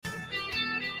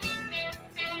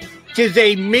Tis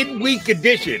a midweek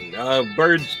edition of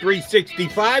Birds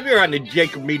 365 here on the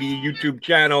Jacob Media YouTube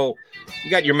channel.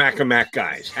 You got your Mac and Mac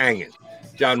guys hanging,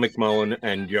 John McMullen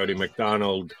and Jody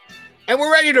McDonald. And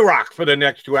we're ready to rock for the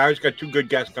next 2 hours. Got two good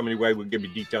guests coming your way. We'll give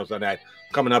you details on that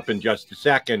coming up in just a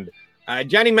second.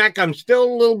 Johnny Mac, I'm still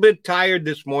a little bit tired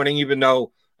this morning, even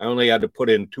though I only had to put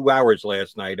in 2 hours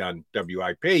last night on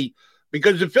WIP.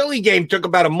 Because the Philly game took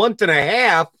about a month and a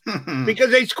half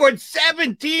because they scored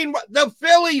 17. The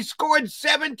Phillies scored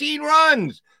 17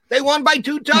 runs. They won by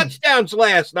 2 touchdowns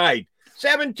last night,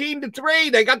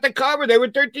 17-3. They got the cover. They were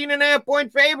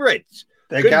 13.5-point favorites.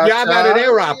 Good job out of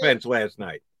their offense last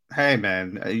night. Hey,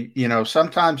 man,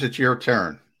 sometimes it's your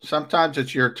turn. Sometimes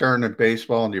it's your turn in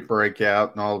baseball and you break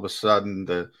out and all of a sudden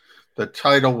the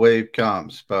tidal wave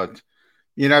comes. But,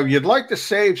 you'd like to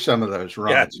save some of those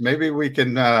runs. Yes. Maybe we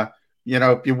can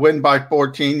if you win by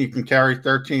 14, you can carry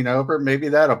 13 over. Maybe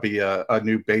that'll be a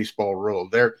new baseball rule.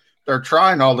 They're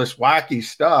trying all this wacky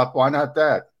stuff. Why not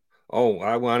that? Oh,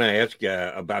 I want to ask you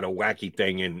about a wacky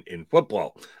thing in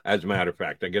football, as a matter of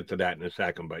fact. I'll get to that in a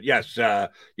second. But, yes,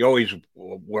 you always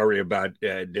worry about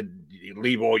did you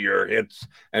leave all your hits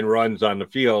and runs on the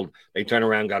field. They turn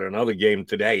around, got another game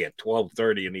today at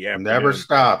 12:30 in the afternoon. Never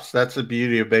stops. That's the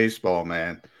beauty of baseball,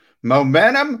 man.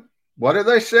 Momentum. What do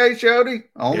they say, Jody?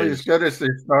 Only as good as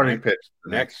their starting pitcher.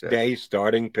 Next day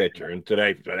starting pitcher. And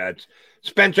today, that's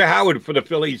Spencer Howard for the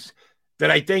Phillies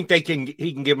that I think he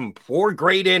can give them 4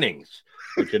 great innings,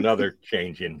 which another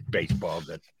change in baseball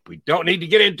that we don't need to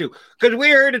get into because we're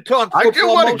here to talk football. I do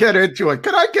want to get into it.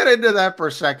 Can I get into that for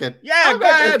a second? Yeah, go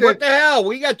ahead. What the hell?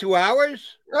 We got 2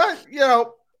 hours.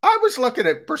 I was looking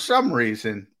at, for some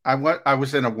reason, I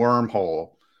was in a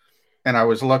wormhole and I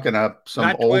was looking up some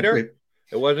Not old Twitter?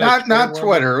 It wasn't not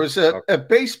Twitter. It was a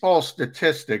baseball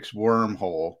statistics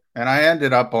wormhole, and I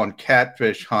ended up on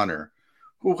Catfish Hunter,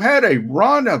 who had a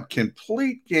run of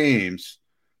complete games.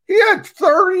 He had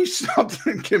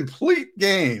 30-something complete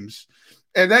games,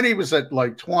 and then he was at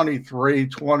like 23,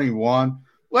 21,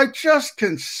 like just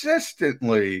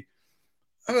consistently.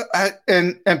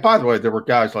 And by the way, there were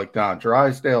guys like Don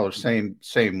Drysdale, or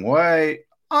same way.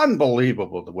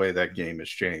 Unbelievable the way that game has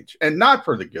changed, and not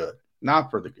for the good. Not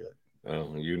for the good.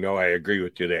 Well, I agree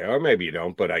with you there. Or maybe you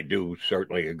don't, but I do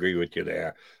certainly agree with you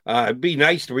there. It'd be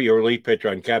nice to be a relief pitcher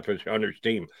on Catfish Hunter's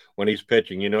team when he's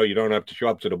pitching. You don't have to show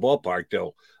up to the ballpark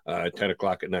till 10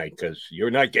 o'clock at night because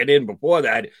you're not getting in before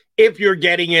that if you're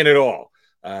getting in at all.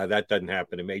 That doesn't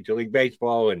happen in Major League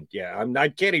Baseball. And, yeah, I'm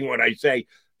not kidding when I say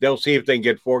they'll see if they can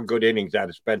get 4 good innings out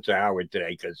of Spencer Howard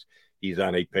today because he's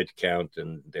on a pitch count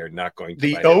and they're not going to.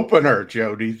 The opener,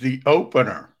 Jody, the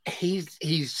opener.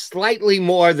 He's slightly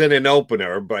more than an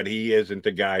opener, but he isn't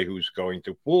a guy who's going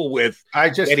to fool with. I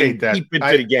just hate that. Deep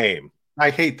into the game. I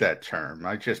hate that term.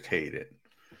 I just hate it.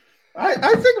 I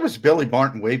think it was Billy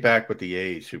Martin way back with the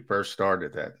A's who first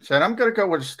started that. Said, I'm going to go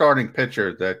with a starting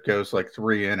pitcher that goes like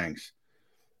 3 innings.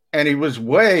 And he was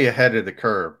way ahead of the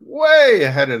curve.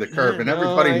 And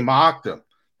everybody mocked him.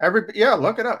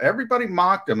 Look it up. Everybody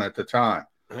mocked him at the time.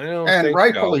 And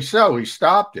rightfully so. He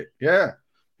stopped it. Yeah.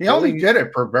 He only did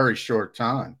it for a very short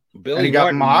time. And he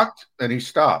got mocked and he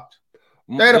stopped.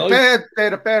 They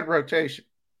had a bad rotation.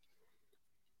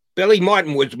 Billy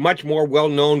Martin was much more well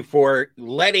known for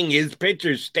letting his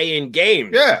pitchers stay in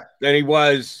games than he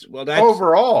was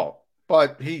overall.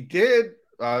 But he did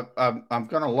I'm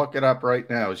going to look it up right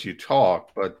now as you talk,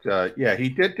 but he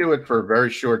did do it for a very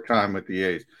short time with the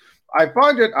A's. I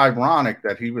find it ironic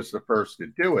that he was the first to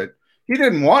do it. He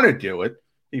didn't want to do it.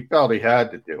 He felt he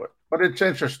had to do it. But it's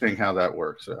interesting how that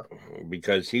works out.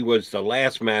 Because he was the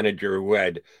last manager who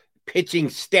had pitching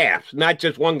staffs, not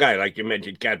just one guy, like you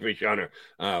mentioned, Catfish Hunter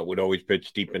would always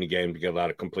pitch deep in the game to get a lot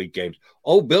of complete games.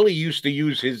 Oh, Billy used to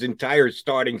use his entire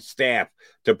starting staff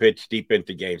to pitch deep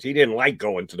into games. He didn't like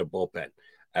going to the bullpen,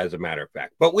 as a matter of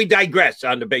fact. But we digress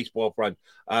on the baseball front.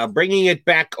 Bringing it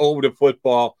back over to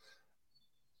football,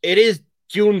 it is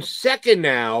June 2nd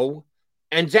now,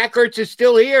 and Zach Ertz is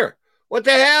still here. What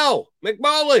the hell?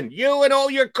 McMullen, you and all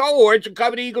your cohorts who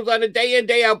cover the Eagles on a day-in,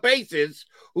 day-out basis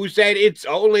who said it's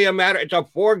a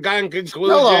foregone conclusion.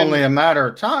 Still only a matter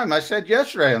of time. I said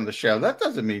yesterday on the show, that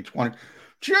doesn't mean 20.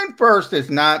 June 1st is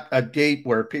not a date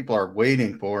where people are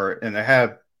waiting for and they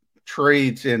have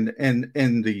trades in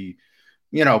the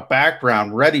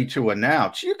background ready to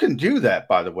announce. You can do that,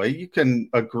 by the way. You can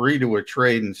agree to a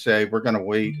trade and say, we're going to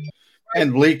wait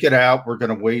and leak it out. We're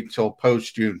going to wait until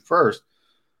post June 1st.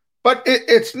 But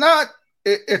it's not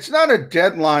a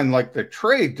deadline like the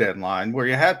trade deadline where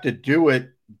you have to do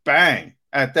it bang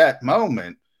at that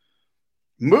moment.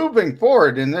 Moving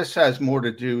forward, and this has more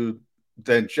to do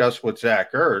than just with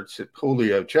Zach Ertz,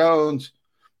 Julio Jones,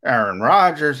 Aaron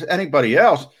Rodgers, anybody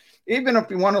else. Even if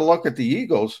you want to look at the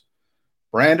Eagles,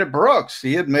 Brandon Brooks,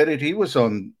 he admitted he was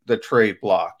on the trade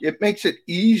block. It makes it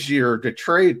easier to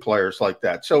trade players like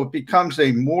that. So it becomes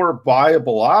a more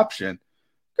viable option.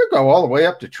 Could go all the way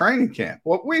up to training camp.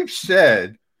 What we've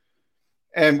said,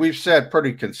 and we've said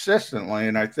pretty consistently,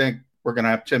 and I think we're going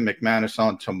to have Tim McManus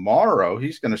on tomorrow.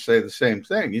 He's going to say the same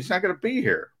thing. He's not going to be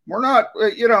here. We're not,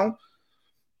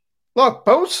 look,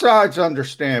 both sides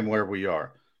understand where we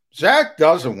are. Zach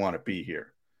doesn't want to be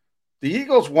here. The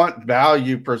Eagles want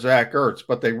value for Zach Ertz,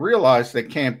 but they realize they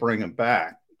can't bring him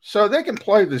back. So they can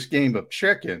play this game of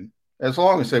chicken as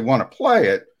long as they want to play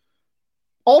it.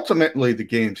 Ultimately, the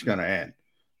game's going to end.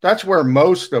 That's where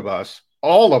most of us,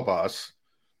 all of us,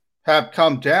 have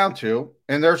come down to,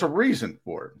 and there's a reason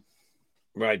for it.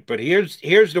 Right, but here's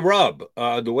the rub.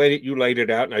 The way that you laid it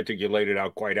out, and I think you laid it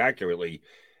out quite accurately,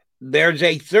 there's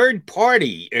a third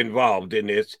party involved in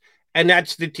this, and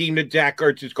that's the team that Zach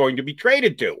Ertz is going to be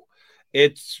traded to.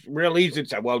 It's real easy to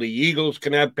say, well, the Eagles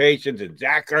can have patience and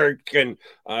Zach Ertz can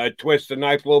twist the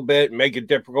knife a little bit and make it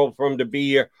difficult for him to be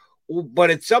here. But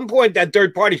at some point, that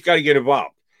third party's got to get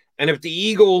involved. And if the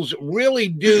Eagles really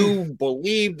do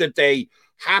believe that they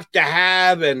have to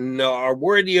have and are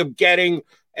worthy of getting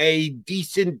a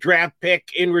decent draft pick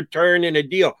in return in a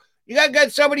deal, you got to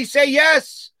get somebody say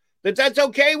yes, that's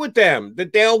okay with them,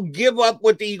 that they'll give up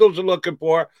what the Eagles are looking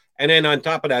for. And then on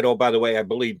top of that, oh, by the way, I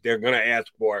believe they're going to ask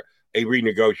for a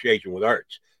renegotiation with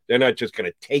Ertz. They're not just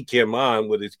going to take him on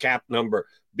with his cap number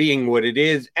being what it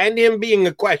is and him being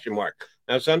a question mark.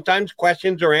 Now, sometimes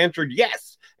questions are answered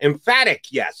yes,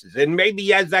 emphatic yeses, and maybe he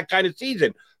has that kind of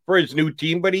season for his new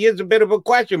team, but he is a bit of a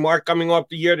question mark coming off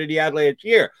the year that he had last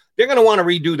year. They're going to want to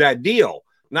redo that deal,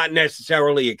 not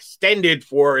necessarily extend it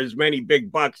for as many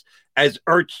big bucks as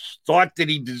Ertz thought that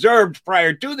he deserved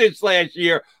prior to this last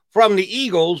year from the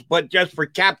Eagles, but just for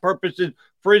cap purposes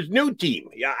for his new team.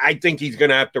 Yeah, I think he's going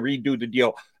to have to redo the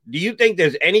deal. Do you think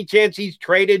there's any chance he's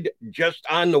traded just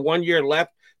on the 1 year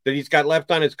left that he's got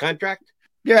left on his contract?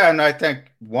 Yeah, and I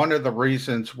think one of the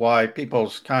reasons why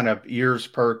people's kind of ears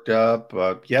perked up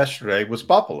yesterday was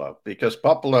Buffalo, because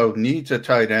Buffalo needs a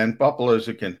tight end. Buffalo's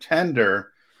a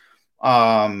contender.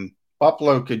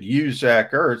 Buffalo could use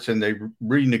Zach Ertz, and they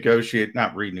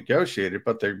not renegotiated,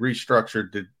 but they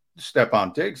restructured the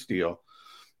Stephon Diggs deal,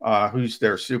 who's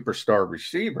their superstar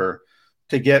receiver,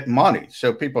 to get money.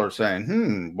 So people are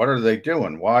saying, what are they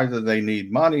doing? Why do they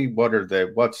need money?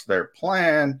 What's their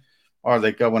plan? Are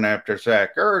they going after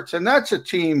Zach Ertz? And that's a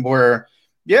team where,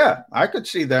 yeah, I could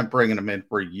see them bringing him in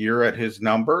for a year at his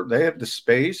number. They have the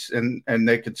space, and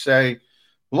they could say,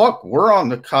 look, we're on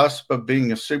the cusp of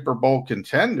being a Super Bowl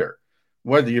contender.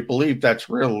 Whether you believe that's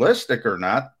realistic or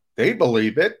not, they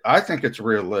believe it. I think it's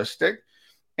realistic.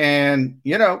 And,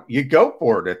 you go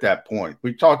for it at that point.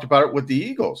 We talked about it with the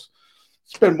Eagles.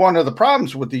 It's been one of the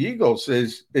problems with the Eagles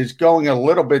is going a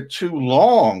little bit too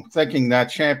long thinking that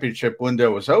championship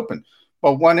window is open.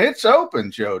 But when it's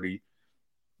open, Jody,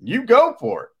 you go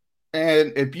for it.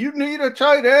 And if you need a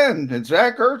tight end and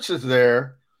Zach Ertz is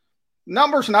there,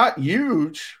 number's not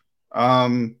huge.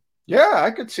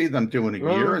 I could see them doing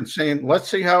a year and saying, let's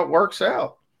see how it works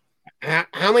out.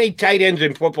 How many tight ends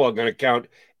in football are going to count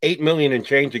 $8 million and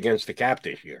change against the cap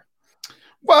this year?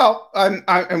 Well,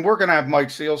 and we're going to have Mike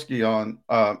Sealski on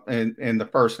in the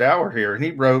first hour here, and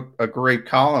he wrote a great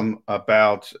column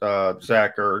about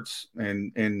Zach Ertz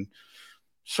and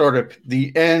sort of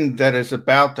the end that is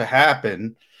about to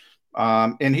happen.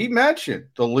 And he mentioned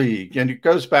the league, and it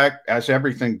goes back, as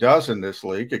everything does in this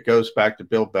league, it goes back to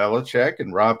Bill Belichick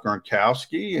and Rob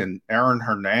Gronkowski and Aaron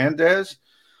Hernandez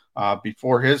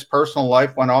before his personal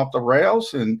life went off the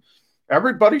rails. And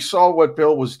everybody saw what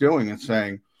Bill was doing and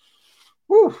saying,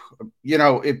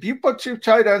 if you put two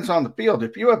tight ends on the field,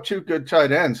 if you have two good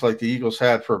tight ends like the Eagles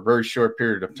had for a very short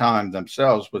period of time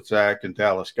themselves with Zach and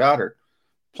Dallas Goedert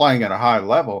playing at a high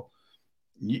level,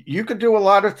 you could do a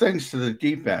lot of things to the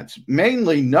defense.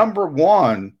 Mainly, number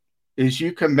one is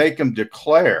you can make them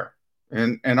declare.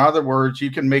 In other words,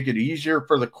 you can make it easier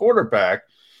for the quarterback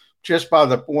just by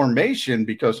the formation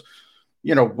because,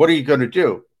 what are you going to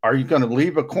do? Are you going to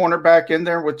leave a cornerback in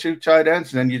there with two tight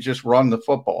ends and then you just run the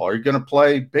football? Are you going to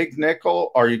play big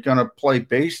nickel? Are you going to play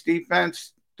base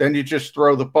defense? Then you just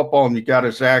throw the football and you got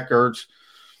a Zach Ertz,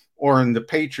 or in the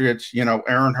Patriots,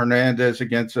 Aaron Hernandez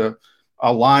against a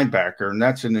linebacker, and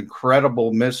that's an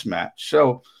incredible mismatch.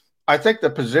 So I think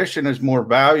the position is more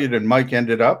valued, and Mike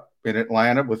ended up in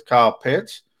Atlanta with Kyle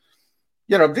Pitts.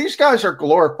 These guys are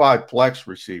glorified flex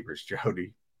receivers,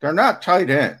 Jody. They're not tight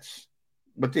ends,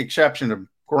 with the exception of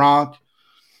Gronk,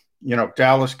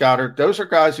 Dallas Goedert. Those are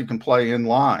guys who can play in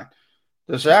line.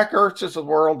 The Zach Ertzes of the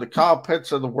world, the Kyle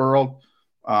Pitts of the world,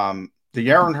 the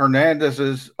Aaron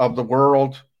Hernandezes of the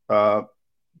world,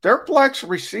 they're flex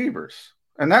receivers,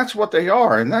 and that's what they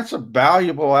are, and that's a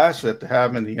valuable asset to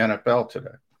have in the NFL today.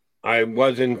 I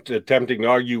wasn't attempting to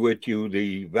argue with you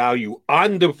the value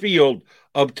on the field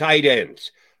of tight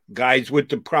ends. Guys with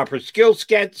the proper skill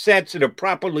sets that are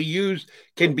properly used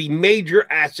can be major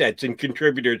assets and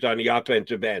contributors on the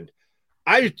offensive end.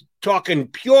 I'm talking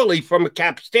purely from a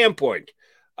cap standpoint.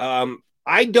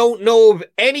 I don't know of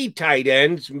any tight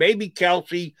ends, maybe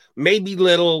Kelsey, maybe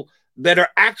Little, that are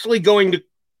actually going to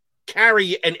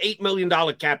carry an $8 million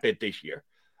cap hit this year.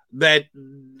 That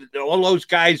all those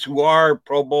guys who are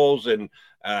Pro Bowls and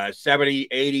 70,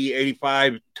 80,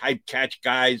 85 type catch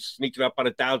guys, sneaking up on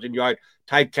 1,000-yard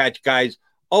type catch guys,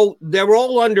 they're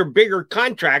all under bigger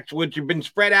contracts, which have been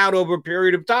spread out over a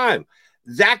period of time.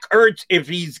 Zach Ertz, if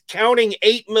he's counting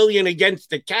 $8 million against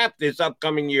the cap this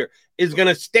upcoming year, is going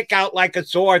to stick out like a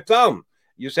sore thumb.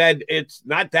 You said it's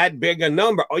not that big a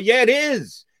number. Oh, yeah, it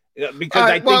is. Because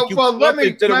I think you flip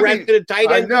it to the rest of the tight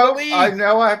ends of the league. I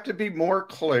know I have to be more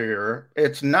clear.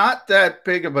 It's not that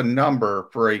big of a number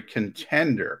for a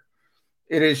contender.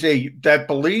 It is that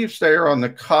believes they're on the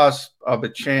cusp of a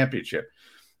championship.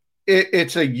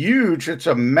 It's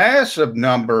a massive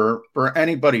number for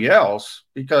anybody else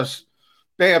because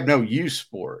they have no use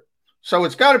for it. So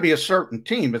it's got to be a certain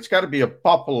team. It's got to be a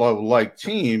Buffalo-like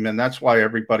team, and that's why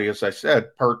everybody, as I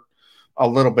said, perked a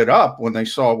little bit up when they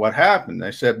saw what happened.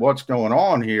 They said, what's going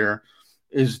on here?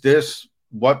 Is this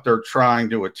what they're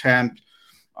trying to attempt?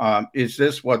 Is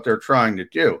this what they're trying to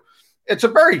do? It's a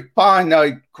very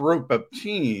finite group of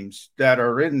teams that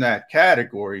are in that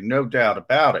category, no doubt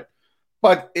about it.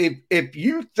 But if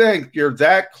you think you're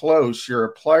that close, you're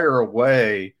a player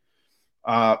away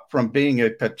from being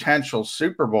a potential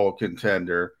Super Bowl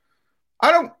contender,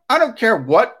 I don't care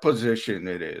what position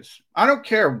it is. I don't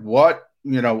care what,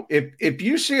 if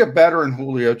you see a veteran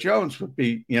Julio Jones would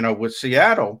be, with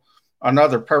Seattle,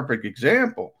 another perfect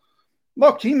example.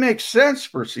 Look, he makes sense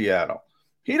for Seattle.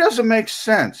 He doesn't make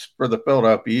sense for the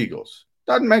Philadelphia Eagles.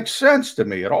 Doesn't make sense to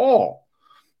me at all.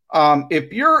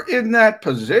 If you're in that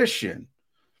position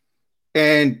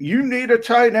and you need a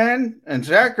tight end and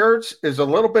Zach Ertz is a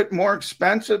little bit more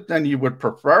expensive than you would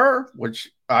prefer, which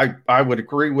I would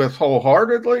agree with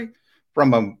wholeheartedly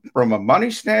from a money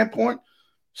standpoint,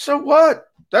 so what?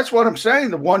 That's what I'm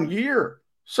saying, the 1 year.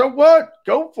 So what?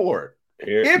 Go for it.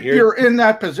 If you're in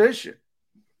that position.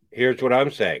 Here's what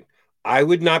I'm saying. I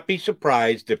would not be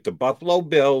surprised if the Buffalo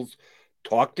Bills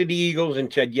talked to the Eagles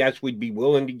and said, yes, we'd be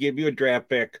willing to give you a draft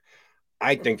pick.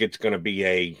 I think it's going to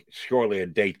be surely a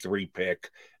day 3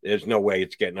 pick. There's no way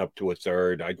it's getting up to a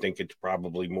 3rd. I think it's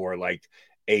probably more like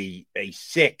a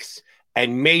 6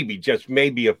 and maybe, just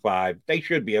maybe a 5. They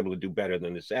should be able to do better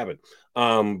than a 7.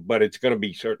 But it's going to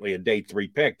be certainly a day 3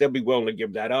 pick. They'll be willing to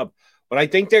give that up. But I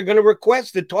think they're going to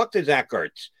request to talk to Zach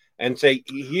Ertz and say,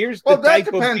 here's the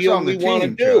type of deal we want to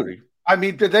do. Jody. I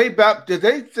mean, do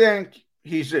they think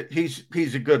he's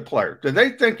a good player? Do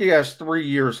they think he has 3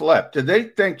 years left? Do they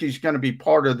think he's going to be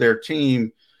part of their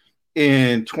team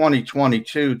in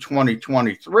 2022,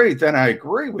 2023? Then I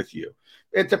agree with you.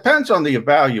 It depends on the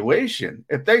evaluation.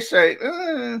 If they say,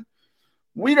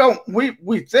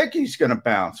 we think he's going to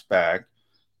bounce back,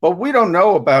 but we don't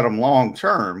know about him long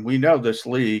term. We know this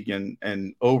league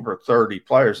and over 30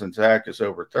 players, and Zach is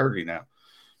over 30 now.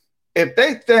 If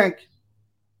they think,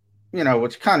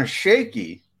 it's kind of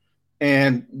shaky,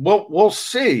 and we'll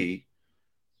see,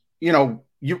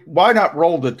 why not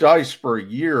roll the dice for a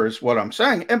year is what I'm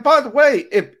saying. And by the way,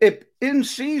 if in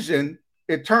season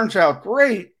it turns out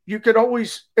great, you could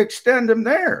always extend him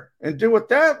there and do it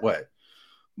that way.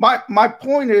 My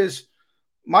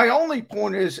only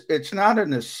point is it's not a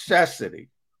necessity.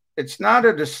 It's not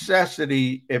a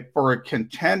necessity for a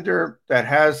contender that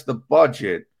has the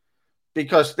budget,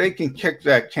 because they can kick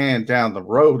that can down the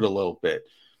road a little bit.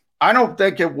 I don't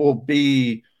think it will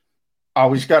be,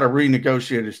 he's got to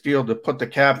renegotiate his deal to put the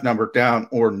cap number down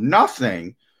or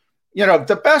nothing.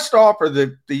 The best offer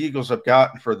that the Eagles have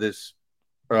gotten for this,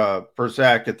 for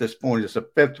Zach at this point, is a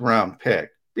 5th round pick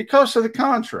because of the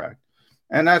contract.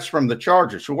 And that's from the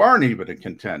Chargers, who aren't even a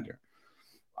contender.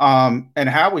 And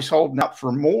Howie's holding up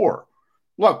for more.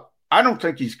 Look, I don't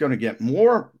think he's going to get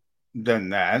more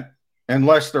than that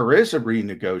unless there is a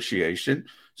renegotiation.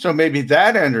 So maybe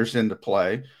that enters into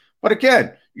play. But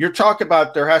again, you're talking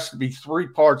about there has to be 3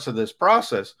 parts of this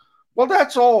process. Well,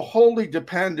 that's all wholly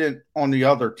dependent on the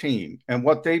other team and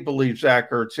what they believe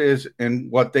Zach Ertz is, and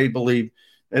what they believe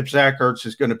if Zach Ertz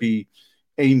is going to be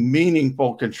a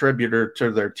meaningful contributor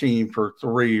to their team for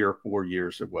 3 or 4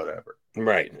 years or whatever.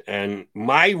 Right. And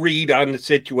my read on the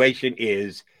situation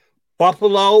is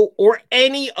Buffalo or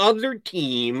any other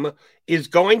team is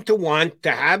going to want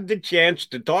to have the chance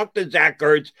to talk to Zach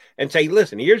Ertz and say,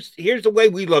 listen, here's the way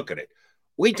we look at it.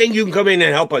 We think you can come in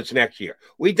and help us next year.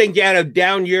 We think you had a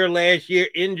down year last year,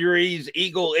 injuries,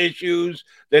 Eagle issues,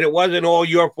 that it wasn't all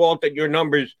your fault that your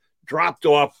numbers dropped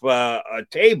off a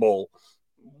table.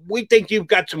 We think you've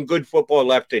got some good football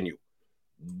left in you.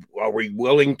 Are we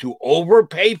willing to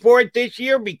overpay for it this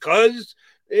year because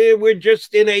we're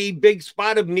just in a big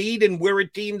spot of need and we're a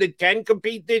team that can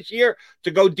compete this year to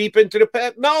go deep into the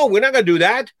past? No, we're not going to do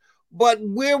that. But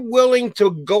we're willing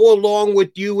to go along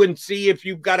with you and see if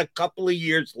you've got a couple of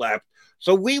years left.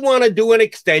 So we want to do an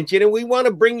extension and we want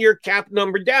to bring your cap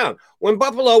number down. When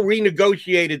Buffalo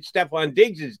renegotiated Stephon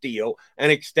Diggs' deal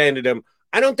and extended him,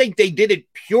 I don't think they did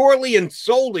it purely and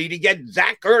solely to get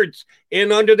Zach Ertz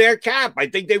in under their cap. I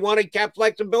think they wanted cap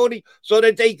flexibility so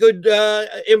that they could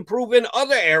improve in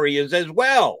other areas as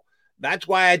well. That's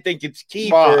why I think it's key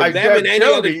for them and any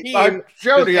other team.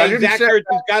 Jody, I didn't Zach say Ertz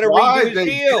has got to redo his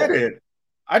deal. Did it.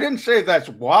 I didn't say that's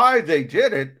why they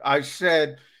did it. I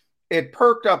said it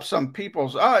perked up some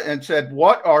people's eye and said,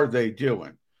 what are they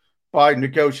doing by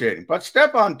negotiating? But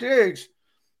Stephon Diggs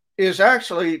is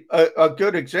actually a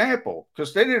good example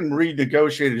because they didn't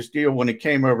renegotiate his deal when he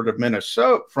came over to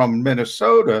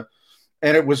Minnesota,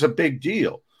 and it was a big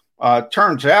deal.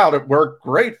 Turns out it worked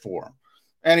great for him,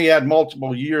 and he had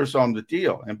multiple years on the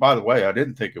deal. And by the way, I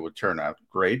didn't think it would turn out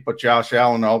great, but Josh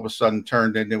Allen all of a sudden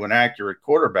turned into an accurate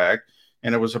quarterback,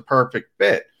 and it was a perfect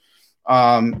fit.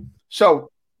 So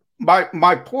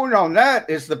my point on that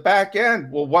is the back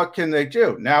end. Well, what can they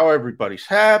do? Now everybody's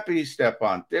happy.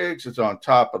 Stephon Diggs is on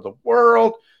top of the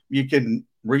world. You can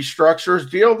restructure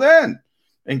his deal then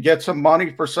and get some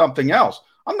money for something else.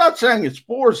 I'm not saying it's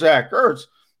for Zach Ertz.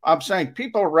 I'm saying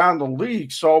people around the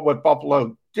league saw what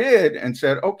Buffalo did and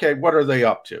said, okay, what are they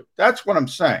up to? That's what I'm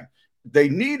saying. They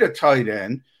need a tight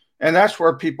end, and that's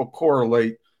where people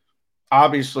correlate.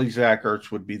 Obviously, Zach Ertz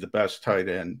would be the best tight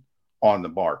end on the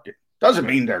market. Doesn't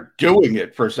mean they're doing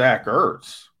it for Zach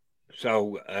Ertz.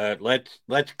 So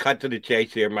let's cut to the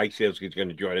chase here. Mike Sielski is going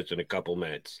to join us in a couple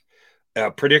minutes.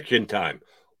 Prediction time.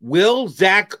 Will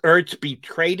Zach Ertz be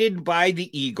traded by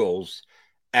the Eagles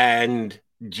and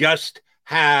just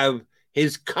have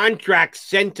his contract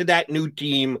sent to that new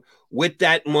team with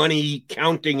that money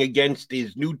counting against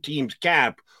his new team's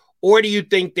cap? Or do you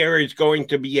think there is going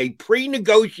to be a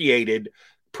pre-negotiated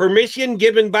permission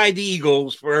given by the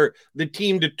Eagles for the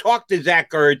team to talk to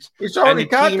Zach Ertz? He's already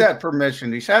got that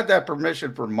permission. He's had that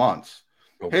permission for months.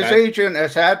 Okay. His agent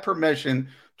has had permission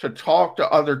to talk to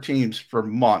other teams for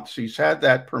months. He's had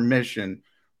that permission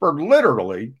for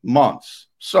literally months.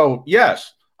 So,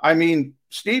 yes, I mean,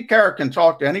 Steve Carrick can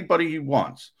talk to anybody he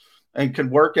wants and can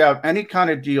work out any kind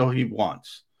of deal he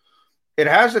wants. It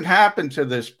hasn't happened to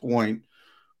this point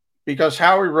because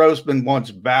Howie Roseman wants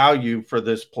value for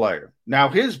this player. Now,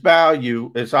 his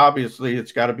value is obviously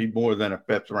it's got to be more than a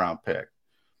fifth-round pick.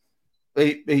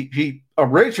 He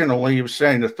originally was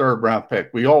saying a third-round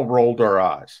pick. We all rolled our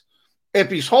eyes.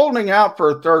 If he's holding out for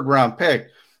a third-round pick,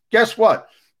 guess what?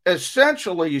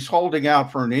 Essentially, he's holding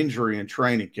out for an injury in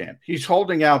training camp. He's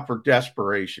holding out for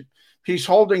desperation. He's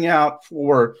holding out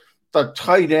for the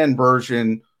tight end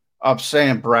version of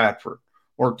Sam Bradford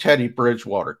or Teddy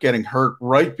Bridgewater getting hurt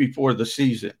right before the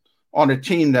season on a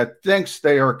team that thinks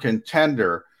they are a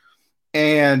contender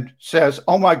and says,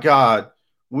 oh, my God,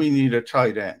 we need a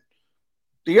tight end.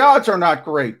 The odds are not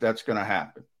great that's going to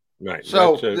happen. Right.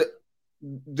 So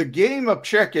the game of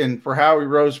chicken for Howie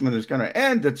Roseman is going to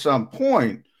end at some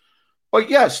point. But,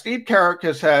 yes, Steve Carrick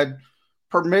has had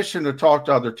permission to talk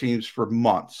to other teams for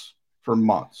months.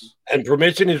 And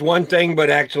permission is one thing, but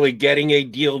actually getting a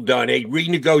deal done, a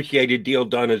renegotiated deal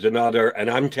done is another. And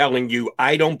I'm telling you,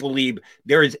 I don't believe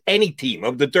there is any team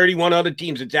of the 31 other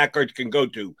teams that Zach Ertz can go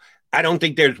to. I don't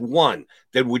think there's one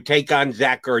that would take on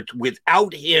Zach Ertz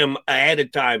without him ahead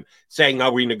of time saying,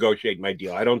 I'll renegotiate my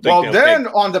deal. I don't think. Well, then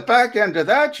on the back end of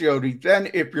that, Jody, then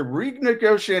if you're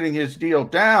renegotiating his deal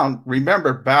down,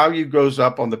 remember, value goes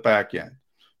up on the back end.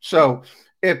 So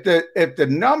if the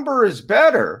number is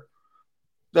better,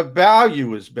 the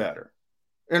value is better.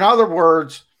 In other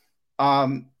words,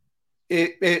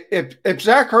 if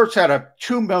Zach Ertz had a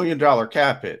 $2 million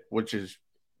cap hit, which is,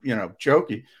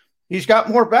 jokey, he's got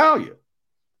more value.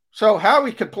 So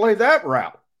Howie could play that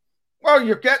route. Well,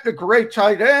 you're getting a great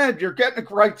tight end. You're getting a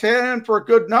great tight end for a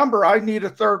good number. I need a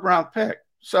third-round pick.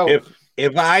 So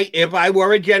if I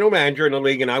were a general manager in the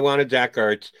league and I wanted Zach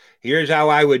Ertz, here's how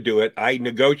I would do it. I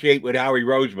negotiate with Howie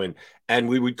Roseman. and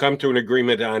we would come to an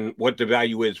agreement on what the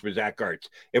value is for Zach Ertz.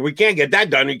 If we can't get that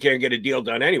done, we can't get a deal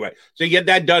done anyway. So you get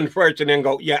that done first and then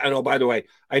go, yeah, and oh, by the way,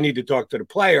 I need to talk to the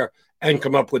player and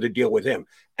come up with a deal with him.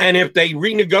 And if they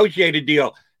renegotiate a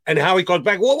deal and Howie goes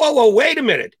back, whoa, wait a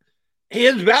minute.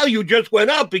 His value just went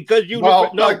up because you now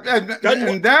we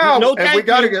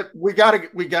got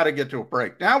to get to a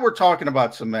break. Now we're talking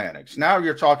about semantics. Now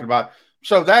you're talking about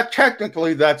so that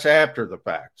technically that's after the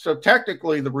fact. So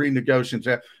technically the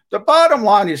renegotiations. The bottom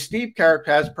line is Steve Carrick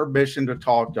has permission to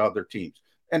talk to other teams,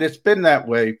 and it's been that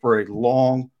way for a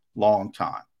long, long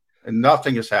time, and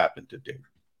nothing has happened to date.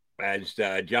 As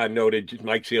John noted,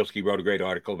 Mike Sielski wrote a great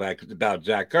article about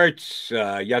Zach Ertz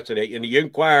yesterday in the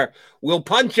Inquirer. We'll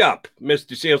punch up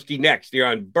Mr. Sielski next here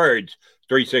on Birds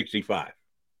 365.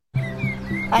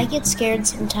 I get scared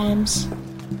sometimes.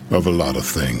 Of a lot of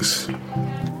things.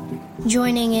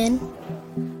 Joining in.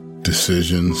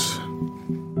 Decisions.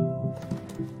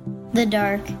 The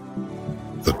dark.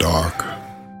 The dark.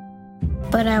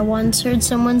 But I once heard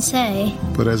someone say,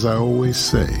 but as I always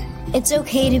say, it's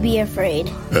okay to be afraid.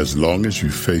 As long as you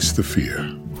face the fear.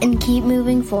 And keep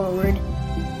moving forward.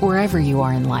 Wherever you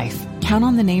are in life, count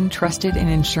on the name trusted in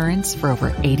insurance for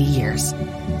over 80 years.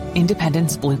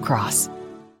 Independence Blue Cross.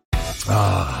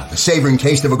 The savoring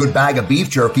taste of a good bag of beef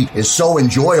jerky is so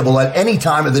enjoyable at any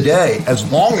time of the day, as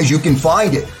long as you can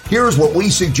find it. Here's what we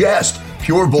suggest.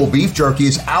 Pure Bull Beef Jerky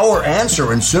is our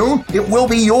answer, and soon it will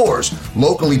be yours.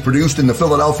 Locally produced in the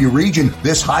Philadelphia region,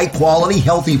 this high-quality,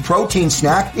 healthy protein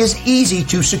snack is easy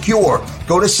to secure.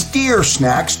 Go to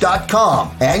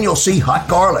steersnacks.com, and you'll see hot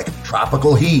garlic,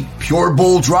 tropical heat, Pure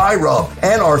Bull dry rub,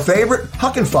 and our favorite,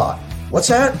 Huck and Fod. What's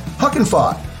that? Huck and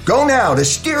Fod. Go now to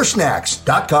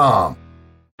steersnacks.com.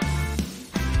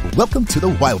 Welcome to the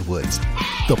Wildwoods,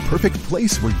 the perfect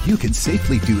place where you can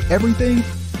safely do everything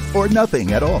or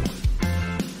nothing at all.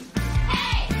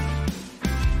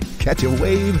 Catch a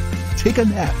wave, take a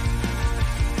nap,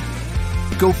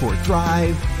 go for a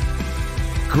drive,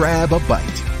 grab a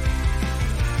bite.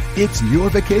 It's your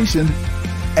vacation,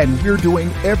 and we're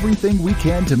doing everything we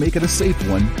can to make it a safe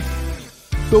one.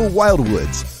 The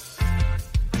Wildwoods.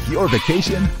 Your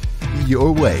vacation,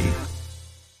 your way.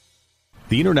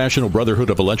 The International Brotherhood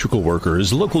of Electrical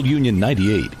Workers, Local Union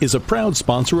 98, is a proud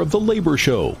sponsor of The Labor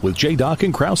Show with J. Doc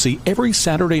and Krause every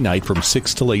Saturday night from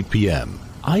 6 to 8 p.m.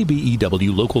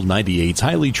 IBEW Local 98's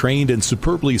highly trained and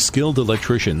superbly skilled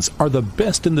electricians are the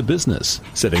best in the business,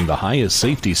 setting the highest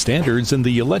safety standards in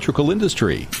the electrical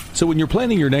industry. So when you're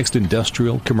planning your next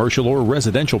industrial, commercial, or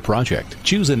residential project,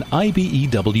 choose an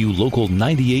IBEW Local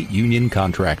 98 union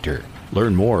contractor.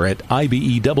 Learn more at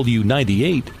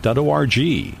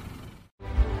ibew98.org.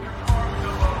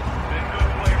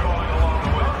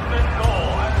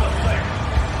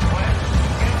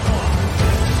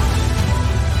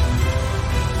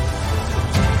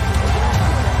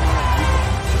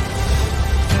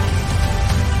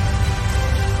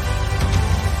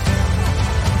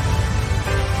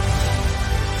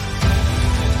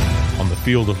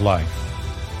 Field of life,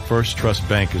 First Trust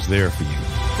Bank is there for you.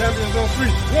 7 on 3.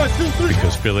 1, 2, 3.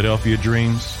 Because Philadelphia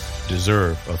dreams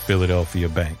deserve a Philadelphia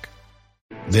bank.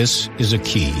 This is a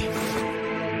key.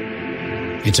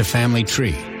 It's a family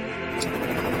tree.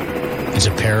 It's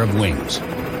a pair of wings.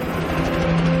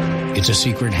 It's a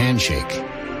secret handshake.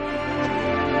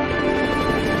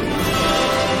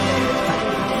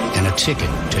 And a ticket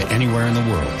to anywhere in the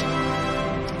world.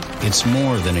 It's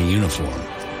more than a uniform.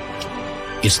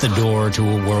 It's the door to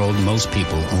a world most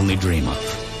people only dream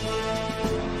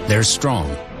of. There's Strong,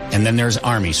 and then there's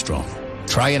Army Strong.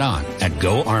 Try it on at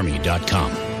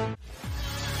GoArmy.com.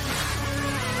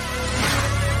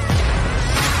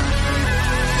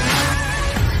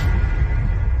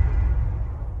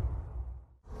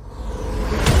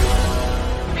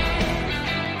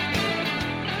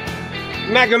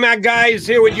 Mac guys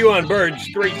here with you on Birds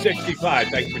 365.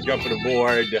 Thanks for jumping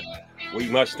aboard. We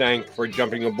must thank for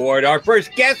jumping aboard our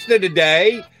first guest of the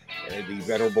day, the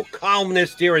venerable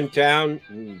columnist here in town,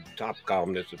 top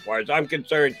columnist as far as I'm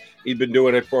concerned. He's been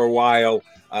doing it for a while.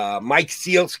 Mike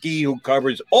Sielski, who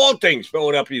covers all things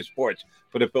Philadelphia sports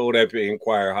for the Philadelphia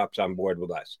Inquirer, hops on board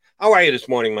with us. How are you this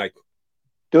morning, Mike?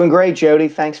 Doing great, Jody.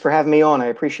 Thanks for having me on. I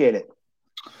appreciate it.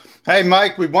 Hey,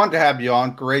 Mike, we wanted to have you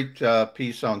on. Great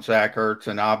piece on Zach Ertz,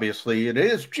 and obviously it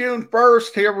is June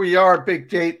 1st. Here we are, big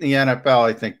date in the NFL.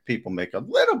 I think people make a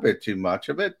little bit too much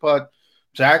of it, but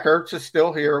Zach Ertz is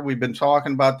still here. We've been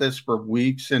talking about this for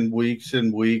weeks and weeks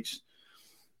and weeks.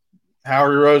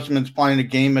 Howie Roseman's playing a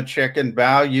game of chicken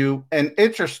value, and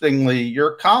interestingly,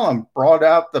 your column brought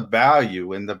out the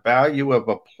value and the value of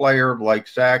a player like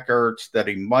Zach Ertz that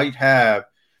he might have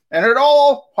And it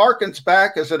all harkens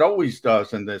back, as it always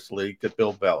does in this league, to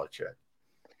Bill Belichick.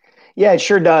 Yeah, it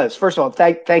sure does. First of all,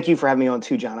 thank you for having me on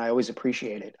too, John. I always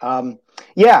appreciate it.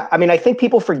 Yeah, I mean, I think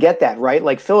people forget that, right?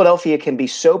 Like Philadelphia can be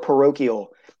so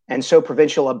parochial and so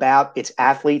provincial about its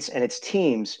athletes and its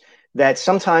teams that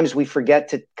sometimes we forget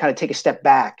to kind of take a step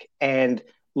back and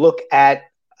look at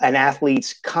an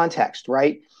athlete's context,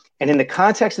 right? And in the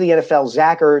context of the NFL,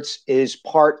 Zach Ertz is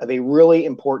part of a really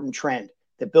important trend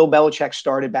that Bill Belichick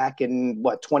started back in,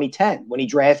 2010, when he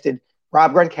drafted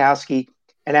Rob Gronkowski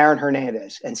and Aaron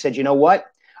Hernandez and said, you know what?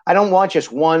 I don't want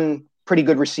just one pretty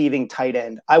good receiving tight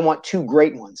end. I want two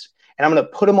great ones. And I'm going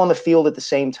to put them on the field at the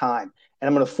same time. And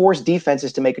I'm going to force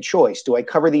defenses to make a choice. Do I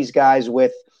cover these guys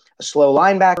with a slow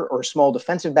linebacker or a small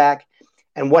defensive back?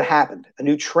 And what happened? A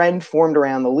new trend formed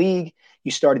around the league.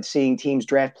 You started seeing teams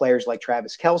draft players like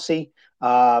Travis Kelce,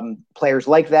 players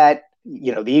like that.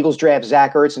 You know, the Eagles draft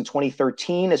Zach Ertz in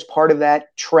 2013 as part of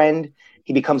that trend.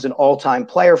 He becomes an all-time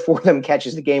player for them,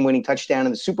 catches the game-winning touchdown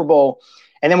in the Super Bowl.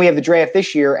 And then we have the draft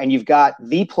this year, and you've got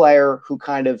the player who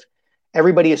kind of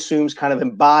everybody assumes kind of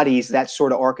embodies that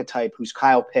sort of archetype, who's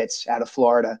Kyle Pitts out of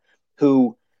Florida,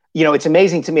 who, you know, it's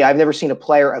amazing to me. I've never seen a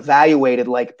player evaluated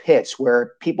like Pitts,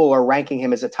 where people are ranking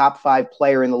him as a top 5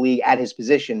 player in the league at his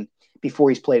position before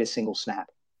he's played a single snap.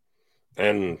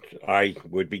 And I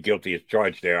would be guilty as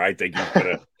charged there. I think he's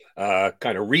going to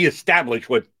kind of reestablish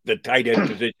what the tight end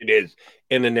position is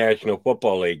in the National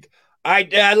Football League.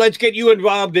 Let's get you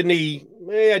involved in the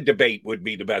debate would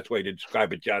be the best way to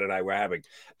describe it John and I were having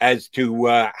as to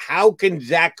how can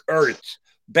Zach Ertz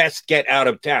best get out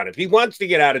of town. If he wants to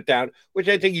get out of town, which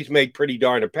I think he's made pretty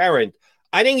darn apparent,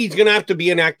 I think he's going to have to be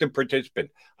an active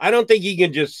participant. I don't think he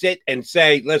can just sit and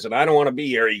say, listen, I don't want to be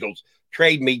here, Eagles.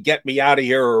 Trade me, get me out of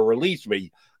here, or release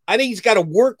me. I think he's got to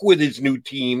work with his new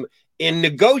team in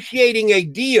negotiating a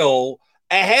deal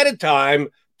ahead of time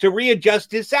to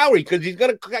readjust his salary, because he's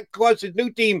going to cost his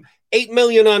new team $8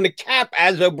 million on the cap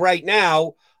as of right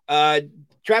now.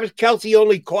 Travis Kelce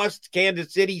only costs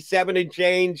Kansas City 7 and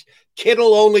change.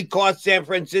 Kittle only costs San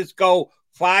Francisco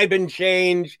 5 and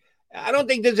change. I don't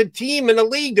think there's a team in the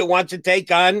league that wants to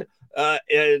take on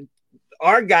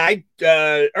our guy,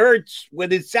 Ertz,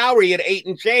 with his salary at 8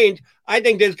 and change. I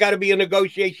think there's got to be a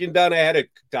negotiation done ahead of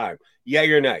time.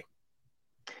 Yay or nay?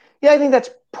 Yeah, I think that's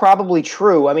probably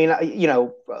true. I mean, you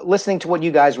know, listening to what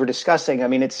you guys were discussing, I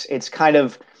mean, it's kind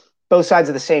of both sides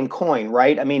of the same coin,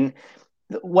 right? I mean,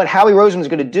 what Howie Roseman's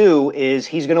going to do is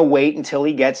he's going to wait until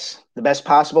he gets the best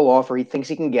possible offer he thinks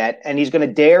he can get, and he's going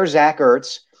to dare Zach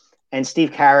Ertz and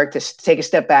Steve Carrick to take a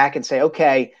step back and say,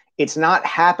 okay, it's not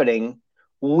happening.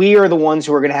 We are the ones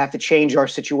who are going to have to change our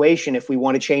situation if we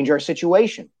want to change our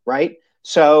situation, right?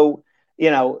 So,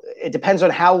 you know, it depends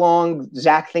on how long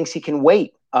Zach thinks he can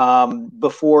wait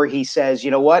before he says, you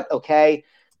know what, okay,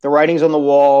 the writing's on the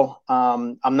wall.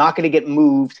 I'm not going to get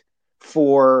moved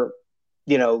for,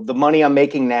 you know, the money I'm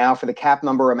making now, for the cap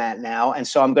number I'm at now. And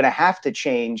so I'm going to have to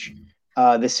change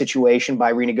this situation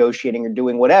by renegotiating or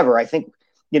doing whatever. I think,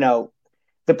 you know,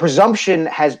 the presumption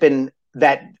has been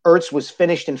that Ertz was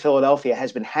finished in Philadelphia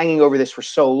has been hanging over this for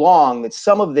so long that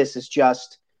some of this is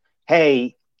just,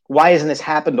 hey, why hasn't this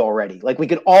happened already? Like, we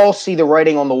could all see the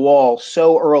writing on the wall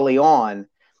so early on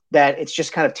that it's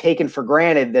just kind of taken for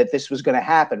granted that this was going to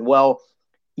happen. Well,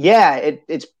 yeah,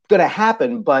 it's going to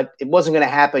happen, but it wasn't going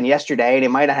to happen yesterday, and it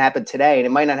might not happen today, and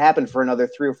it might not happen for another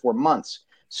 3 or 4 months.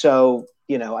 So,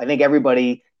 you know, I think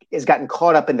everybody has gotten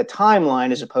caught up in the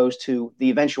timeline as opposed to the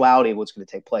eventuality of what's going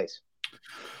to take place.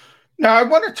 Now, I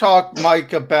want to talk,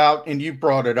 Mike, about, and you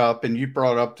brought it up, and you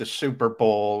brought up the Super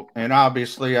Bowl, and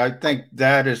obviously I think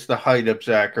that is the height of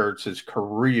Zach Ertz's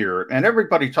career, and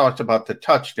everybody talks about the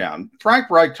touchdown. Frank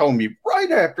Wright told me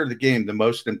right after the game the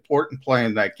most important play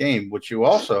in that game, which you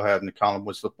also had in the column,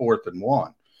 was the 4th and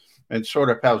 1, and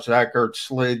sort of how Zach Ertz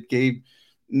slid, gave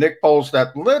Nick Foles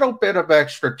that little bit of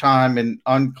extra time and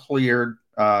uncleared,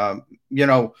 you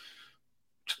know,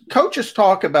 coaches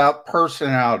talk about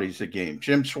personalities of game.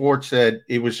 Jim Schwartz said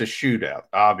it was a shootout,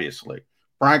 obviously.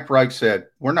 Frank Reich said,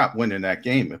 we're not winning that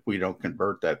game if we don't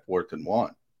convert that 4th and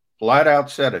 1. Flat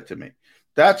out said it to me.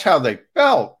 That's how they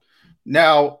felt.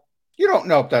 Now, you don't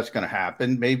know if that's going to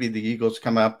happen. Maybe the Eagles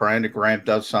come out, Brandon Graham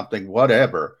does something,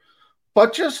 whatever.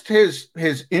 But just his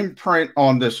imprint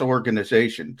on this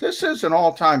organization. This is an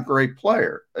all-time great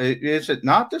player. Is it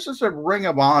not? This is a Ring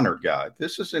of Honor guy.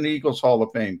 This is an Eagles Hall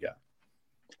of Fame guy.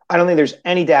 I don't think there's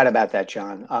any doubt about that,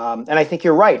 John. And I think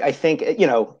you're right. I think, you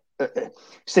know,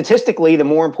 statistically, the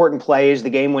more important play is the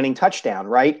game-winning touchdown,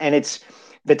 right? And it's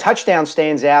the touchdown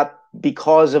stands out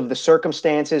because of the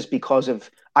circumstances, because of,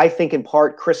 I think, in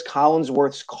part, Chris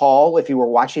Collinsworth's call, if you were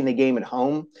watching the game at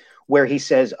home, where he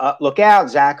says, look out,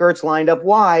 Zach Ertz lined up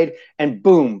wide, and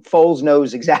boom, Foles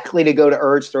knows exactly to go to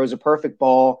Ertz, throws a perfect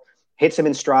ball, hits him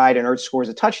in stride, and Ertz scores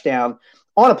a touchdown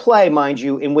on a play, mind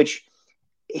you, in which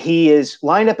he is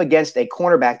lined up against a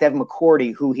cornerback, Devin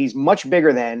McCourty, who he's much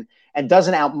bigger than and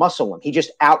doesn't outmuscle him. He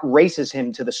just outraces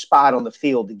him to the spot on the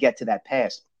field to get to that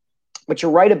pass. But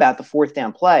you're right about the fourth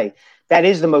down play. That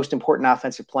is the most important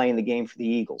offensive play in the game for the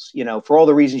Eagles. You know, for all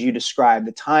the reasons you described,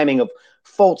 the timing of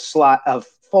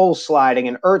Foles sliding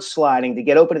and Ertz sliding to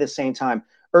get open at the same time.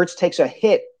 Ertz takes a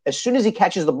hit as soon as he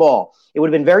catches the ball. It would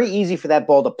have been very easy for that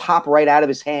ball to pop right out of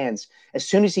his hands as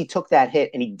soon as he took that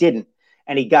hit, and he didn't.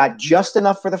 And he got just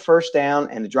enough for the first down,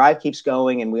 and the drive keeps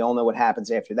going, and we all know what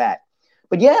happens after that.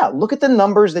 But yeah, look at the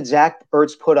numbers that Zach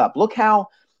Ertz put up. Look how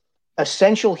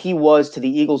essential he was to the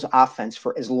Eagles offense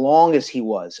for as long as he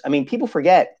was. I mean, people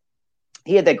forget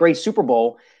he had that great Super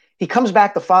Bowl. He comes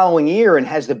back the following year and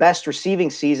has the best receiving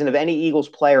season of any Eagles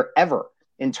player ever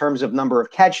in terms of number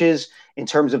of catches, in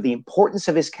terms of the importance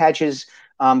of his catches.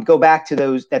 Go back to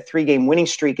that 3-game winning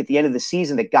streak at the end of the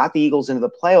season that got the Eagles into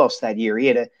the playoffs that year. He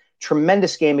had a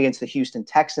tremendous game against the Houston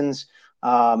Texans.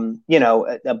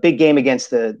 A big game against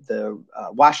the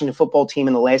Washington football team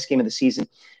in the last game of the season.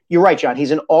 You're right, John.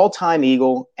 He's an all-time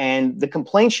Eagle, and the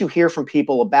complaints you hear from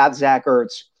people about Zach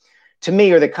Ertz, to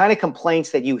me, are the kind of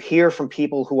complaints that you hear from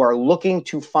people who are looking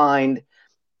to find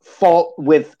fault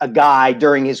with a guy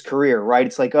during his career, right?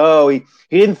 It's like, oh, he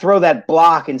didn't throw that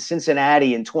block in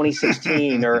Cincinnati in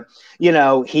 2016, or, he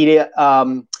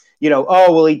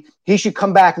should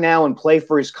come back now and play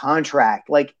for his contract.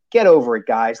 Like, get over it,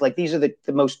 guys. Like, these are the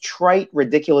most trite,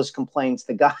 ridiculous complaints.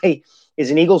 The guy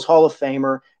is an Eagles Hall of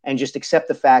Famer, and just accept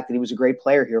the fact that he was a great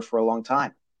player here for a long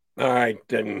time. All right,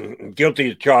 then,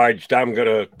 guilty as charged. I'm going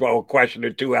to throw a question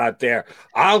or two out there.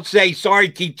 I'll say, sorry,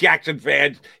 Keith Jackson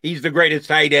fans. He's the greatest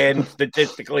tight end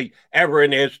statistically ever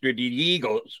in the history of the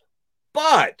Eagles.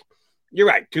 But you're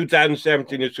right,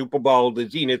 2017, the Super Bowl, the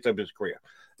zenith of his career.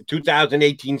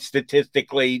 2018,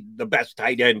 statistically, the best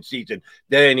tight end season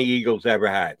that any Eagles ever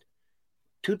had.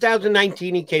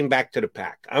 2019, he came back to the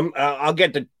pack. I'll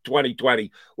get to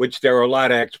 2020, which there are a lot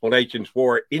of explanations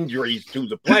for, injuries to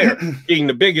the player being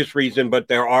the biggest reason, but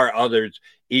there are others,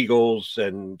 Eagles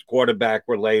and quarterback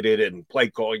related and play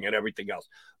calling and everything else.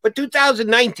 But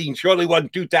 2019 surely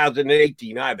wasn't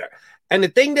 2018 either. And the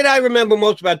thing that I remember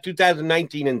most about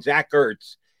 2019 and Zach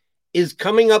Ertz is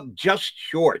coming up just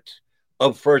short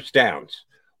of first downs.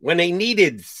 When they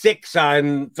needed 6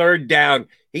 on third down,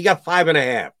 he got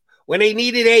 5.5. When they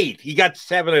needed 8, he got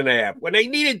 7.5. When they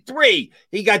needed 3,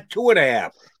 he got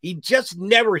 2.5. He just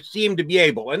never seemed to be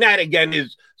able. And that, again,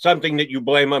 is something that you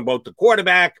blame on both the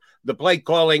quarterback, the play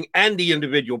calling, and the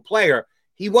individual player.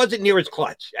 He wasn't near as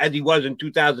clutch as he was in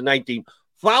 2019.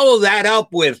 Follow that up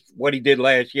with what he did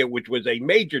last year, which was a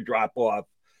major drop-off.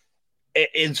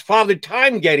 Is Father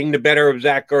Time getting the better of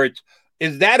Zach Ertz?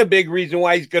 Is that a big reason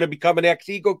why he's going to become an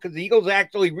ex-Eagle? Because the Eagles are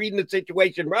actually reading the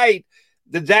situation right,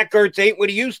 that Zach Ertz ain't what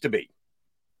he used to be.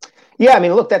 Yeah, I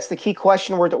mean, look, that's the key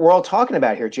question we're all talking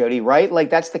about here, Jody, right? Like,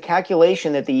 that's the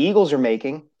calculation that the Eagles are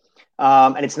making,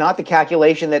 and it's not the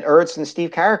calculation that Ertz and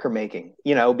Steve Carrick are making,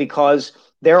 because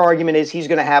their argument is he's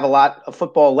going to have a lot of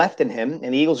football left in him,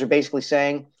 and the Eagles are basically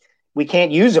saying we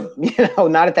can't use him,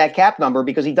 not at that cap number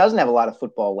because he doesn't have a lot of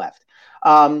football left.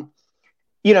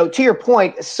 To your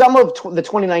point, some of the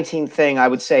 2019 thing I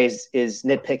would say is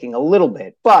nitpicking a little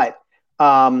bit, but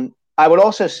I would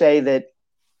also say that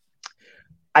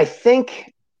I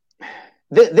think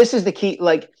this is the key.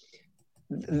 Like,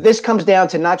 this comes down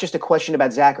to not just a question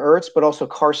about Zach Ertz, but also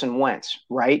Carson Wentz,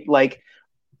 right? Like,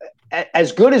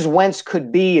 as good as Wentz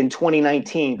could be in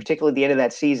 2019, particularly at the end of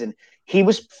that season, he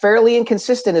was fairly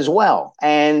inconsistent as well.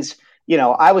 And,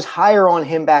 I was higher on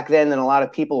him back then than a lot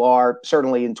of people are.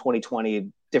 Certainly in 2020, a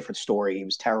different story. He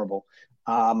was terrible.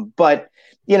 But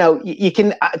you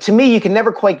can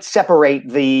never quite separate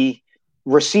the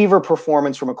receiver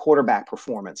performance from a quarterback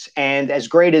performance. And as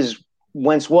great as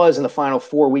Wentz was in the final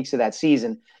 4 weeks of that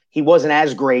season, he wasn't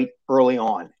as great early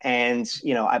on. And,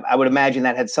 I would imagine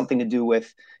that had something to do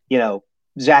with,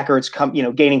 Zach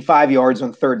Ertz gaining 5 yards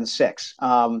on 3rd and 6.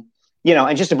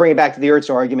 And just to bring it back to the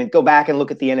Ertz argument, go back and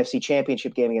look at the NFC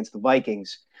Championship game against the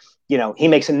Vikings. He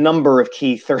makes a number of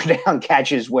key 3rd down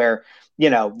catches where,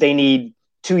 they need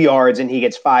 2 yards and he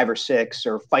gets 5 or 6,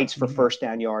 or fights for first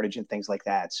down yardage and things like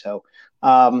that. So,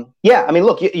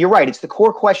 look, you're right. It's the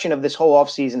core question of this whole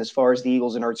offseason as far as the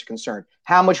Eagles and Ertz are concerned.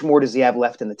 How much more does he have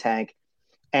left in the tank?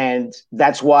 And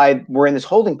that's why we're in this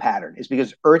holding pattern, is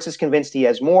because Ertz is convinced he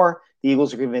has more. The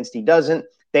Eagles are convinced he doesn't.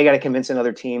 They got to convince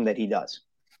another team that he does.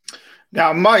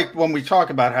 Now, Mike, when we talk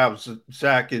about how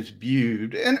Zach is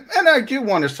viewed, and I do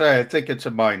want to say I think it's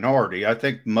a minority. I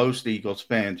think most Eagles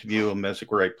fans view him as a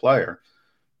great player.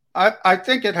 I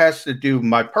think it has to do,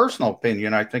 my personal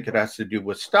opinion, I think it has to do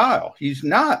with style. He's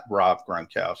not Rob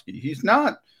Gronkowski. He's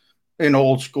not an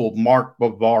old school Mark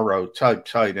Bavaro type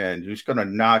tight end who's going to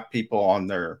knock people on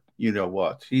their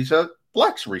you-know-what. He's a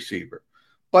flex receiver.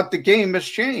 But the game has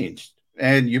changed.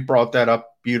 And you brought that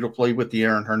up beautifully with the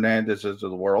Aaron Hernandezes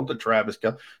of the world, the Travis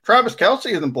Kelce. Travis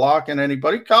Kelce isn't blocking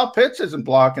anybody. Kyle Pitts isn't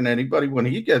blocking anybody when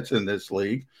he gets in this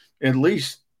league, at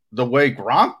least the way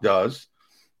Gronk does,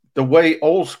 the way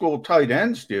old school tight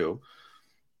ends do.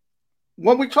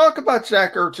 When we talk about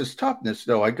Zach Ertz's toughness,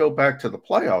 though, I go back to the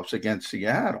playoffs against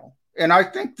Seattle. And I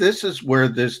think this is where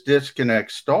this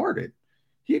disconnect started.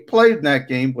 He played in that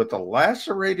game with a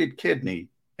lacerated kidney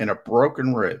and a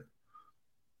broken rib.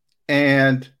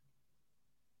 And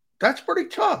that's pretty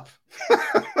tough.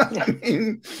 I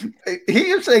mean,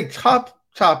 he is a tough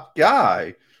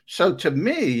guy. So to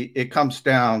me, it comes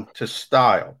down to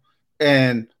style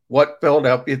and what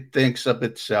Philadelphia thinks of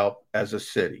itself as a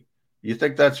city. You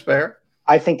think that's fair?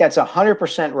 I think that's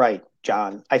 100% right,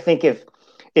 John. I think if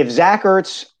Zach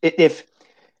Ertz, if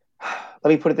let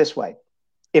me put it this way,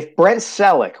 if Brent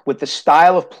Selleck, with the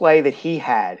style of play that he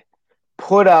had,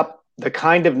 put up the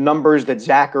kind of numbers that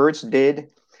Zach Ertz did,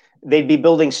 they'd be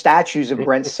building statues of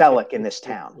Brent Selleck in this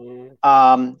town.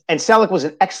 And Selleck was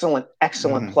an excellent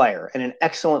player and an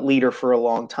excellent leader for a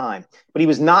long time. But he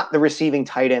was not the receiving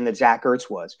tight end that Zach Ertz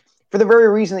was, for the very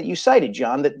reason that you cited,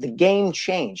 John, that the game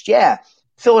changed. Yeah,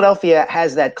 Philadelphia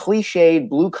has that cliched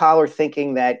blue-collar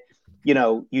thinking that,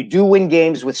 you do win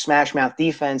games with smash-mouth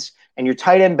defense, and your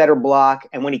tight end better block,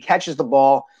 and when he catches the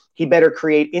ball, he better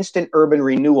create instant urban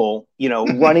renewal,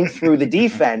 running through the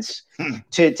defense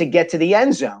to get to the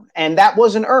end zone. And that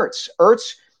wasn't Ertz.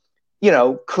 Ertz,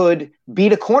 could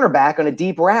beat a cornerback on a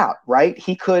deep route, right?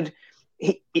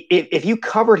 If you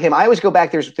covered him, I always go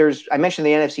back, I mentioned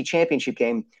the NFC Championship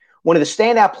game. One of the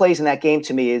standout plays in that game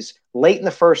to me is late in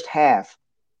the first half.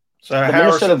 So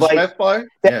Harrison Smith play?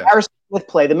 Harrison Smith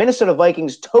play. The Minnesota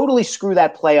Vikings totally screw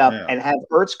that play up and have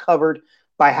Ertz covered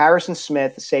by Harrison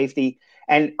Smith, the safety.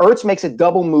 And Ertz makes a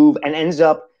double move and ends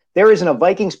up, there isn't a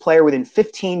Vikings player within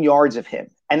 15 yards of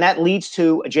him. And that leads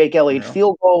to a Jake Elliott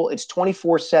field goal. It's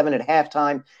 24-7 at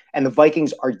halftime, and the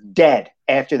Vikings are dead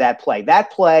after that play.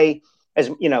 That play,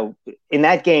 in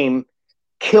that game,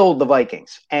 killed the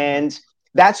Vikings. And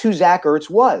that's who Zach Ertz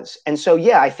was. And so,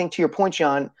 I think to your point,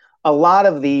 John, a lot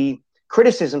of the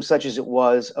criticism, such as it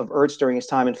was, of Ertz during his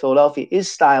time in Philadelphia is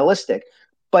stylistic.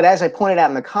 But as I pointed out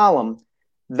in the column,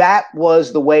 that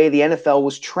was the way the NFL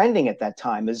was trending at that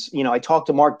time. I talked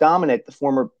to Mark Dominic, the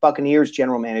former Buccaneers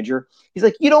general manager. He's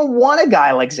like, you don't want a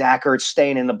guy like Zach Ertz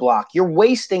staying in the block. You're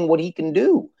wasting what he can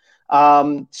do.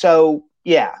 I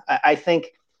think,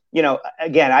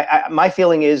 again, my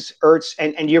feeling is Ertz,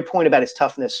 and your point about his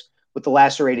toughness with the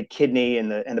lacerated kidney and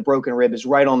the broken rib is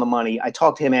right on the money. I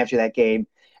talked to him after that game.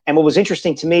 And what was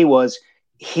interesting to me was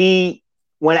he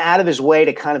went out of his way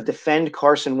to kind of defend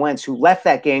Carson Wentz, who left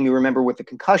that game, you remember, with the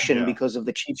concussion because of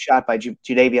the cheap shot by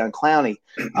Jadeveon Clowney.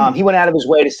 He went out of his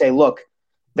way to say, look,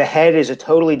 the head is a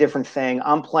totally different thing.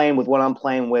 I'm playing with what I'm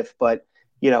playing with, but,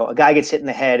 a guy gets hit in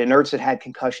the head, and Ertz had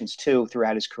concussions too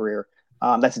throughout his career.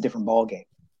 That's a different ballgame.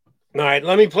 All right,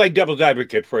 let me play devil's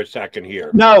advocate for a second here.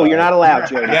 No, you're not allowed,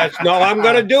 Jody. Yes, no, I'm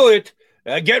going to do it.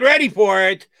 Get ready for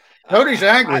it. Cody's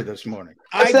angry this morning.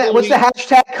 What's the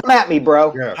hashtag? Come at me,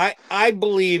 bro. Yeah. I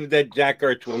believe that Zach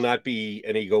Ertz will not be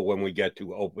an Eagle when we get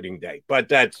to opening day, but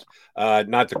that's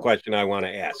not the question I want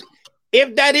to ask.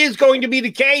 If that is going to be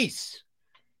the case,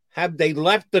 have they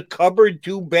left the cupboard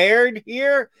too bare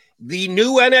here? The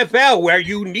new NFL, where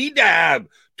you need to have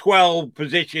 12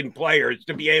 position players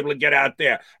to be able to get out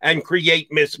there and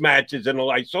create mismatches and the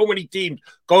like. So many teams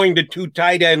going to two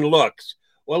tight end looks.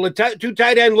 Well, the two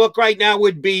tight end look right now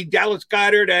would be Dallas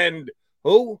Goedert and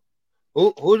who?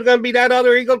 Who's going to be that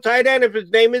other Eagle tight end if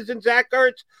his name isn't Zach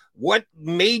Ertz? What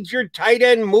major tight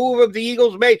end move have the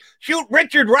Eagles made? Shoot,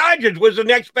 Richard Rodgers was the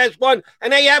next best one,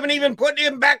 and they haven't even put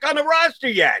him back on the roster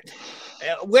yet.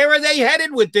 Where are they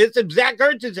headed with this if Zach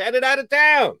Ertz is headed out of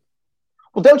town?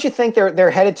 Well, don't you think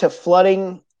they're headed to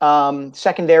flooding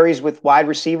secondaries with wide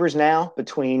receivers now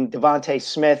between Devontae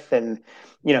Smith and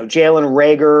Jalen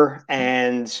Reagor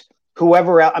and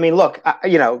whoever else? I mean, look,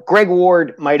 Greg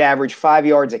Ward might average 5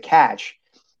 yards a catch,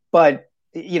 but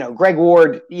Greg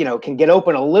Ward, can get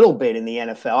open a little bit in the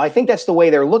NFL. I think that's the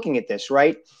way they're looking at this,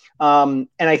 right? And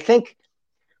I think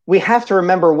we have to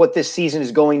remember what this season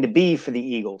is going to be for the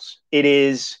Eagles. It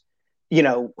is,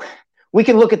 we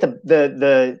can look at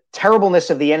the terribleness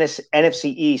of the NFC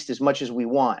East as much as we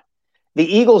want. The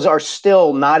Eagles are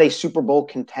still not a Super Bowl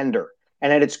contender.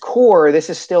 And at its core, this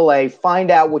is still a find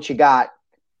out what you got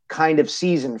kind of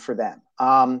season for them.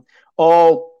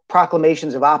 All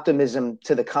proclamations of optimism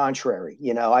to the contrary.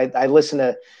 You know, I listen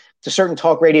to certain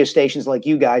talk radio stations like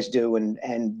you guys do,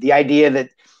 and the idea that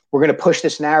we're going to push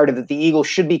this narrative that the Eagles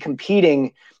should be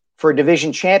competing for a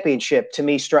division championship, to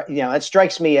me, that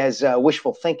strikes me as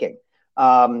wishful thinking,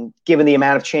 given the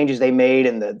amount of changes they made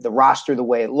and the roster the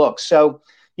way it looks. So,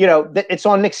 you know, it's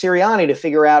on Nick Sirianni to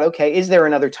figure out, okay, is there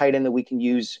another tight end that we can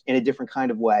use in a different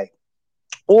kind of way?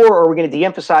 Or are we going to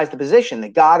de-emphasize the position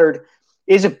that Goddard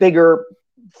is a bigger,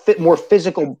 more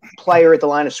physical player at the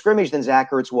line of scrimmage than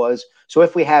Zach Ertz was? So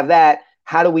if we have that,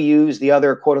 how do we use the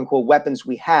other quote unquote weapons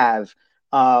we have,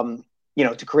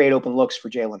 to create open looks for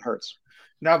Jalen Hurts?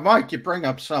 Now, Mike, you bring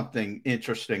up something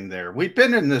interesting there. We've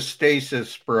been in this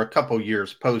stasis for a couple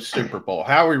years post Super Bowl.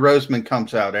 Howie Roseman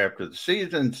comes out after the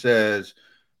season, says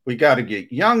we got to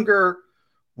get younger,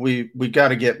 we got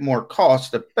to get more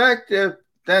cost effective.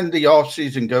 Then the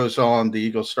offseason goes on. The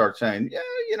Eagles start saying, yeah,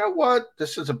 you know what?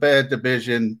 This is a bad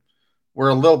division. We're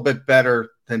a little bit better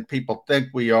than people think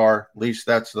we are. At least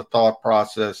that's the thought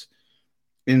process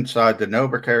inside the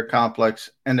NovaCare complex.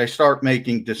 And they start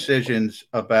making decisions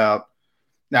about.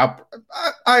 Now,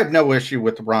 I have no issue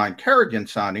with the Ryan Kerrigan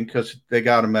signing because they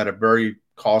got him at a very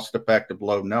cost-effective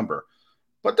low number.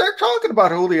 But they're talking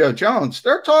about Julio Jones.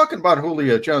 They're talking about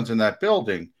Julio Jones in that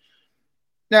building.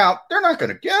 Now, they're not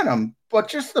going to get him. But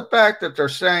just the fact that they're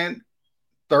saying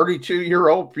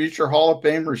 32-year-old future Hall of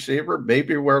Fame receiver,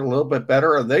 maybe we're a little bit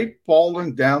better. Are they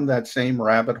falling down that same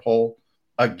rabbit hole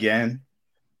again?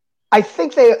 I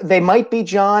think they might be,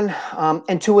 John.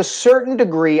 And to a certain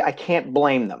degree, I can't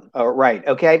blame them. Right.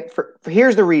 Okay. For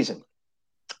here's the reason.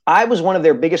 I was one of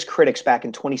their biggest critics back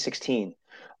in 2016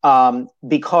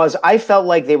 because I felt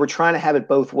like they were trying to have it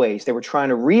both ways. They were trying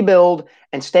to rebuild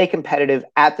and stay competitive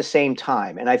at the same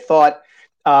time. And I thought,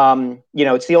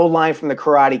 it's the old line from the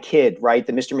Karate Kid, right?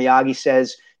 That Mr. Miyagi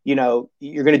says,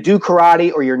 you're going to do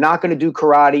karate or you're not going to do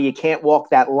karate. You can't walk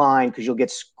that line because you'll get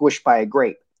squished by a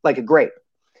grape.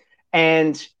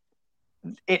 And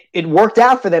it worked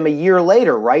out for them a year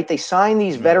later, right? They signed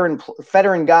these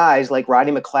veteran guys like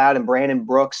Rodney McLeod and Brandon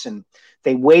Brooks, and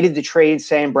they waited to trade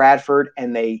Sam Bradford,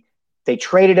 and they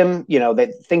traded him,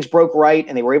 that things broke right,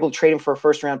 and they were able to trade him for a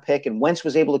first-round pick, and Wentz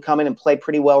was able to come in and play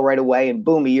pretty well right away, and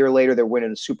boom, a year later, they're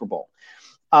winning a Super Bowl.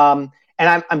 And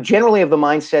I'm generally of the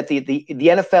mindset that the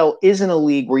NFL isn't a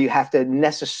league where you have to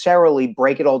necessarily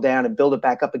break it all down and build it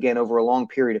back up again over a long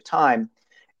period of time.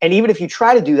 And even if you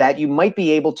try to do that, you might be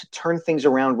able to turn things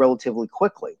around relatively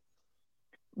quickly.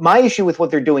 My issue with what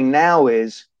they're doing now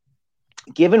is,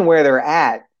 given where they're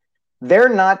at, they're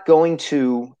not going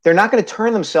to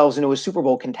turn themselves into a Super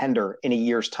Bowl contender in a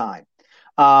year's time.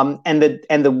 And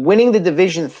the winning the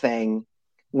division thing,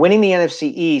 winning the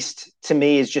NFC East, to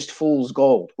me, is just fool's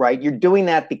gold, right? You're doing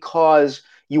that because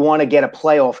you want to get a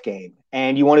playoff game,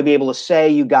 and you want to be able to say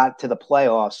you got to the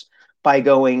playoffs by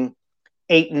going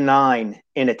 8-9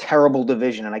 in a terrible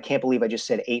division. And I can't believe I just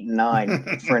said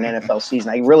 8-9 for an NFL season.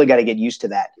 I really got to get used to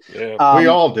that. Yeah, we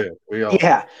all do.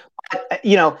 Yeah.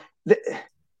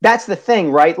 That's the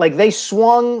thing, right? Like they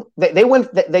swung for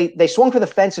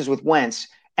the fences with Wentz,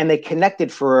 and they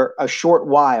connected for a short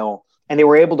while, and they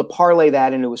were able to parlay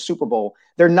that into a Super Bowl.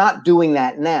 They're not doing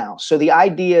that now. So the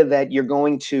idea that you're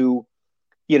going to,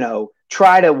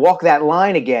 try to walk that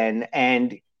line again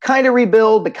and kind of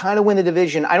rebuild, but kind of win the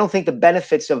division, I don't think the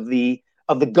benefits of the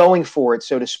going for it,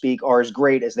 so to speak, are as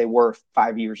great as they were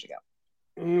 5 years ago.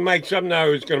 Mike, something I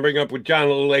was going to bring up with John a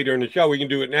little later in the show. We can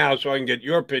do it now so I can get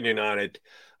your opinion on it.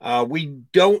 We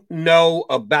don't know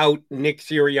about Nick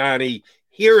Sirianni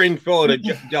here in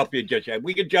Philadelphia just yet.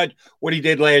 We could judge what he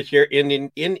did last year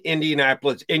in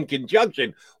Indianapolis in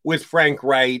conjunction with Frank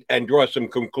Wright and draw some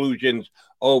conclusions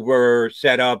over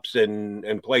setups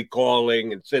and play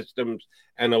calling and systems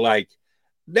and the like.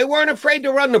 They weren't afraid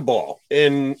to run the ball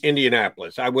in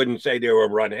Indianapolis. I wouldn't say they were a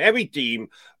run-heavy team,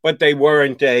 but they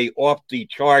weren't a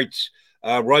off-the-charts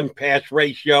run-pass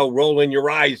ratio, roll in your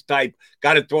eyes type,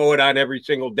 got to throw it on every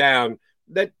single down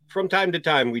that from time to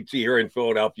time we'd see here in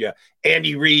Philadelphia.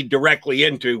 Andy Reid directly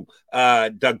into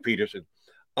Doug Peterson.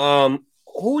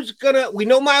 We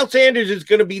know Miles Sanders is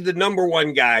going to be the number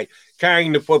one guy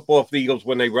carrying the football for the Eagles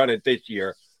when they run it this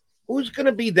year. Who's going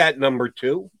to be that number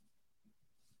two?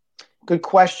 Good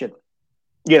question.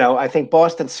 I think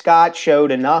Boston Scott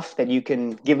showed enough that you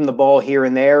can give him the ball here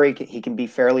and there. He can be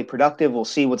fairly productive. We'll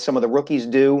see what some of the rookies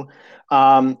do.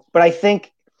 But I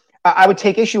think I would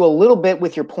take issue a little bit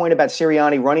with your point about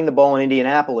Sirianni running the ball in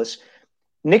Indianapolis.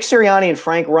 Nick Sirianni and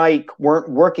Frank Reich weren't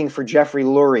working for Jeffrey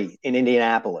Lurie in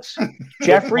Indianapolis.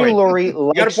 Jeffrey Lurie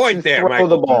likes to throw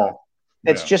the ball.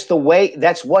 It's just the way,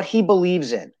 that's what he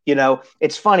believes in. You know,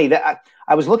 it's funny that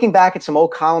I was looking back at some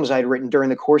old columns I'd written during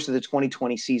the course of the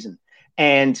 2020 season.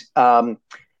 And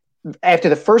after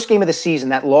the first game of the season,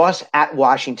 that loss at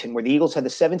Washington, where the Eagles had the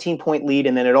 17-point lead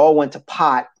and then it all went to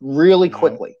pot really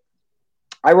quickly,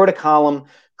 I wrote a column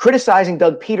criticizing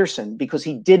Doug Peterson because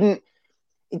he didn't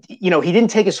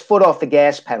take his foot off the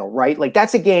gas pedal, right? Like,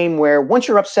 that's a game where once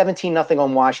you're up 17-0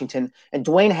 on Washington and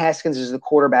Dwayne Haskins is the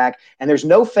quarterback and there's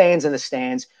no fans in the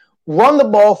stands, run the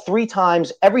ball 3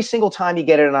 times every single time you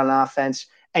get it on offense,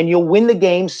 and you'll win the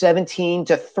game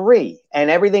 17-3, and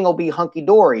everything will be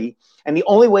hunky-dory. And the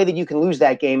only way that you can lose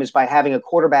that game is by having a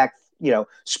quarterback,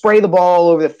 spray the ball all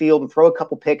over the field and throw a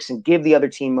couple picks and give the other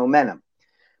team momentum.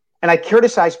 And I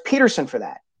criticized Peterson for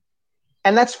that.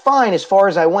 And that's fine as far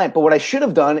as I went. But what I should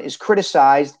have done is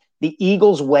criticized the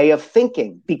Eagles' way of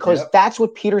thinking, because that's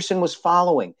what Peterson was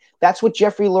following. That's what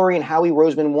Jeffrey Lurie and Howie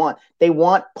Roseman want. They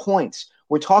want points.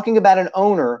 We're talking about an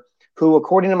owner who,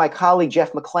 according to my colleague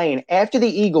Jeff McClain, after the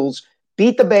Eagles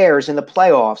beat the Bears in the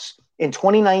playoffs in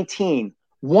 2019,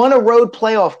 won a road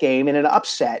playoff game in an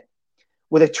upset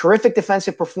with a terrific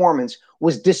defensive performance,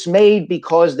 was dismayed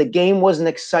because the game wasn't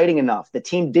exciting enough. The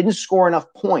team didn't score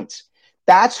enough points.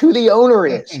 That's who the owner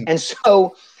is. And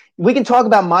so we can talk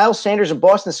about Miles Sanders and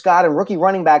Boston Scott and rookie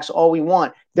running backs all we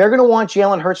want. They're going to want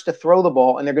Jalen Hurts to throw the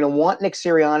ball, and they're going to want Nick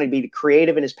Sirianni to be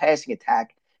creative in his passing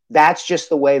attack. That's just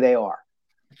the way they are.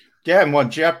 Yeah, and when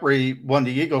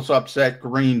the Eagles upset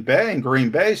Green Bay, and Green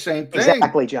Bay, same thing.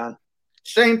 Exactly, John.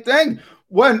 Same thing.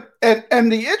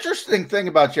 And the interesting thing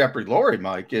about Jeffrey Lurie,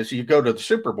 Mike, is you go to the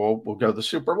Super Bowl, we'll go to the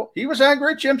Super Bowl. He was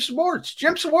angry at Jim Schwartz.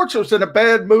 Jim Schwartz was in a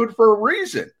bad mood for a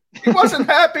reason. He wasn't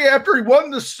happy after he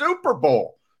won the Super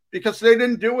Bowl because they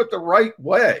didn't do it the right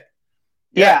way.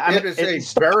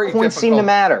 Style points seem to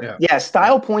matter. Yeah,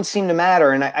 style points seem to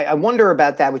matter. And I wonder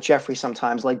about that with Jeffrey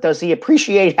sometimes. Like, does he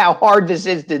appreciate how hard this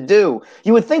is to do?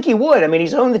 You would think he would. I mean,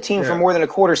 he's owned the team for more than a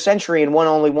quarter century and won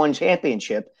only one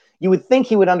championship. You would think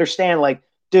he would understand, like,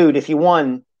 dude, if you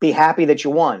won, be happy that you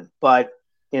won. But,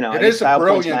 it is a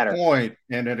brilliant point,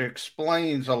 and it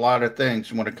explains a lot of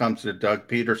things when it comes to Doug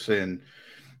Peterson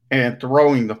and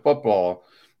throwing the football.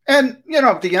 And, the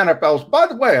NFL's, by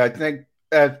the way, I think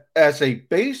as a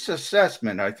base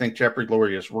assessment, I think Jeffrey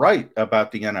Lurie is right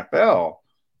about the NFL.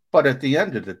 But at the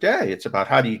end of the day, it's about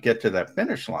how do you get to that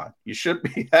finish line? You should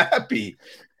be happy.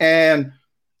 And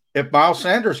if Miles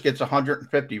Sanders gets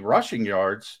 150 rushing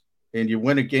yards and you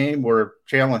win a game where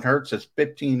Jalen Hurts is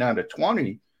 15 out of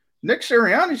 20, Nick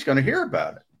Sirianni's going to hear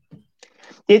about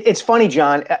it. It's funny,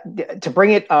 John, to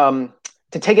bring it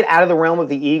to take it out of the realm of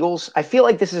the Eagles. I feel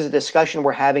like this is a discussion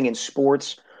we're having in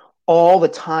sports all the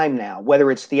time now,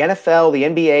 whether it's the NFL, the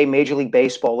NBA, Major League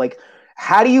Baseball. Like,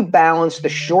 how do you balance the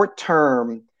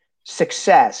short-term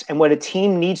success and what a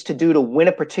team needs to do to win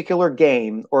a particular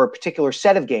game or a particular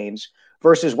set of games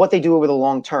versus what they do over the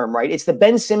long term, right? It's the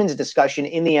Ben Simmons discussion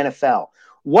in the NFL.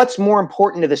 What's more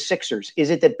important to the Sixers? Is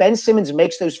it that Ben Simmons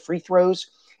makes those free throws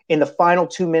in the final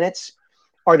 2 minutes?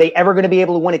 Are they ever going to be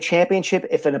able to win a championship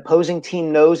if an opposing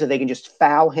team knows that they can just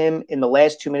foul him in the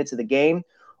last 2 minutes of the game?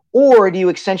 Or do you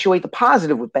accentuate the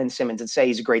positive with Ben Simmons and say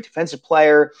he's a great defensive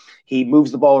player, he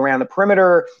moves the ball around the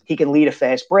perimeter, he can lead a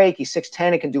fast break, he's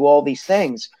 6'10", and can do all these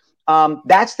things?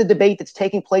 That's the debate that's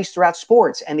taking place throughout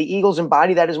sports, and the Eagles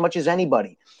embody that as much as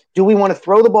anybody. Do we want to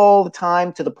throw the ball all the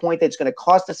time to the point that it's going to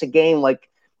cost us a game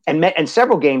and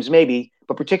several games maybe,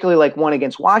 but particularly like one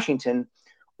against Washington?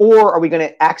 Or are we going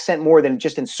to accent more than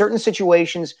just in certain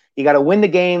situations, you got to win the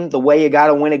game the way you got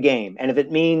to win a game? And if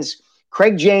it means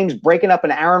Craig James breaking up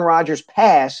an Aaron Rodgers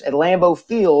pass at Lambeau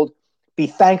Field, be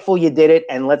thankful you did it,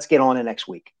 and let's get on to next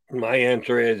week. My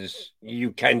answer is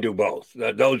you can do both.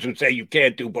 Those who say you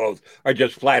can't do both are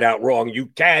just flat out wrong. You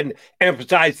can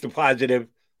emphasize the positive,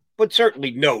 but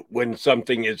certainly note when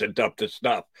something isn't up to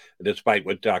snuff, despite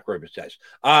what Doc Rivers says.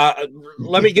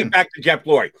 Let me get back to Jeff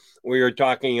Lurie. We were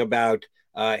talking about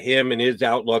him and his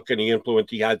outlook and the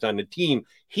influence he has on the team.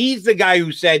 He's the guy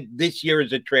who said this year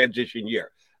is a transition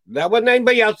year. That wasn't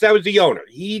anybody else. That was the owner.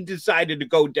 He decided to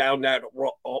go down that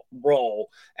role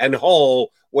and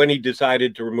hole when he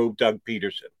decided to remove Doug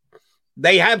Peterson.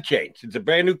 They have changed. It's a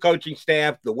brand new coaching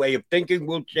staff. The way of thinking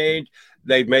will change.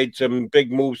 They've made some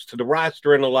big moves to the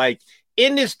roster and the like.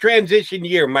 In this transition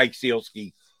year, Mike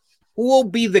Sielski, who will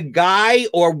be the guy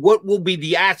or what will be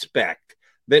the aspect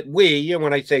that we, and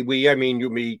when I say we, I mean you,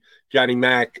 me, Johnny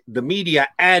Mac, the media,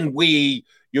 and we,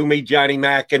 you, me, Johnny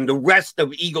Mac, and the rest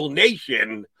of Eagle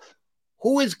Nation,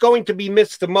 who is going to be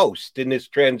missed the most in this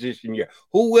transition year?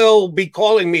 Who will be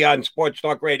calling me on Sports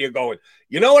Talk Radio going,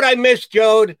 you know what I missed,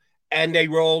 Jode? And they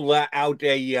roll out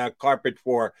a carpet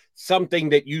for something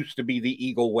that used to be the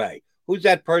Eagle way. Who's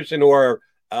that person or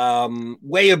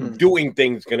way of doing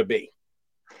things going to be?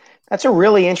 That's a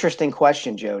really interesting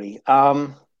question, Jody.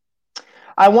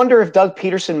 I wonder if Doug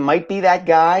Peterson might be that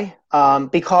guy,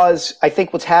 because I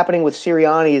think what's happening with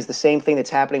Sirianni is the same thing that's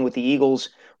happening with the Eagles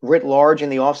writ large in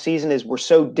the offseason. Is we're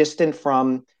so distant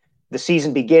from the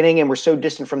season beginning and we're so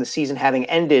distant from the season having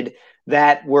ended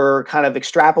that we're kind of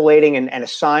extrapolating and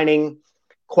assigning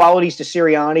qualities to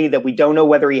Sirianni that we don't know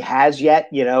whether he has yet.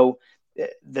 You know,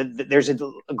 there's a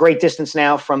great distance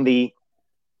now from the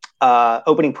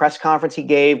opening press conference he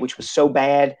gave, which was so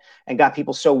bad and got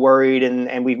people so worried.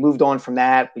 And we've moved on from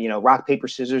that. You know, rock, paper,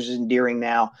 scissors is endearing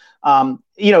now.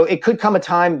 You know, it could come a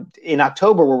time in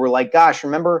October where we're like, gosh,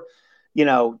 remember, you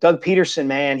know, Doug Peterson,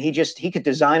 man, he could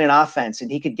design an offense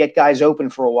and he could get guys open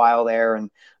for a while there.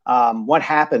 And what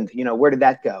happened? You know, where did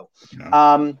that go?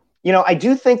 Yeah. You know, I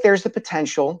do think there's the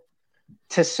potential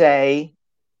to say,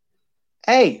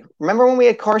 hey, remember when we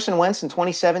had Carson Wentz in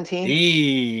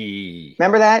 2017?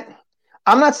 Remember that?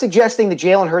 I'm not suggesting that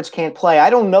Jalen Hurts can't play.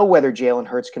 I don't know whether Jalen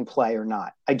Hurts can play or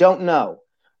not. I don't know.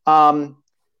 But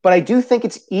I do think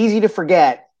it's easy to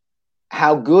forget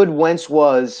how good Wentz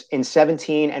was in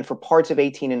 17 and for parts of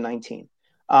 18 and 19.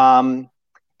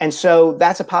 And so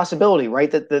that's a possibility, right?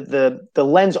 That the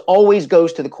lens always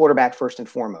goes to the quarterback first and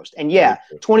foremost. And yeah,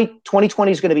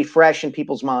 2020 is going to be fresh in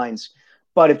people's minds.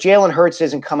 But if Jalen Hurts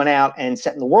isn't coming out and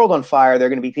setting the world on fire, there are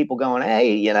going to be people going,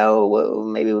 hey, you know,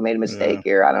 maybe we made a mistake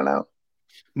here. I don't know.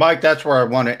 Mike, that's where I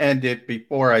want to end it.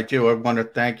 Before I do, I want to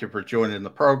thank you for joining the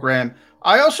program.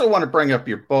 I also want to bring up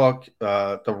your book,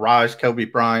 The Rise, Kobe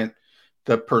Bryant,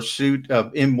 The Pursuit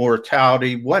of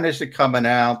Immortality. When is it coming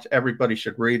out? Everybody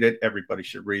should read it. Everybody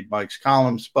should read Mike's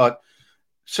columns. But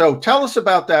so tell us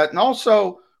about that. And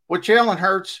also with Jalen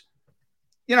Hurts,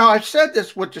 you know, I've said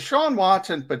this with Deshaun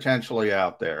Watson potentially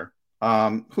out there.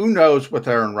 Who knows with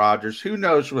Aaron Rodgers? Who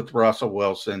knows with Russell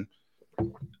Wilson?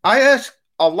 I ask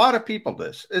a lot of people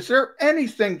this. Is there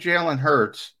anything Jalen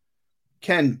Hurts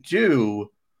can do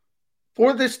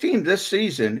for this team this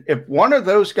season if one of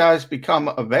those guys become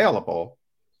available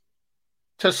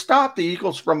to stop the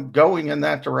Eagles from going in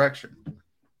that direction?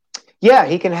 Yeah,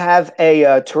 he can have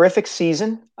a terrific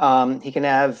season. He can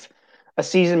have a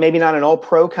season, maybe not an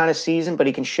all-pro kind of season, but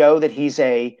he can show that he's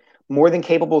a more than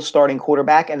capable starting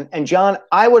quarterback. And John,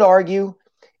 I would argue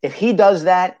if he does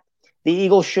that, the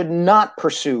Eagles should not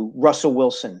pursue Russell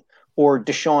Wilson or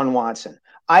Deshaun Watson.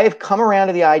 I have come around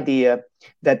to the idea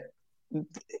that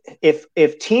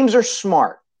if teams are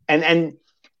smart, and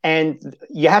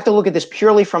you have to look at this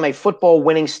purely from a football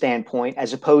winning standpoint,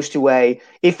 as opposed to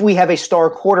if we have a star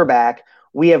quarterback,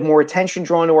 we have more attention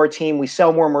drawn to our team, we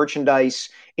sell more merchandise,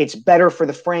 it's better for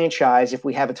the franchise if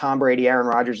we have a Tom Brady, Aaron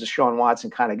Rodgers, Deshaun Watson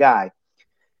kind of guy.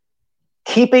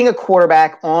 Keeping a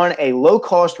quarterback on a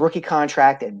low-cost rookie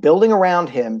contract and building around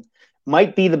him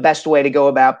might be the best way to go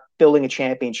about building a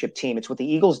championship team. It's what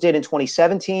the Eagles did in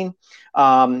 2017.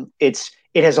 It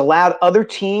has allowed other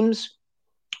teams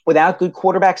without good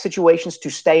quarterback situations to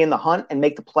stay in the hunt and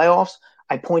make the playoffs.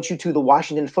 I point you to the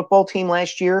Washington football team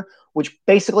last year, which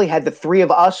basically had the three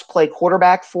of us play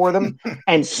quarterback for them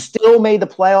and still made the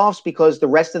playoffs because the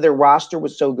rest of their roster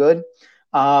was so good.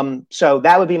 So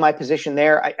that would be my position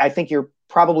there. I think you're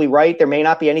probably right. There may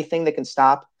not be anything that can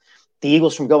stop the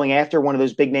Eagles from going after one of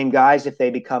those big name guys if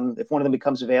one of them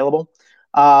becomes available.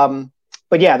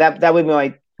 But yeah, that would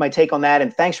be my take on that.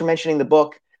 And thanks for mentioning the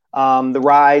book, The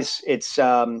Rise. It's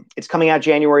coming out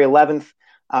January 11th.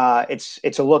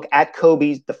 It's a look at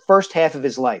Kobe, the first half of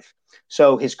his life.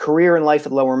 So his career and life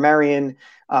at Lower Merion,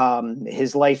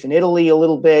 his life in Italy a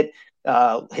little bit,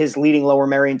 his leading Lower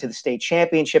Merion to the state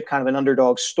championship, kind of an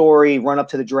underdog story, run up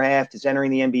to the draft, is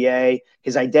entering the NBA.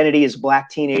 His identity as a black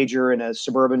teenager in a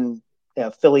suburban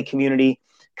Philly community.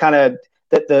 Kind of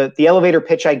the elevator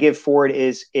pitch I give for it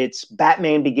is it's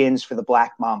Batman Begins for the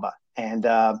Black Mamba. And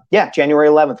January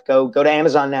 11th, go to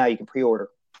Amazon now. You can pre-order.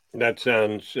 That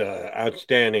sounds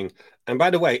outstanding. And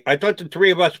by the way, I thought the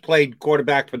three of us played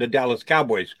quarterback for the Dallas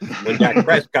Cowboys when Dak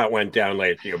Prescott went down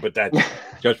last year, but that's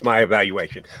just my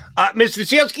evaluation. Mr.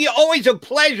 Sealski, always a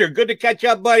pleasure. Good to catch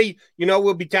up, buddy. You know,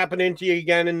 we'll be tapping into you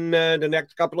again in the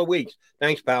next couple of weeks.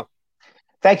 Thanks, pal.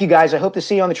 Thank you, guys. I hope to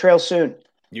see you on the trail soon.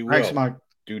 You will. Thanks, Mike.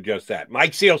 Do just that.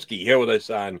 Mike Sealski here with us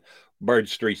on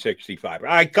Birds 365. All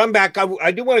right, come back.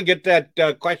 I do want to get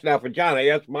that question out for John. I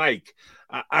asked Mike.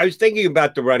 I was thinking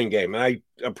about the running game, and I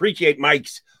appreciate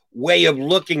Mike's way of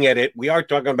looking at it, we are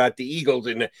talking about the Eagles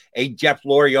in a Jeff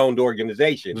Lurie-owned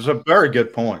organization. It's a very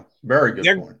good point. Very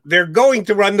good point. They're going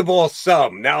to run the ball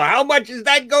some. Now, how much is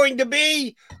that going to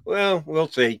be? Well, we'll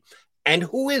see. And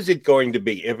who is it going to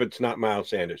be if it's not Miles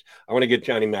Sanders? I want to get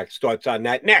Johnny Mac's thoughts on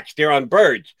that next here on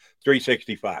Birds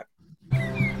 365.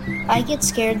 I get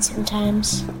scared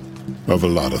sometimes. Of a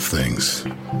lot of things.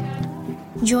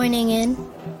 Joining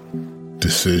in.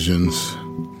 Decisions.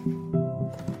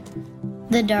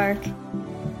 The dark.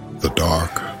 The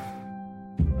dark.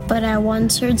 But I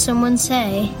once heard someone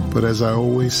say, But as I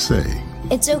always say,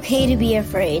 it's okay to be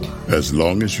afraid. As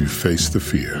long as you face the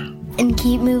fear. And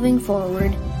keep moving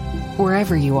forward.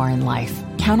 Wherever you are in life,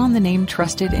 count on the name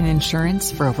trusted in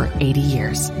insurance for over 80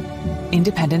 years.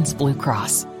 Independence Blue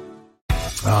Cross.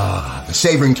 The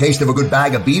savoring taste of a good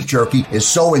bag of beef jerky is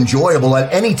so enjoyable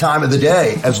at any time of the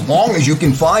day, as long as you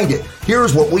can find it.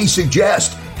 Here's what we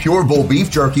suggest. Pure Bull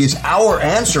Beef Jerky is our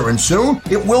answer, and soon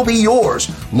it will be yours.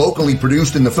 Locally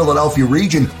produced in the Philadelphia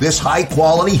region, this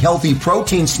high-quality, healthy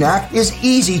protein snack is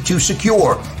easy to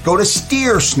secure. Go to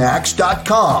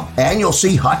steersnacks.com, and you'll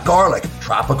see hot garlic,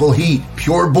 tropical heat,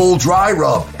 Pure Bull dry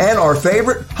rub, and our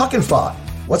favorite, Huck and Fod.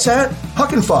 What's that?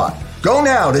 Huck and Fod. Go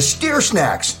now to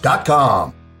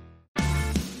steersnacks.com.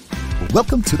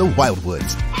 Welcome to the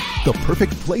Wildwoods, the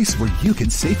perfect place where you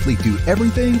can safely do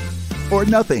everything or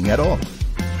nothing at all.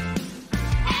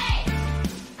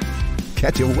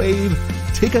 Catch a wave,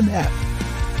 take a nap,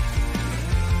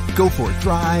 go for a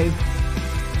drive,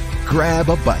 grab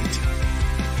a bite.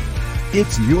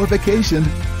 It's your vacation,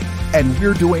 and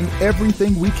we're doing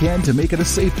everything we can to make it a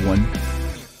safe one.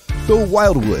 The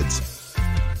Wildwoods.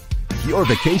 Your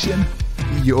vacation,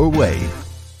 your way.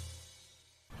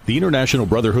 The International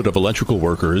Brotherhood of Electrical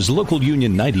Workers, Local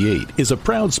Union 98, is a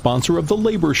proud sponsor of The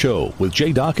Labor Show with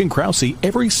J. Doc and Krause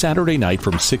every Saturday night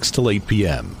from 6 till 8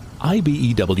 p.m.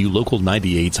 IBEW Local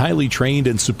 98's highly trained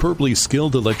and superbly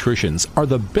skilled electricians are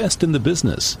the best in the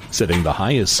business, setting the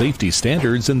highest safety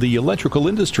standards in the electrical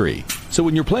industry. So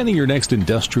when you're planning your next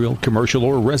industrial, commercial,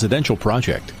 or residential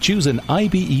project, choose an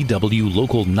IBEW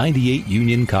Local 98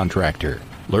 union contractor.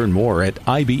 Learn more at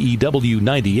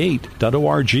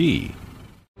IBEW98.org.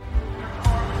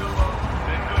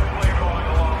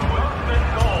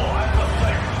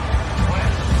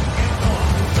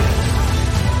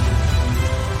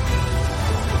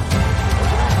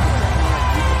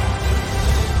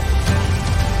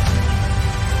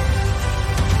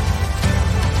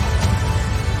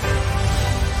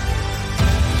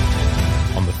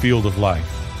 Field of life,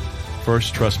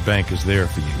 First Trust Bank is there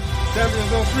for you.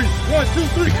 Champions on three. 1, 2,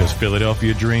 3. Because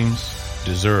Philadelphia dreams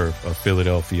deserve a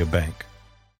Philadelphia bank.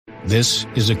 This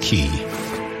is a key.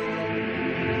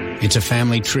 It's a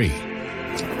family tree.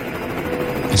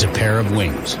 It's a pair of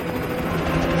wings.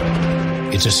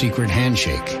 It's a secret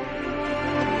handshake.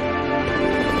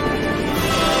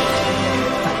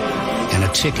 And a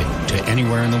ticket to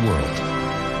anywhere in the world.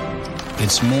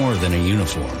 It's more than a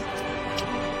uniform.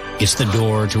 It's the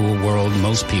door to a world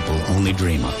most people only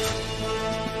dream of.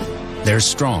 There's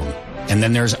Strong, and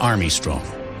then there's Army Strong.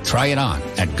 Try it on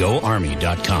at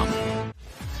GoArmy.com.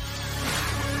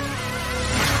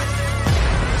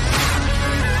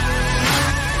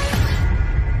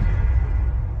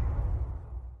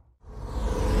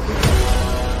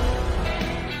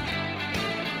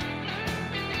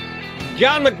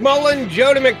 John McMullen,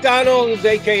 Jody McDonald,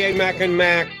 a.k.a. Mac and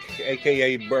Mac,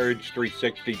 a.k.a. Birds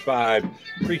 365.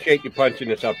 Appreciate you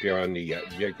punching us up here on the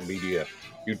Jacob Media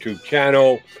YouTube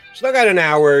channel. Still got an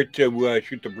hour to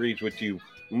shoot the breeze with you,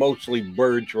 mostly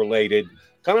birds related.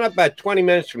 Coming up about 20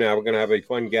 minutes from now, we're going to have a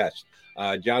fun guest.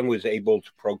 John was able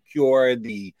to procure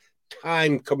the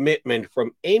time commitment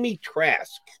from Amy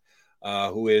Trask,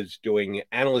 who is doing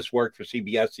analyst work for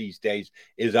CBS these days,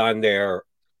 is on their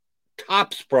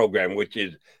Tops program, which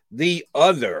is the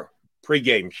other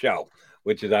pregame show,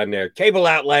 which is on their cable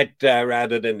outlet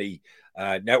rather than the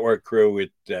network crew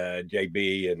with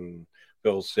JB and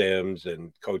Bill Sims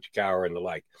and Coach Cowher and the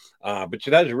like. But she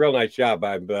does a real nice job.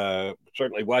 I've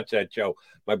certainly watched that show.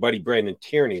 My buddy Brandon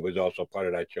Tierney was also part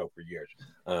of that show for years.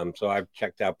 So I've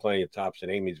checked out plenty of Tops, and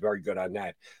Amy's very good on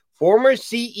that. Former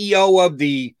CEO of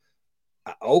the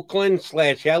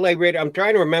Oakland/LA Raiders. I'm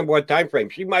trying to remember what time frame.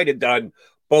 She might have done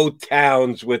both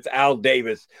towns with Al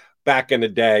Davis back in the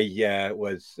day.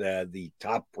 Was the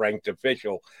top-ranked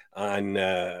official on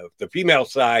the female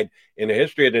side in the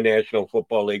history of the National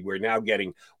Football League. We're now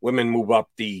getting women move up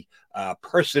the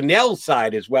personnel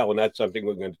side as well, and that's something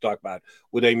we're going to talk about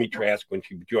with Amy Trask when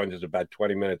she joins us about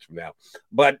 20 minutes from now.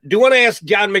 But do want to ask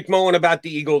John McMullen about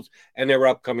the Eagles and their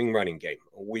upcoming running game.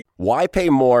 Why pay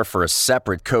more for a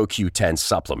separate CoQ10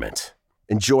 supplement?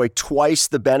 Enjoy twice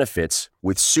the benefits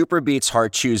with SuperBeets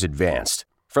Heart Chews Advanced.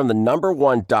 From the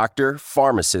 #1 doctor,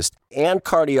 pharmacist, and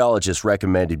cardiologist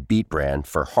recommended Beet brand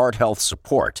for heart health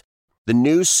support, the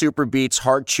new SuperBeets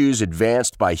Heart Chews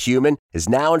Advanced by Human is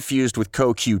now infused with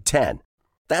CoQ10.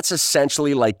 That's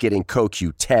essentially like getting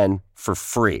CoQ10 for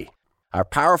free. Our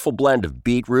powerful blend of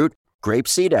beetroot,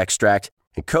 grapeseed extract,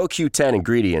 and CoQ10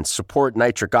 ingredients support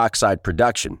nitric oxide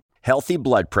production, healthy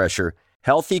blood pressure,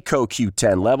 healthy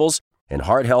CoQ10 levels, and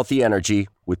heart-healthy energy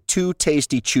with 2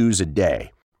 tasty chews a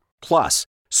day. Plus,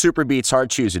 SuperBeets Heart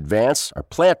Chews Advance are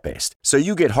plant-based, so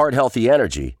you get heart-healthy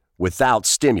energy without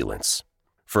stimulants.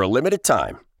 For a limited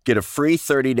time, get a free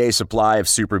 30-day supply of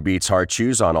SuperBeets Heart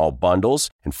Chews on all bundles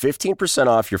and 15%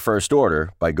 off your first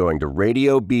order by going to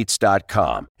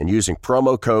RadioBeats.com and using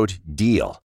promo code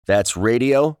DEAL. That's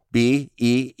Radio, BEETS.com,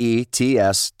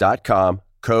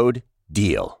 code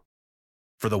DEAL.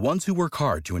 For the ones who work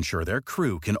hard to ensure their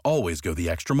crew can always go the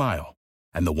extra mile,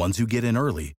 and the ones who get in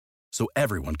early so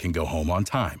everyone can go home on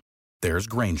time, there's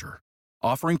Grainger,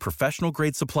 offering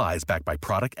professional-grade supplies backed by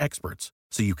product experts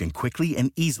so you can quickly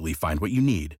and easily find what you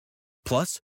need.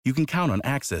 Plus, you can count on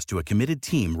access to a committed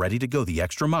team ready to go the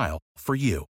extra mile for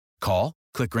you. Call,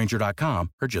 click Grainger.com,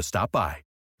 or just stop by.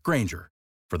 Grainger,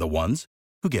 for the ones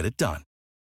who get it done.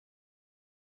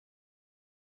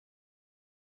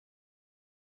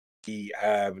 We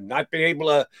have not been able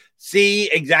to see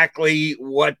exactly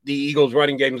what the Eagles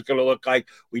running game is going to look like.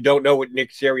 We don't know what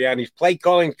Nick Sirianni's play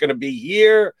calling is going to be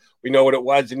here. We know what it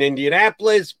was in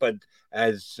Indianapolis, but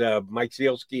as Mike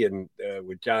Zielski and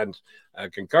with John's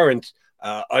concurrence,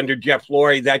 under Jeff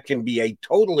Lurie, that can be a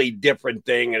totally different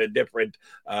thing and a different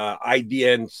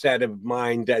idea and set of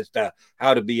mind as to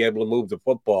how to be able to move the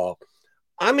football.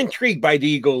 I'm intrigued by the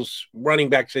Eagles running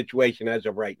back situation as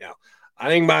of right now. I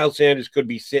think Miles Sanders could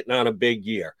be sitting on a big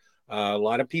year. A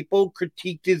lot of people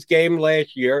critiqued his game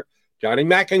last year, Johnny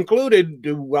Mack included.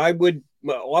 I would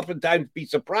oftentimes be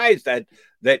surprised that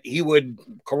he would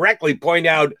correctly point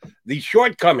out the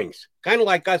shortcomings, kind of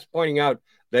like us pointing out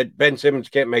that Ben Simmons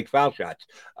can't make foul shots.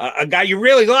 A guy you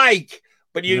really like,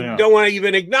 but you don't want to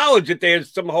even acknowledge that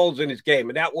there's some holes in his game.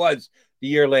 And that was the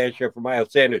year last year for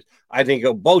Miles Sanders. I think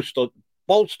he'll bolster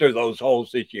those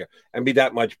holes this year and be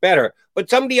that much better. But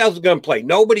somebody else is going to play.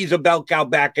 Nobody's a bell cow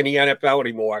back in the NFL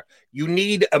anymore. You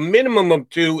need a minimum of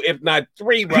 2, if not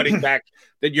 3 running backs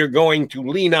that you're going to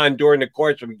lean on during the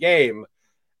course of a game.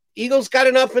 Eagles got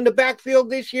enough in the backfield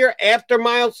this year after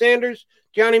Miles Sanders,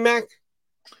 Johnny Mack?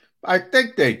 I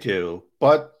think they do.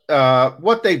 But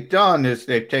what they've done is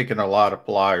they've taken a lot of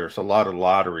flyers, a lot of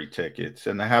lottery tickets,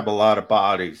 and they have a lot of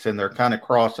bodies, and they're kind of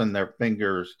crossing their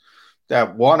fingers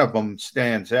that one of them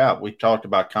stands out. We talked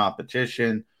about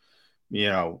competition.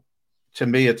 To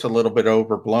me, it's a little bit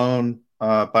overblown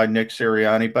by Nick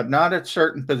Sirianni, but not at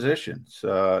certain positions.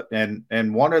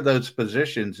 And one of those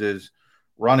positions is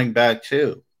running back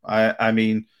too. I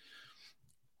mean,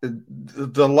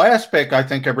 the last pick I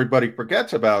think everybody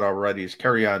forgets about already is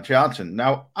Kerryon Johnson.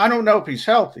 Now, I don't know if he's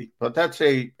healthy, but that's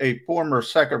a former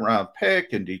second-round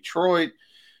pick in Detroit.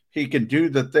 He can do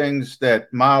the things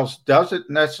that Miles doesn't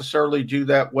necessarily do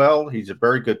that well. He's a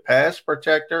very good pass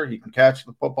protector. He can catch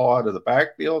the football out of the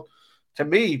backfield. To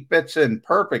me, he fits in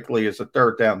perfectly as a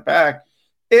third down back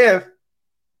if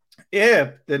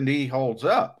the knee holds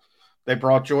up. They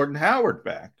brought Jordan Howard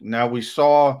back. Now we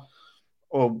saw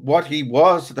what he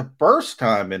was the first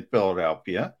time in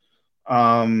Philadelphia.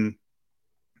 They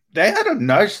had a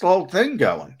nice little thing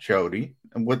going, Jody,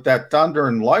 with that thunder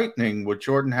and lightning with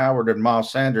Jordan Howard and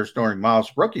Miles Sanders during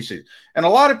Miles' rookie season. And a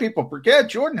lot of people forget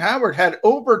Jordan Howard had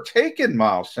overtaken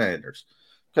Miles Sanders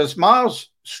because Miles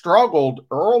struggled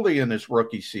early in his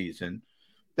rookie season.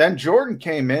 Then Jordan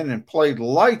came in and played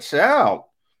lights out,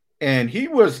 and he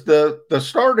was the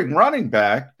starting running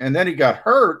back, and then he got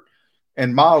hurt,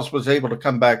 and Miles was able to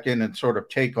come back in and sort of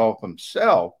take off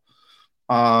himself.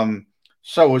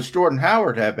 So does Jordan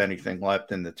Howard have anything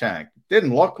left in the tank?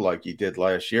 Didn't look like he did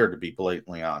last year, to be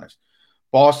blatantly honest.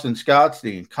 Boston Scott's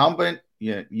the incumbent.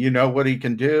 You know what he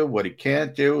can do, what he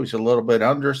can't do. He's a little bit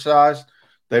undersized.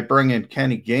 They bring in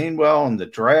Kenny Gainwell in the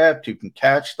draft, who can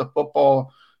catch the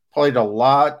football, played a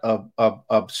lot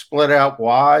of split out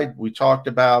wide. We talked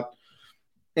about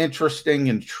interesting,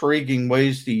 intriguing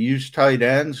ways to use tight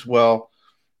ends. Well,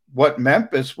 what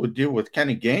Memphis would do with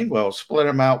Kenny Gainwell, split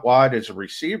him out wide as a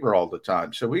receiver all the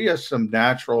time. So he has some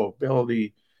natural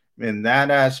ability in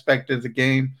that aspect of the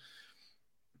game.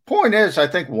 Point is, I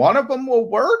think one of them will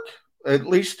work, at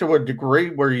least to a degree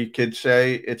where you could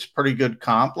say it's pretty good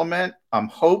compliment. I'm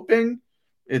hoping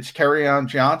it's Kerryon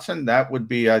Johnson. That would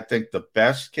be, I think, the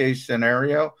best case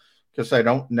scenario, because I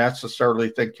don't necessarily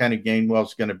think Kenny Gainwell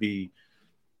is going to be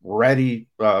ready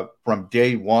from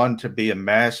day one to be a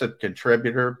massive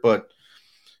contributor. But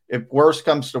if worse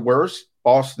comes to worse,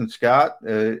 Boston Scott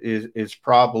is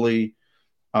probably,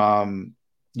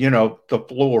 the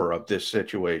floor of this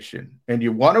situation. And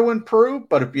you want to improve,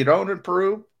 but if you don't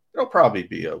improve, it'll probably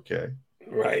be okay.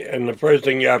 Right. And the first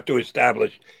thing you have to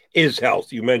establish is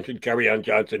health. You mentioned Kerryon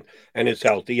Johnson and his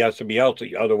health. He has to be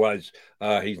healthy. Otherwise,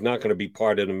 he's not going to be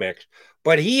part of the mix.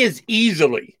 But he is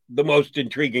easily the most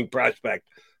intriguing prospect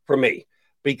for me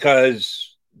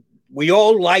because we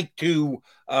all like to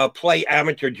play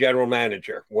amateur general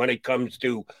manager when it comes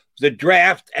to the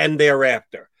draft and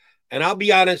thereafter. And I'll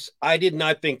be honest, I did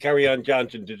not think Kerryon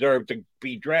Johnson deserved to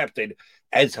be drafted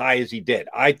as high as he did.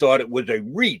 I thought it was a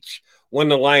reach when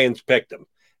the Lions picked him.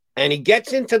 And he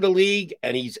gets into the league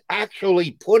and he's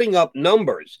actually putting up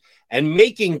numbers and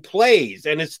making plays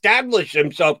and establish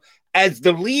himself as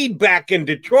the lead back in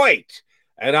Detroit.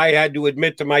 And I had to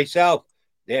admit to myself,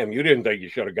 damn, you didn't think you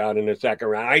should have gone in the second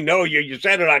round. I know you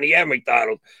said it on the air,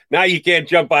 McDonald. Now you can't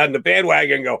jump on the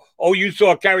bandwagon and go, oh, you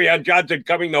saw Kerryon Johnson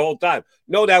coming the whole time.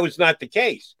 No, that was not the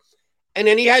case. And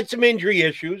then he had some injury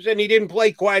issues and he didn't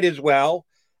play quite as well.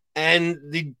 And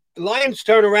the Lions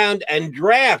turn around and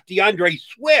draft DeAndre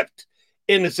Swift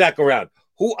in the second round,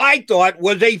 who I thought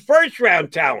was a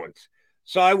first-round talent.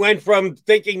 So I went from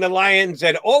thinking the Lions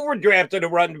had overdrafted a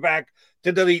running back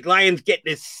to the Lions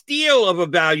getting a steal of a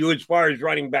value as far as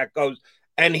running back goes.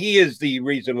 And he is the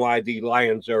reason why the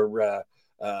Lions are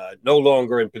no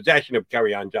longer in possession of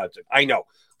Kerryon Johnson. I know,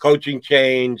 coaching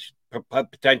change,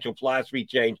 potential philosophy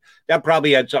change, that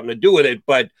probably had something to do with it,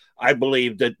 but I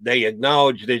believe that they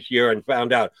acknowledged this year and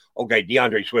found out, okay,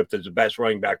 DeAndre Swift is the best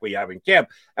running back we have in camp,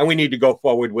 and we need to go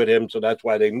forward with him, so that's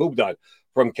why they moved on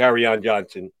from Kerryon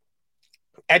Johnson.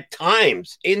 At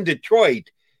times in Detroit,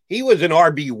 he was an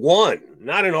RB1,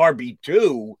 not an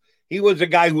RB2. He was a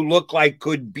guy who looked like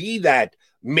could be that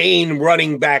main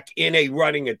running back in a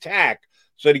running attack.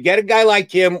 So to get a guy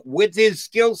like him with his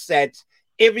skill sets,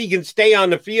 if he can stay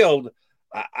on the field,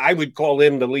 I would call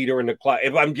him the leader in the club.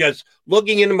 If I'm just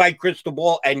looking into my crystal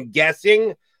ball and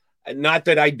guessing, not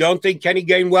that I don't think Kenny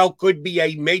Gainwell could be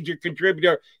a major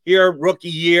contributor here, rookie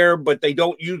year, but they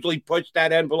don't usually push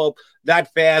that envelope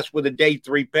that fast with a day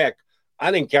 3 pick. I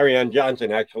think Kerryon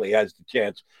Johnson actually has the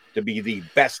chance to be the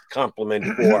best complement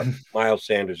for Miles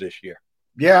Sanders this year.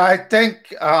 Yeah, I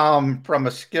think from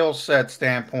a skill set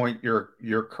standpoint,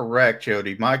 you're correct,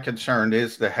 Jody. My concern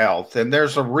is the health, and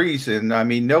there's a reason. I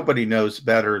mean, nobody knows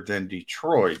better than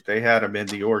Detroit. They had him in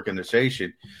the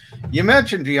organization. You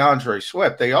mentioned DeAndre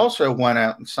Swift. They also went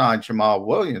out and signed Jamal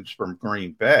Williams from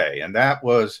Green Bay, and that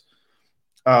was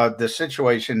the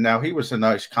situation. Now, he was a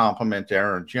nice compliment to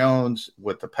Aaron Jones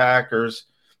with the Packers,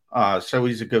 so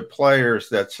he's a good player. Is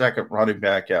that second running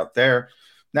back out there.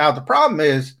 Now, the problem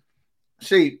is,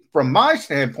 see, from my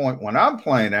standpoint, when I'm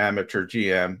playing amateur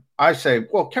GM, I say,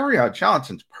 well, Kerryon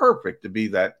Johnson's perfect to be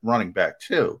that running back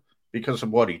too because of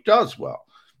what he does well.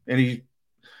 And he,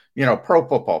 Pro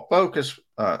Football Focus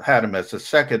had him as the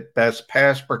second best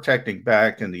pass protecting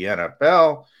back in the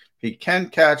NFL. He can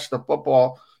catch the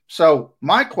football. So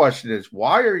my question is,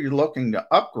 why are you looking to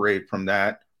upgrade from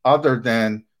that other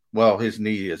than, well, his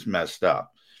knee is messed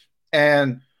up?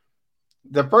 And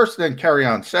the first thing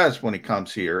Kerryon says when he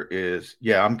comes here is,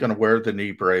 yeah, I'm going to wear the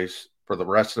knee brace for the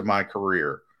rest of my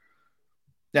career.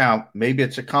 Now, maybe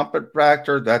it's a comfort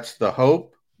factor. That's the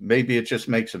hope. Maybe it just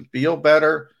makes him feel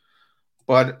better.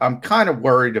 But I'm kind of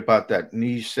worried about that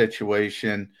knee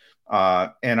situation.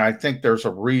 And I think there's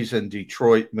a reason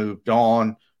Detroit moved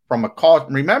on from a cost.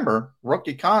 Remember,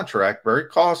 rookie contract, very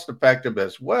cost effective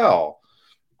as well.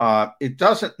 It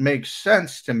doesn't make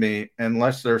sense to me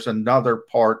unless there's another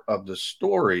part of the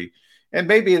story. And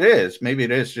maybe it is. Maybe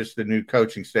it is just the new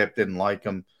coaching staff didn't like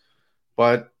him.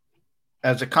 But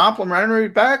as a complimentary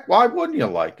back, why wouldn't you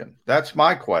like him? That's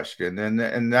my question,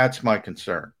 and that's my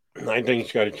concern. I think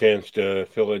he's got a chance to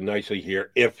fill in nicely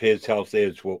here if his health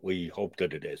is what we hope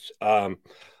that it is.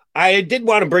 I did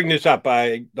want to bring this up.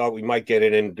 I thought we might get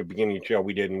it in the beginning of the show.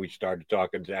 We didn't. We started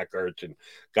talking Zach Ertz and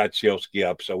got Sealski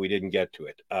up, so we didn't get to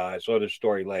it. I saw the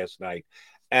story last night,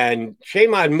 and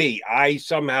shame on me. I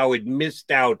somehow had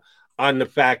missed out on the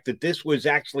fact that this was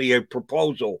actually a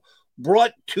proposal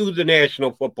brought to the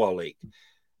National Football League.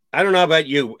 I don't know about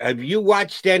you. Have you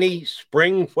watched any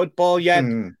spring football yet?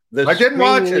 I didn't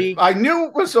watch it. I knew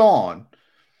it was on.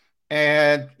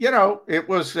 And, it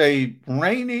was a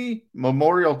rainy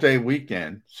Memorial Day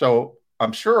weekend. So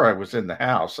I'm sure I was in the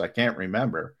house. I can't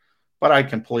remember. But I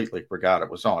completely forgot it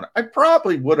was on. I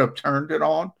probably would have turned it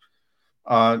on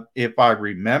if I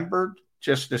remembered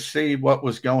just to see what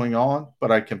was going on.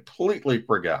 But I completely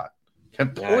forgot.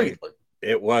 Completely.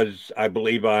 It was, I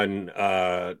believe, on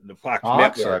the Fox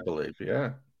Fox, network. I believe,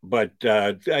 yeah. But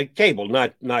cable,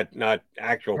 not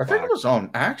actual I Fox. think it was on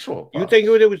actual Fox. You think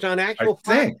it was on actual Fox?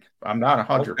 I think. I'm not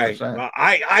 100%. Okay. Well,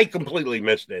 I completely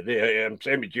missed it. I'm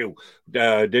same as you.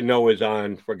 Didn't know it was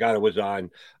on. Forgot it was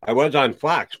on. I was on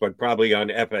Fox, but probably on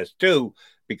FS2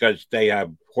 because they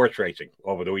have horse racing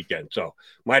over the weekend. So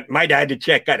my dad had to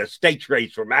check out a stakes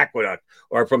race from Aqueduct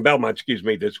or from Belmont, excuse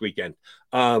me, this weekend.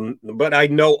 But I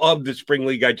know of the Spring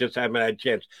League. I just haven't had a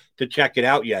chance to check it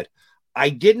out yet. I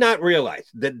did not realize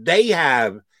that they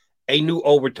have a new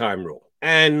overtime rule.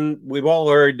 And we've all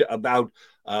heard about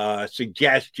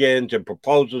suggestions and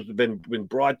proposals have been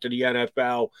brought to the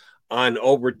NFL on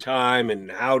overtime and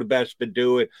how the best to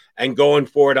do it and going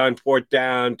for it on fourth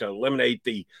down to eliminate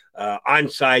the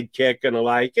onside kick and the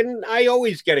like. And I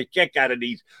always get a kick out of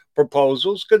these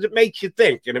proposals because it makes you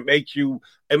think and it makes you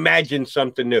imagine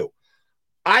something new.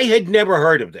 I had never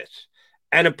heard of this.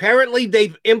 And apparently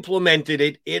they've implemented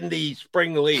it in the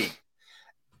Spring League.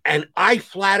 And I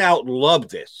flat out love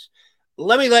this.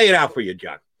 Let me lay it out for you,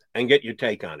 John, and get your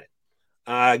take on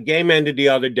it. Game ended the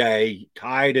other day,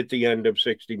 tied at the end of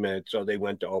 60 minutes, so they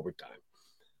went to overtime.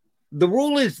 The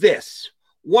rule is this.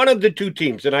 One of the two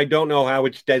teams, and I don't know how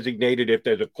it's designated, if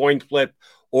there's a coin flip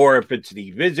or if it's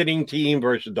the visiting team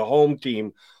versus the home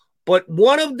team, but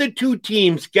one of the two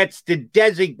teams gets to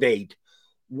designate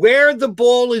where the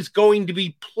ball is going to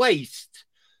be placed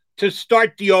to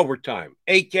start the overtime,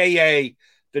 a.k.a.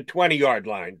 the 20-yard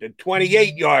line, the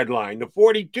 28-yard line, the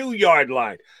 42-yard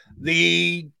line,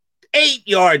 the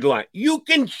 8-yard line. You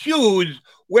can choose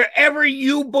wherever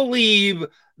you believe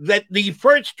that the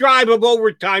first drive of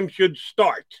overtime should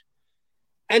start.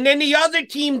 And then the other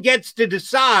team gets to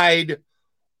decide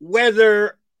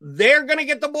whether they're going to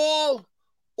get the ball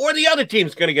or the other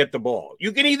team's going to get the ball.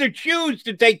 You can either choose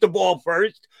to take the ball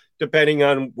first, depending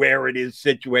on where it is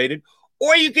situated,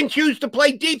 or you can choose to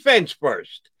play defense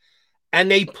first. And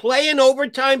they play an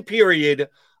overtime period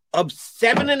of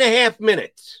 7.5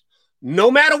 minutes,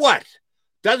 no matter what.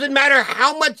 Doesn't matter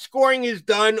how much scoring is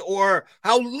done or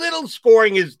how little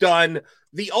scoring is done.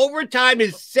 The overtime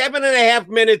is 7.5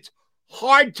 minutes,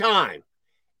 hard time.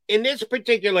 In this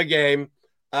particular game,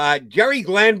 Jerry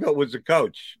Glanville was the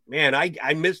coach. Man,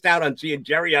 I missed out on seeing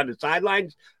Jerry on the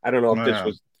sidelines. I don't know if this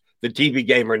was the TV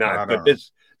game or not, but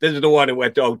this is the one that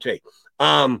went to OT.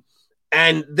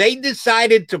 And they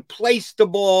decided to place the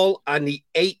ball on the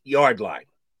 8-yard line.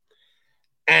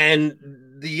 And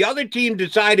the other team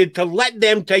decided to let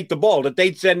them take the ball, that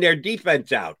they'd send their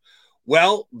defense out.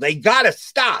 Well, they got to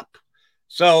stop.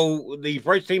 So the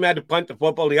first team had to punt the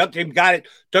football. The other team got it,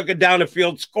 took it down the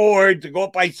field, scored to go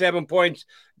up by 7 points.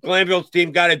 Glanville's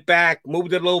team got it back,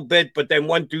 moved it a little bit, but then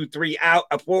 1, 2, 3 out,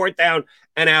 a fourth down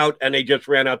and out, and they just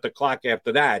ran out the clock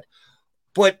after that.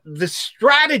 But the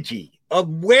strategy of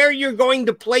where you're going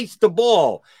to place the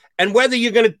ball and whether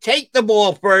you're going to take the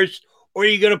ball first or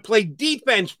you're going to play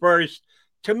defense first,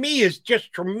 to me is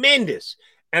just tremendous.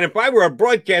 And if I were a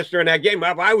broadcaster in that game,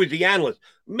 if I was the analyst,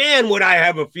 man, would I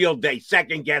have a field day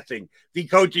second-guessing the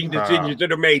coaching decisions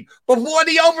that are made before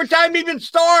the overtime even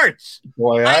starts.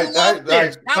 Boy, I love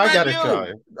this. How I about gotta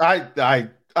tell you,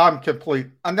 I'm complete.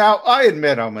 Now, I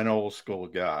admit I'm an old school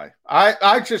guy.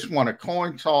 I just want a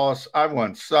coin toss. I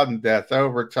want sudden death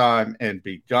overtime and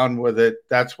be done with it.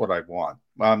 That's what I want.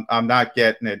 I'm not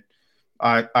getting it.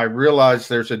 I realize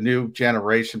there's a new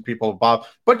generation people involved,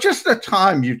 but just the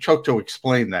time you took to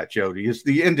explain that, Jody, is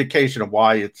the indication of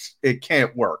why it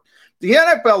can't work. The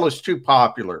NFL is too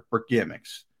popular for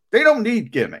gimmicks. They don't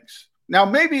need gimmicks. Now,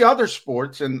 maybe other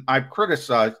sports, and I've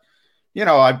criticized,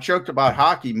 I've joked about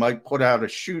hockey might put out a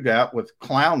shootout with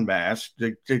clown masks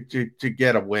to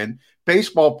get a win.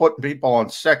 Baseball putting people on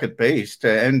second base to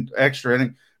end extra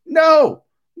inning. No.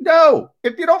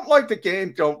 If you don't like the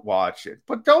game, don't watch it.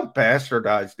 But don't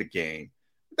bastardize the game.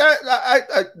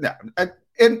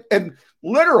 And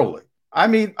literally, I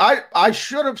mean, I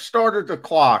should have started the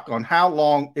clock on how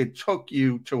long it took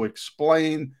you to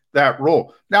explain that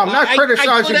rule. Now, I'm not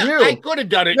criticizing you. I could have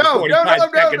done it in 45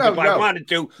 seconds if I wanted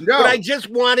to, but I just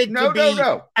wanted to be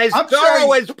as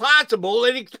thorough as possible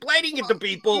in explaining it to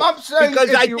people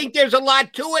because I think there's a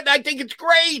lot to it, and I think it's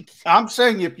great. I'm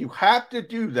saying if you have to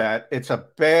do that, it's a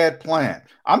bad plan.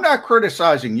 I'm not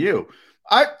criticizing you.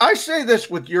 I say this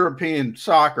with European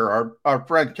soccer. Our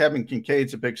friend Kevin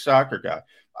Kincaid's a big soccer guy.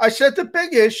 I said the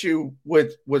big issue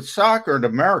with soccer in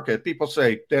America, people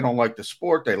say they don't like the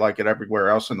sport. They like it everywhere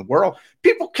else in the world.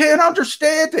 People can't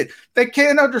understand it. They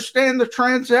can't understand the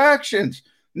transactions,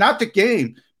 not the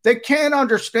game. They can't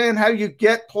understand how you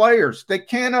get players. They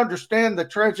can't understand the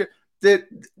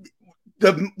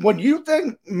When you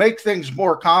make things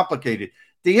more complicated,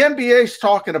 the NBA is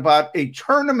talking about a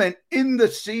tournament in the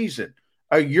season,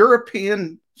 a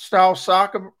European-style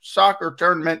soccer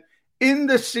tournament in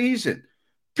the season.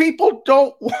 People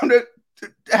don't want to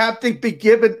have to be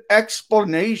given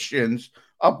explanations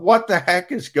of what the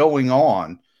heck is going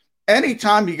on.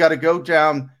 Anytime you got to go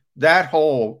down that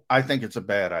hole, I think it's a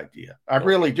bad idea. I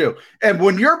really do. And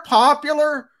when you're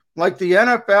popular, like the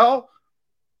NFL,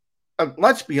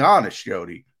 let's be honest,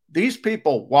 Jody, these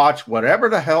people watch whatever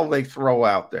the hell they throw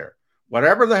out there,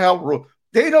 whatever the hell.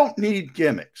 They don't need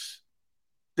gimmicks.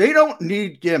 They don't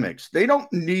need gimmicks. They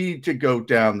don't need to go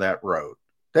down that road.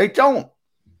 They don't.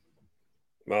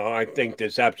 Well, I think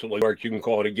this absolutely works. You can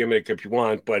call it a gimmick if you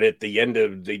want, but at the end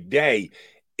of the day,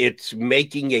 it's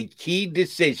making a key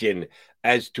decision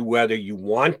as to whether you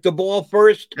want the ball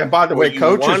first. And by the way,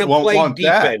 coaches won't want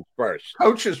that. First.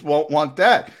 Coaches won't want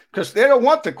that because they don't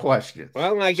want the questions.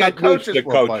 Well, I got news to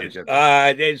coaches.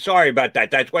 Sorry about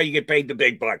that. That's why you get paid the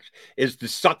big bucks, is to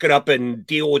suck it up and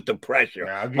deal with the pressure.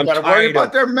 Yeah, you got to worry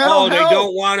about their mental health. They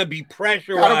don't want to be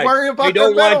pressurized. Got to worry about they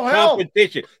don't their want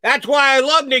competition. Health. That's why I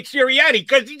love Nick Sirianni,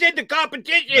 because he's into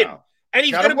competition. No. And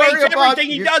he's going to base everything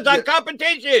he does on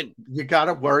competition. You got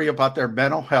to worry about their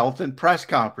mental health in press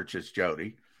conferences,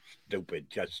 Jody. Stupid,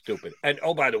 just stupid. And,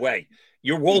 oh, by the way,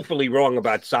 you're woefully wrong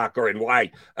about soccer and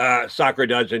why soccer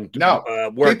doesn't work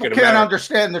in America. People can't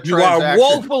understand the transaction. You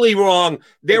are woefully wrong.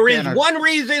 There is one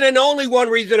reason and only one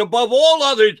reason above all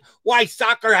others why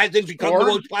soccer hasn't become the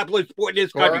most popular sport in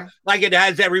this country like it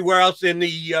has everywhere else in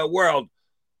the world.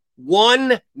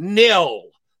 1-0.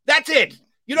 That's it.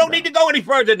 You don't need to go any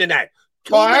further than that.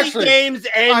 Too many games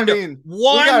and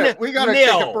 1-0. We got to take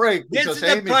a break. This is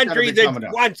a country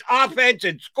that wants offense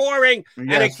and scoring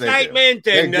and excitement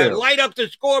and light up the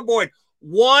scoreboard.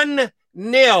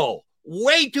 1-0.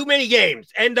 Way too many games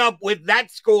end up with that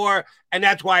score, and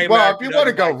that's why America if you want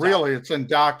to go really, it's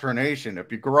indoctrination.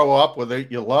 If you grow up with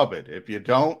it, you love it. If you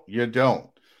don't, you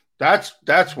don't. That's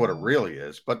what it really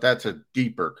is, but that's a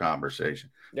deeper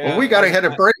conversation. Yeah, well, we got to hit a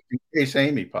break in case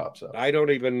Amy pops up. I don't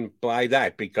even buy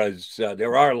that because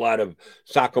there are a lot of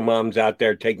soccer moms out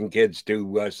there taking kids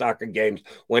to soccer games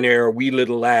when they're wee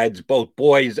little lads, both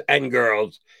boys and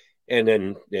girls. And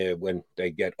then when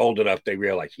they get old enough, they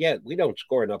realize, we don't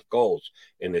score enough goals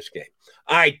in this game.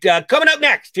 All right, coming up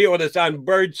next here with us on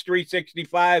Birds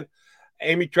 365,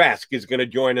 Amy Trask is going to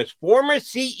join us, former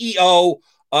CEO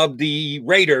of the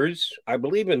Raiders, I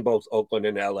believe in both Oakland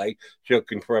and L.A. She'll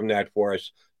confirm that for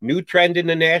us. New trend in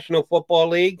the National Football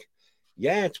League.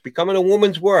 Yeah, it's becoming a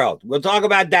woman's world. We'll talk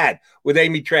about that with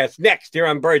Amy Trask next here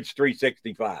on Birds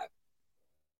 365.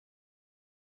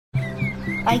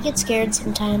 I get scared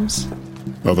sometimes.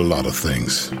 Of a lot of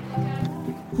things.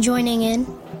 Joining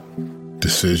in.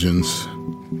 Decisions.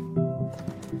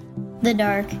 The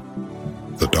dark.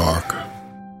 The dark.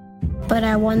 But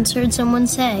I once heard someone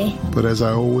say, but as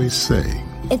I always say,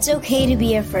 it's okay to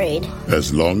be afraid.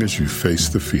 As long as you face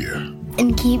the fear.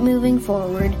 And keep moving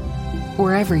forward.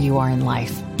 Wherever you are in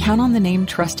life, count on the name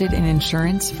trusted in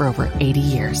insurance for over 80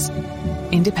 years.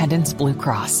 Independence Blue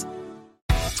Cross.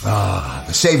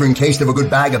 The savoring taste of a good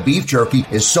bag of beef jerky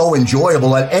is so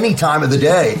enjoyable at any time of the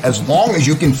day, as long as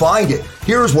you can find it.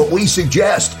 Here's what we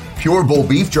suggest. Pure Bull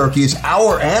Beef Jerky is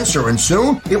our answer, and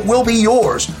soon it will be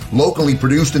yours. Locally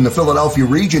produced in the Philadelphia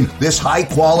region, this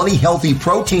high-quality, healthy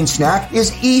protein snack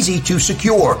is easy to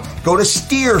secure. Go to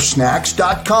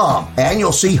steersnacks.com, and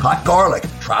you'll see hot garlic,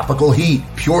 tropical heat,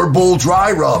 Pure Bull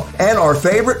dry rub, and our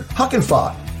favorite, Huck and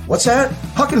Fod. What's that?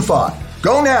 Huck and Fod.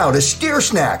 Go now to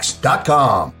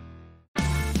steersnacks.com.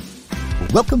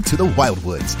 Welcome to the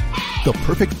Wildwoods, the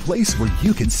perfect place where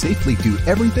you can safely do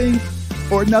everything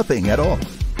or nothing at all.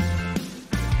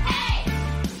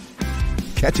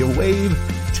 Catch a wave,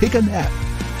 take a nap,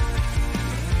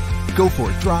 go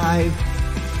for a drive,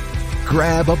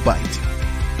 grab a bite.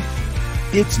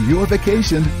 It's your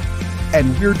vacation,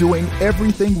 and we're doing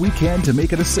everything we can to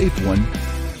make it a safe one.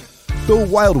 The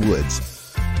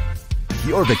Wildwoods.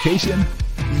 Your vacation,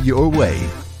 your way.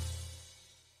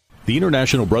 The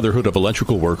International Brotherhood of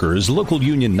Electrical Workers, Local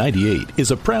Union 98, is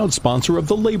a proud sponsor of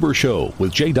The Labor Show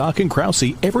with J. Doc and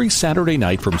Krause every Saturday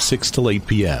night from 6 till 8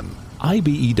 p.m.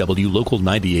 IBEW Local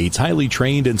 98's highly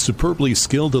trained and superbly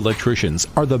skilled electricians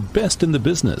are the best in the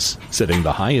business, setting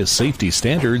the highest safety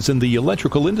standards in the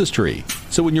electrical industry.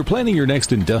 So when you're planning your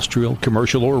next industrial,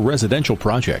 commercial, or residential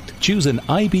project, choose an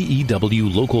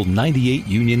IBEW Local 98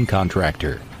 union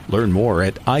contractor. Learn more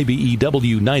at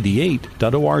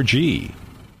IBEW98.org.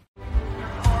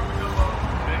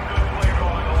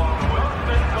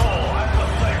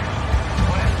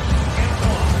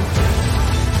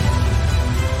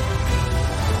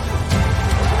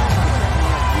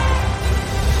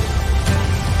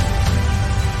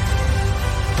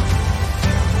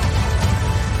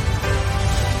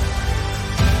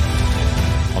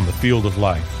 field of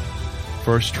life,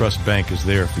 First Trust Bank is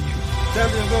there for you.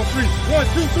 Champions on three. 1,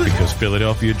 2, 3. Because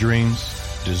Philadelphia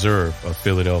dreams deserve a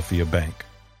Philadelphia bank.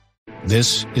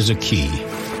 This is a key.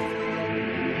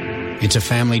 It's a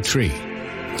family tree.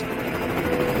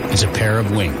 It's a pair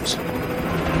of wings.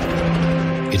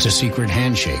 It's a secret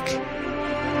handshake.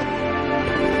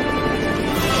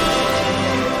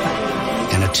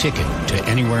 And a ticket to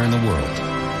anywhere in the world.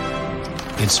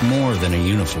 It's more than a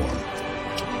uniform.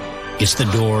 It's the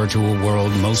door to a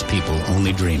world most people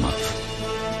only dream of.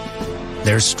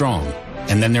 There's Strong,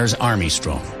 and then there's Army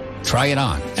Strong. Try it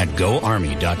on at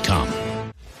GoArmy.com.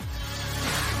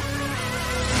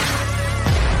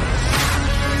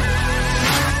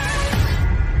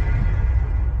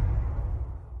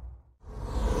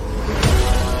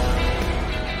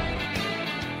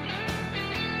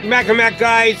 Mac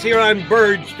guys here on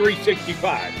Birds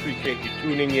 365. Appreciate you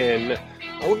tuning in.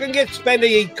 We're going to spend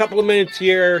a couple of minutes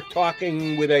here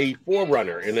talking with a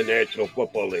forerunner in the National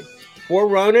Football League.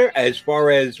 Forerunner as far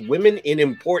as women in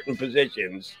important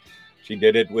positions. She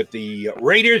did it with the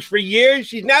Raiders for years.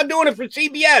 She's now doing it for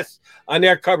CBS on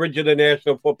their coverage of the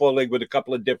National Football League with a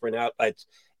couple of different outlets.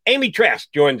 Amy Trask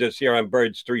joins us here on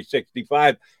Birds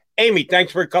 365. Amy,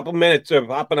 thanks for a couple of minutes of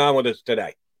hopping on with us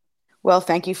today. Well,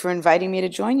 thank you for inviting me to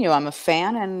join you. I'm a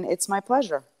fan, and it's my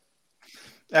pleasure.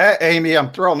 Amy,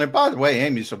 I'm thrilled. And by the way,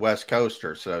 Amy's a West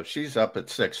Coaster, so she's up at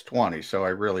 6:20. So I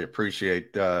really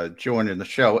appreciate joining the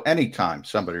show anytime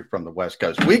somebody from the West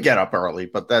Coast. We get up early,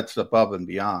 but that's above and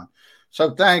beyond.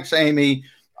 So thanks, Amy.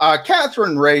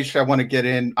 Catherine Raish, I want to get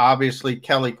in. Obviously,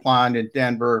 Kelly Klein in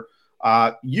Denver.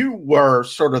 You were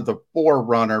sort of the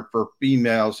forerunner for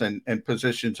females in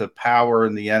positions of power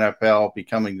in the NFL,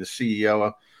 becoming the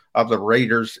CEO of the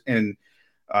Raiders in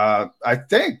I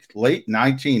think late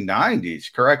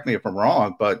 1990s. Correct me if I'm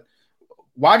wrong, but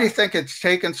why do you think it's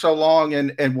taken so long?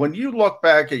 And when you look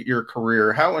back at your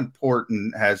career, how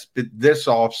important has this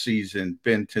offseason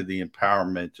been to the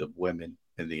empowerment of women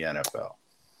in the NFL?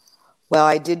 Well,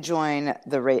 I did join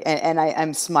the Raiders, and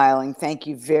I'm smiling. Thank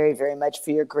you very, very much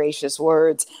for your gracious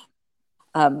words.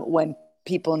 When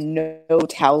people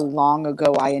note how long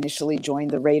ago I initially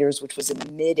joined the Raiders, which was in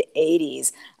the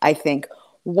mid-'80s, I think,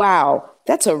 wow,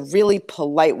 that's a really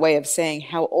polite way of saying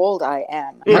how old I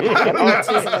am. All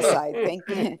teasing aside,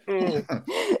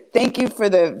 thank you for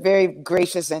the very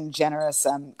gracious and generous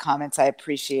comments. I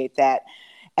appreciate that.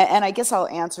 And I guess I'll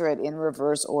answer it in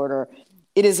reverse order.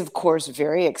 It is, of course,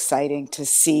 very exciting to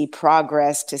see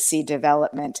progress, to see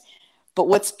development. But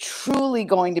what's truly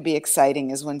going to be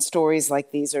exciting is when stories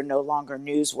like these are no longer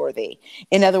newsworthy.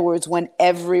 In other words, when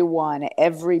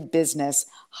every business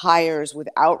hires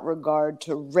without regard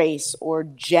to race or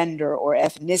gender or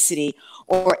ethnicity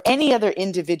or any other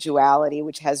individuality,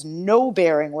 which has no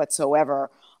bearing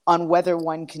whatsoever on whether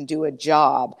one can do a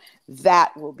job,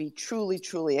 that will be truly,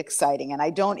 truly exciting. And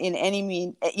I don't in any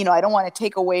mean, I don't want to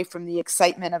take away from the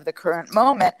excitement of the current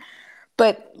moment,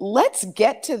 but let's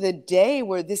get to the day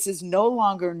where this is no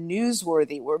longer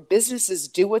newsworthy, where businesses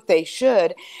do what they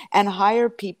should and hire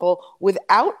people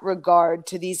without regard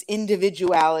to these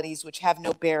individualities which have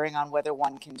no bearing on whether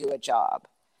one can do a job.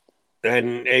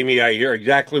 And Amy, I hear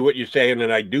exactly what you're saying,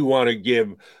 and I do want to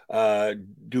give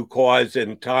due cause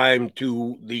and time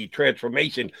to the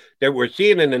transformation that we're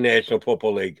seeing in the National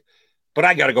Football League. But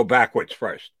I got to go backwards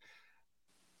first.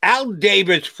 Al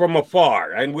Davis from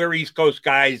afar, and we're East Coast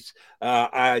guys.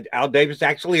 Al Davis,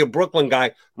 actually a Brooklyn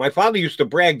guy. My father used to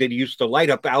brag that he used to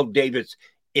light up Al Davis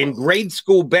in grade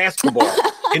school basketball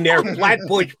in their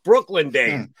Flatbush, Brooklyn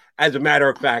days, as a matter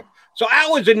of fact. So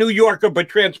Al was a New Yorker, but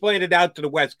transplanted out to the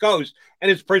West Coast, and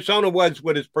his persona was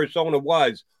what his persona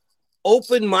was.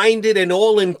 Open-minded and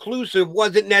all-inclusive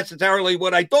wasn't necessarily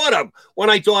what I thought of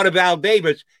when I thought of Al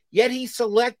Davis, yet he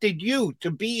selected you to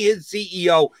be his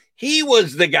CEO. He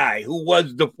was the guy who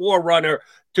was the forerunner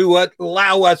to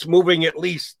allow us moving, at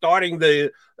least starting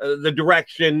the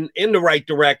direction in the right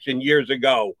direction years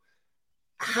ago.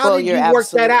 How did you work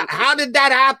that out? How did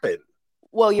that happen?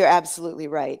 Well, you're absolutely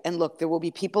right. And look, there will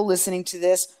be people listening to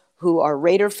this who are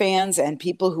Raider fans and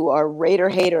people who are Raider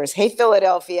haters. Hey,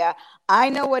 Philadelphia, I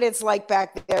know what it's like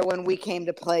back there when we came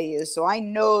to play you. So I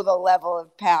know the level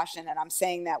of passion. And I'm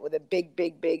saying that with a big,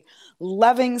 big, big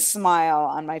loving smile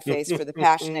on my face for the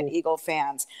passionate Eagle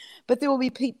fans. But there will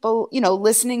be people,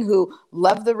 listening who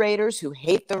love the Raiders, who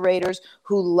hate the Raiders,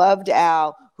 who loved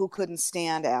Al, who couldn't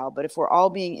stand Al. But if we're all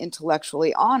being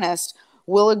intellectually honest,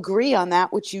 will agree on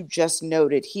that, which you just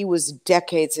noted. He was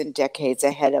decades and decades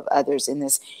ahead of others in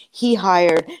this. He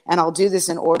hired, and I'll do this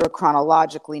in order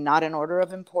chronologically, not in order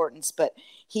of importance, but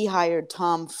he hired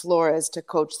Tom Flores to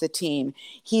coach the team.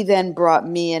 He then brought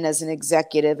me in as an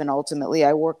executive, and ultimately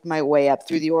I worked my way up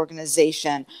through the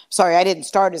organization. Sorry, I didn't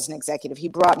start as an executive. He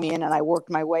brought me in, and I worked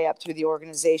my way up through the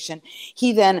organization.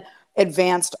 He then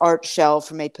advanced Art Shell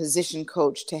from a position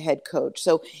coach to head coach.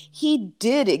 So he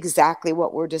did exactly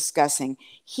what we're discussing.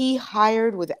 He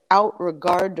hired without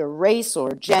regard to race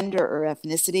or gender or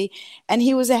ethnicity, and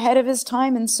he was ahead of his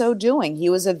time in so doing. He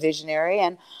was a visionary,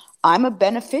 and I'm a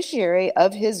beneficiary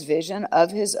of his vision,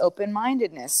 of his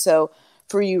open-mindedness. So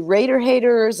for you Raider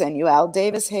haters and you Al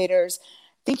Davis haters,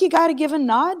 I think you got to give a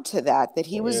nod to that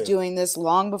he was doing this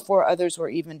long before others were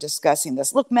even discussing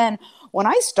this. Look, men, when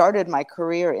I started my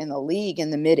career in the league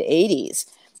in the mid-'80s,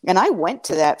 and I went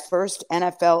to that first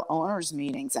NFL owners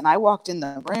meetings, and I walked in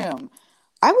the room,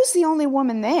 I was the only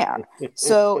woman there.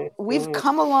 So we've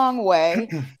come a long way.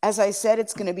 As I said,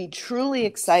 it's going to be truly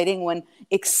exciting when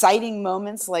exciting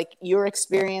moments like you're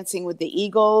experiencing with the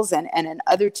Eagles and in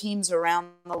other teams around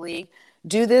the league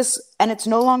do this, and it's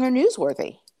no longer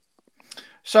newsworthy.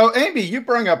 So, Amy, you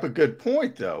bring up a good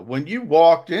point, though. When you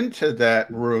walked into that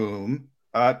room,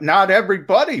 not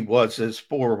everybody was as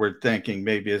forward-thinking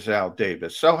maybe as Al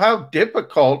Davis. So how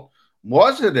difficult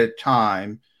was it at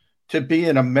time to be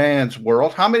in a man's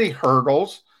world? How many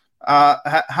hurdles,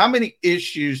 how many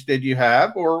issues did you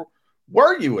have, or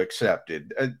were you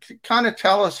accepted? Kind of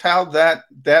tell us how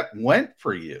that went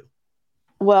for you.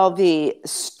 Well, the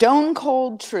stone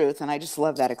cold truth, and I just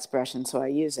love that expression, so I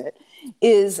use it,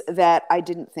 is that I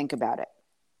didn't think about it.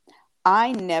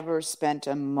 I never spent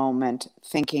a moment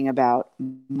thinking about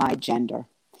my gender.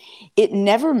 It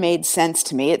never made sense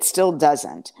to me, it still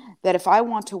doesn't, that if I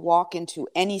want to walk into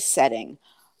any setting,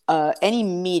 any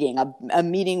meeting, a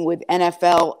meeting with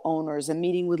NFL owners, a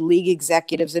meeting with league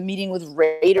executives, a meeting with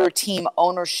Raider team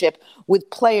ownership,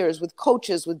 with players, with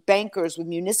coaches, with bankers, with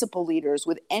municipal leaders,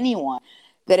 with anyone,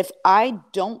 that if I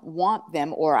don't want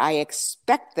them, or I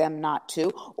expect them not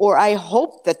to, or I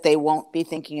hope that they won't be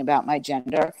thinking about my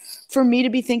gender, for me to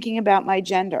be thinking about my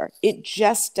gender. It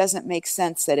just doesn't make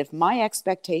sense that if my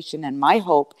expectation and my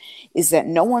hope is that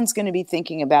no one's going to be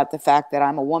thinking about the fact that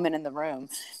I'm a woman in the room,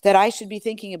 that I should be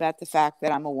thinking about the fact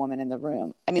that I'm a woman in the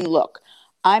room. I mean, look,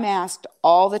 I'm asked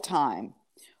all the time,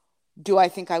 do I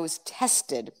think I was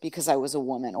tested because I was a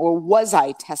woman, or was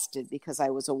I tested because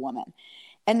I was a woman?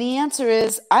 And the answer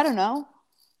is, I don't know.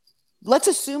 Let's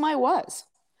assume I was.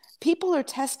 People are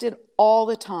tested all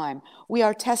the time. We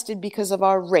are tested because of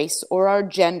our race or our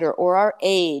gender or our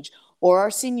age or our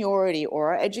seniority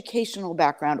or our educational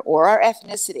background or our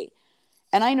ethnicity.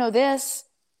 And I know this,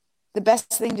 the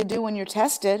best thing to do when you're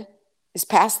tested is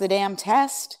pass the damn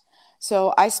test.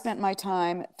 So I spent my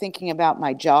time thinking about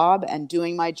my job and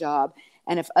doing my job.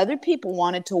 And if other people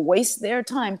wanted to waste their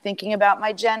time thinking about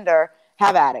my gender,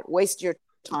 have at it. Waste your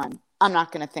time. I'm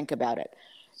not going to think about it.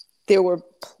 There were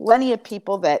plenty of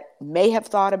people that may have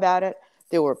thought about it.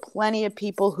 There were plenty of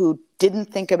people who didn't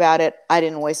think about it. I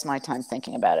didn't waste my time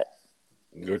thinking about it.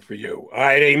 Good for you. All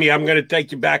right, Amy, I'm going to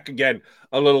take you back again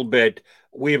a little bit.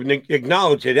 We have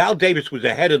acknowledged that Al Davis was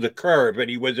ahead of the curve, and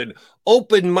he was an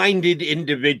open-minded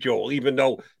individual, even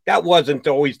though that wasn't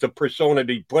always the persona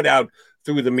that he put out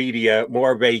through the media,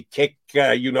 more of a kick,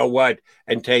 you-know-what,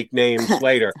 and take names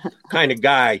later kind of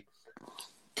guy.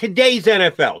 Today's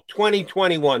NFL,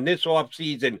 2021, this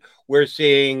offseason, we're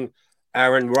seeing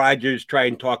Aaron Rodgers try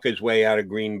and talk his way out of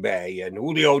Green Bay, and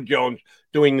Julio Jones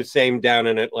doing the same down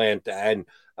in Atlanta, and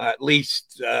at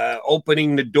least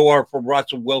opening the door for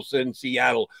Russell Wilson in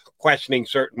Seattle, questioning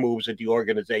certain moves that the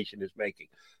organization is making.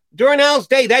 During Al's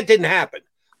day, that didn't happen.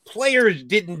 Players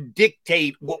didn't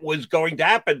dictate what was going to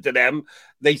happen to them.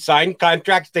 They signed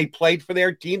contracts, they played for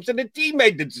their teams, and the team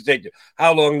made the decision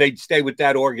how long they'd stay with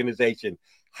that organization.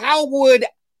 How would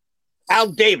Al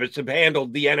Davis have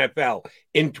handled the NFL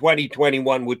in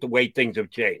 2021 with the way things have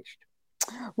changed?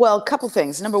 Well, a couple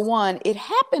things. Number one, it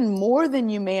happened more than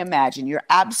you may imagine. You're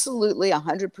absolutely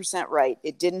 100% right.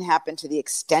 It didn't happen to the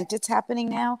extent it's happening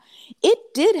now. It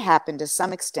did happen to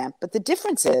some extent, but the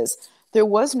difference is there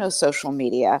was no social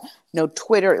media, no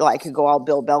Twitter. I could go all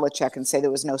Bill Belichick and say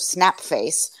there was no Snap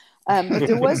Face, but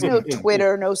there was no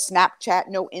Twitter, no Snapchat,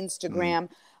 no Instagram.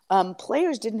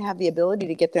 Players didn't have the ability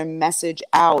to get their message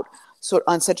out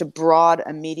on such a broad,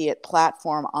 immediate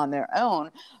platform on their own.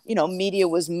 You know, media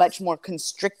was much more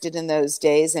constricted in those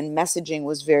days, and messaging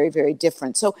was very, very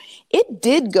different. So it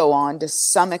did go on to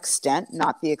some extent,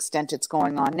 not the extent it's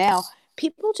going on now.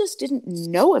 people just didn't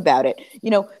know about it.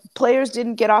 Players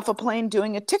didn't get off a plane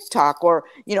doing a TikTok or,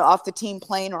 off the team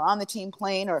plane or on the team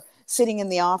plane or sitting in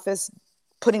the office,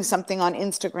 putting something on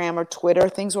Instagram or Twitter.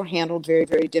 Things were handled very,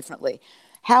 very differently.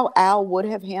 How Al would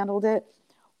have handled it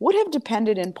would have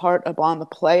depended in part upon the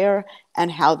player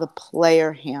and how the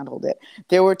player handled it.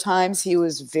 There were times he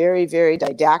was very, very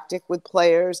didactic with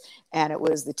players, and it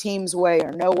was the team's way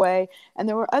or no way. And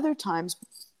there were other times,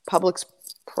 public's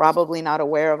probably not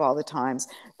aware of all the times,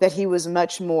 that he was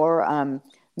much more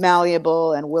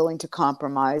malleable and willing to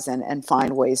compromise and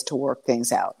find ways to work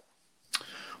things out.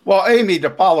 Well, Amy,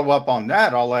 to follow up on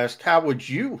that, I'll ask, how would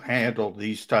you handle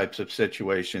these types of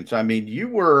situations? I mean, you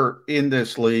were in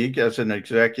this league as an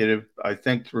executive, I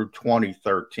think, through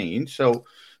 2013. So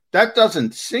that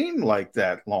doesn't seem like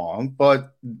that long,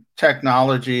 but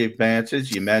technology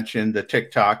advances. You mentioned the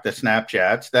TikTok, the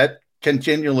Snapchats, that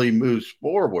continually moves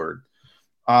forward.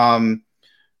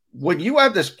 When you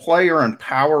have this player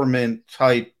empowerment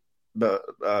type,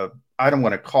 I don't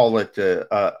want to call it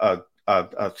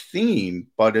a theme,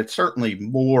 but it's certainly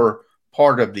more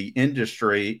part of the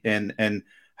industry. And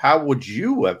how would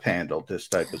you have handled this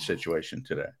type of situation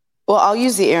today? Well, I'll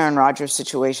use the Aaron Rodgers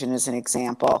situation as an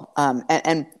example.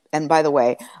 And by the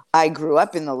way, I grew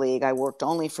up in the league. I worked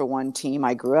only for one team.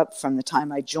 I grew up from the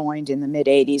time I joined in the mid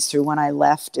 80s through when I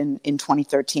left in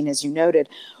 2013, as you noted,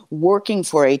 working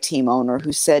for a team owner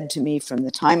who said to me from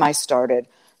the time I started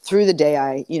through the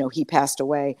day he passed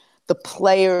away, the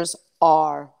players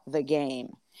are the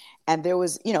game. And there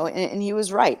was, and he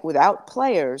was right. Without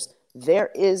players, there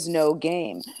is no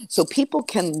game. So people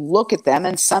can look at them,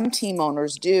 and some team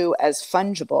owners do, as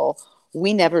fungible.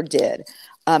 We never did.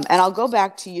 And I'll go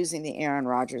back to using the Aaron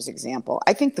Rodgers example.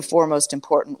 I think the four most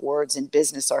important words in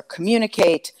business are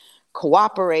communicate,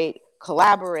 cooperate,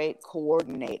 collaborate,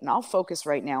 coordinate. And I'll focus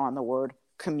right now on the word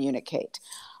communicate.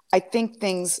 I think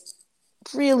things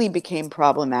really became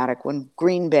problematic when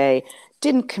Green Bay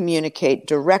didn't communicate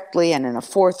directly and in a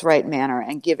forthright manner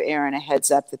and give Aaron a heads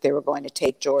up that they were going to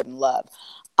take Jordan Love.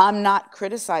 I'm not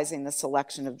criticizing the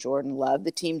selection of Jordan Love.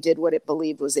 The team did what it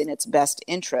believed was in its best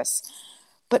interests.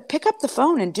 But pick up the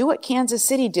phone and do what Kansas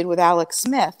City did with Alex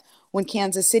Smith when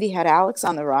Kansas City had Alex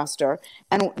on the roster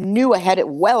and knew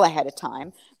well ahead of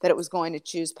time that it was going to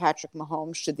choose Patrick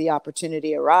Mahomes should the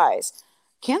opportunity arise.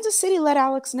 Kansas City let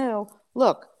Alex know,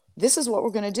 look, this is what we're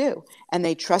going to do. And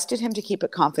they trusted him to keep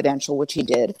it confidential, which he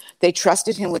did. They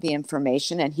trusted him with the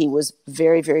information, and he was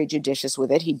very, very judicious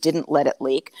with it. He didn't let it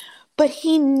leak. But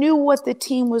he knew what the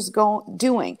team was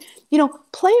doing.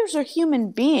 Players are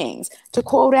human beings. To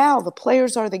quote Al, the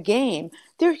players are the game.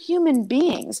 They're human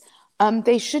beings.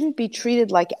 They shouldn't be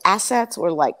treated like assets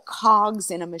or like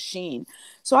cogs in a machine.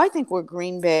 So I think where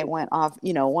Green Bay went off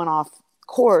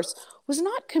course was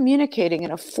not communicating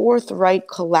in a forthright,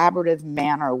 collaborative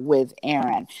manner with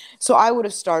Aaron. So I would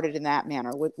have started in that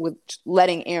manner with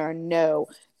letting Aaron know,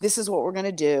 this is what we're going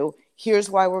to do. Here's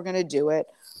why we're going to do it.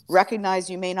 Recognize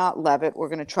you may not love it. We're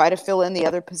going to try to fill in the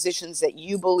other positions that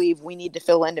you believe we need to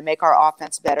fill in to make our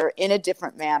offense better in a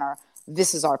different manner.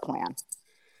 This is our plan.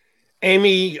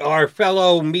 Amy, our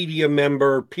fellow media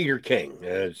member, Peter King,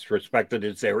 as respected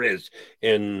as there is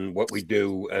in what we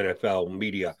do, NFL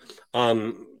media,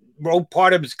 wrote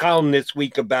part of his column this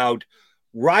week about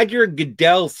Roger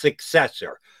Goodell's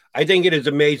successor. I think it is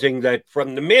amazing that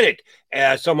from the minute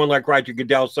someone like Roger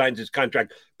Goodell signs his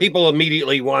contract, people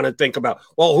immediately want to think about,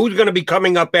 well, who's going to be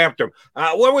coming up after him?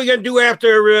 What are we going to do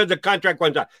after the contract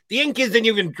runs out? The ink isn't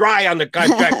even dry on the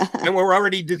contract, and we're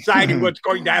already deciding what's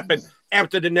going to happen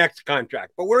after the next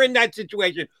contract. But we're in that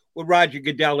situation with Roger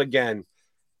Goodell again.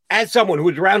 As someone who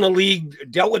was around the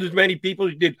league, dealt with as many people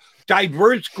as you did,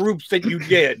 diverse groups that you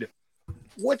did,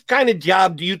 what kind of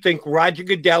job do you think Roger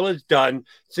Goodell has done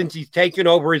since he's taken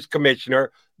over as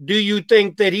commissioner? Do you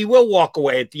think that he will walk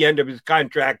away at the end of his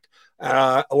contract,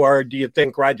 or do you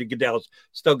think Roger Goodell's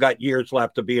still got years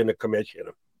left to being the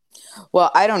commissioner?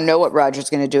 Well, I don't know what Roger's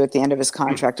going to do at the end of his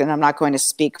contract, and I'm not going to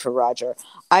speak for Roger.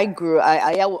 I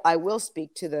will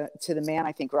speak to the man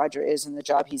I think Roger is and the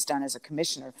job he's done as a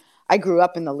commissioner. I grew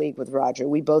up in the league with Roger.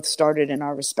 We both started in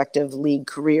our respective league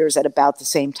careers at about the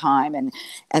same time,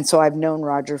 and so I've known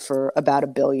Roger for about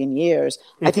 1 billion years.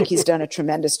 I think he's done a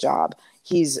tremendous job.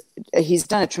 He's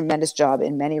done a tremendous job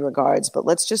in many regards, but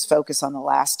let's just focus on the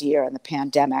last year and the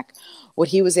pandemic, what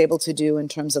he was able to do in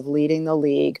terms of leading the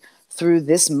league through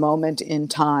this moment in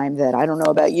time that I don't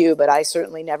know about you, but I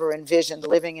certainly never envisioned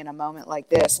living in a moment like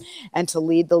this. And to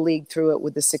lead the league through it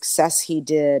with the success he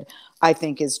did, I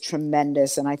think is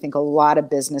tremendous. And I think a lot of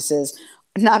businesses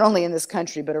not only in this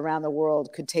country, but around the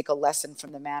world, could take a lesson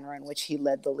from the manner in which he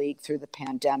led the league through the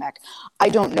pandemic. I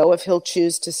don't know if he'll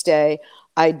choose to stay.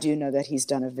 I do know that he's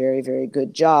done a very, very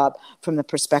good job from the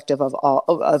perspective of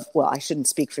well, I shouldn't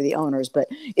speak for the owners, but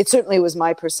it certainly was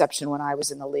my perception when I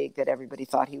was in the league that everybody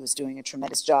thought he was doing a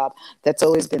tremendous job. That's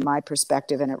always been my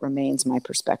perspective, and it remains my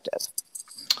perspective.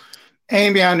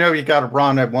 Amy, I know you got to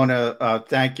run. I want to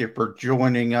thank you for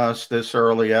joining us this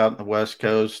early out in the West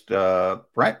Coast.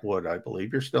 Brentwood, I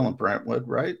believe. You're still in Brentwood,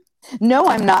 right? No,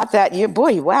 I'm not that.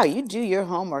 Boy, wow, you do your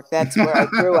homework. That's where I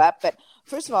grew up. But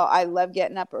first of all, I love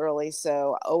getting up early,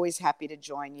 so always happy to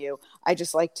join you. I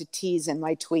just like to tease in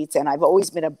my tweets, and I've always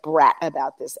been a brat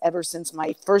about this ever since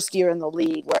my first year in the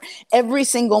league, where every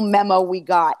single memo we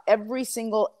got,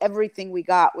 everything we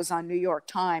got was on New York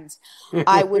Times.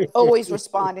 I would always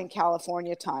respond in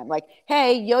California time, like,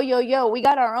 hey, yo, we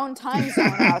got our own time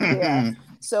zone out here.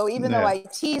 So even though I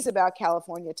tease about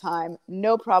California time,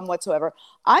 no problem whatsoever.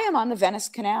 I am on the Venice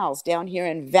canals down here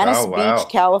in Venice Beach,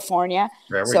 California.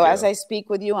 So as I speak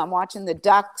with you, I'm watching the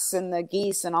ducks and the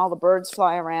geese and all the birds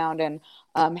fly around, and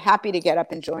I'm happy to get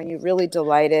up and join you. Really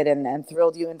delighted and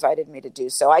thrilled you invited me to do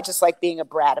so. I just like being a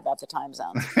brat about the time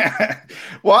zone.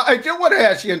 Well, I do want to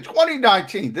ask you, in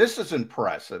 2019, this is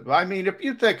impressive. I mean, if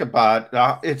you think about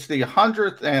it's the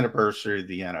 100th anniversary of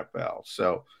the NFL.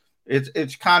 So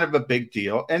it's kind of a big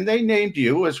deal. And they named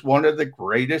you as one of the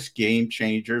greatest game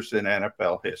changers in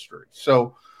NFL history.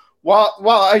 So while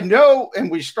I know,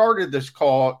 and we started this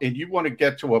call, and you want to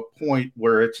get to a point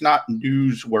where it's not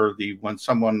newsworthy when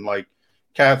someone like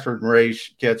Catherine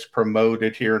Raiche gets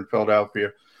promoted here in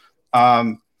Philadelphia.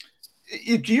 Do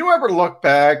you ever look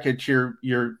back at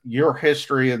your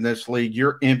history in this league,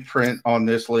 your imprint on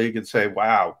this league, and say,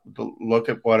 wow, look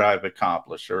at what I've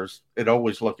accomplished? Or is it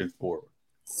always looking forward?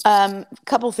 A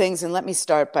couple things, and let me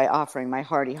start by offering my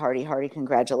hearty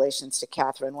congratulations to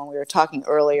Catherine. When we were talking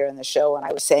earlier in the show, and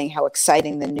I was saying how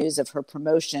exciting the news of her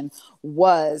promotion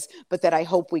was, but that I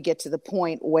hope we get to the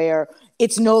point where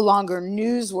it's no longer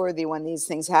newsworthy when these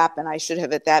things happen. I should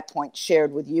have at that point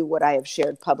shared with you what I have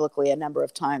shared publicly a number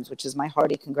of times, which is my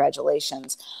hearty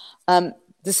congratulations. The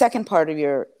second part of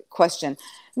your question,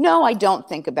 no, I don't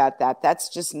think about that. That's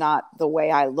just not the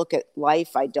way I look at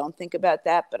life. I don't think about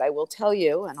that, but I will tell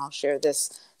you, and I'll share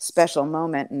this special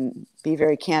moment and be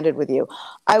very candid with you.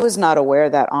 I was not aware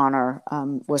that honor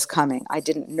was coming. I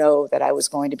didn't know that I was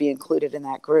going to be included in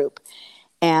that group.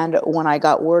 And when I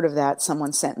got word of that,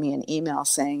 someone sent me an email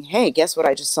saying, hey, guess what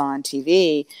I just saw on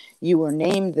TV? You were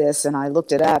named this, and I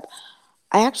looked it up.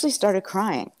 I actually started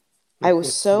crying. I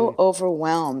was so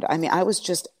overwhelmed. I mean, I was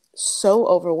just so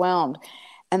overwhelmed.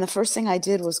 And the first thing I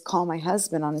did was call my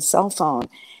husband on his cell phone,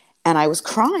 and I was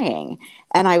crying,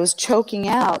 and I was choking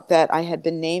out that I had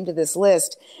been named to this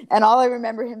list. And all I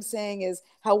remember him saying is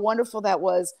how wonderful that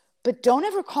was, but don't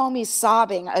ever call me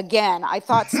sobbing again. I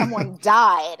thought someone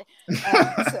died.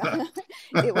 So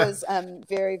it was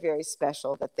very, very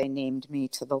special that they named me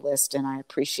to the list, and I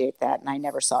appreciate that, and I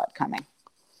never saw it coming.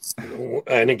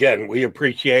 And again, we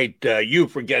appreciate you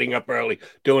for getting up early,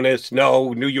 doing this.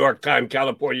 No New York time,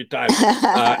 California time.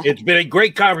 It's been a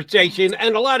great conversation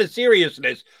and a lot of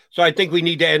seriousness. So I think we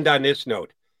need to end on this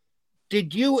note.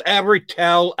 Did you ever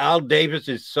tell Al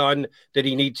Davis's son that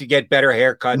he needs to get better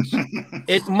haircuts?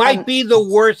 It might be the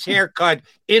worst haircut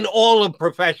in all of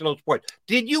professional sports.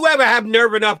 Did you ever have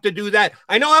nerve enough to do that?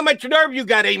 I know how much nerve you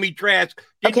got, Amy Trask.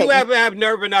 Did you ever have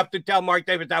nerve enough to tell Mark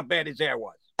Davis how bad his hair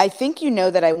was? I think you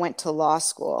know that I went to law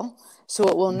school, so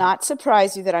it will not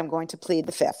surprise you that I'm going to plead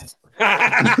the fifth.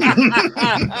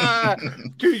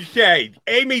 Touché.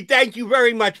 Amy, thank you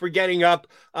very much for getting up.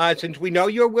 Since we know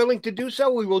you're willing to do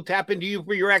so, we will tap into you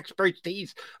for your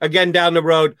expertise again down the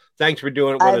road. Thanks for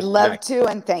doing it with us. I'd love to,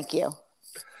 and thank you.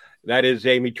 That is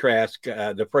Amy Trask,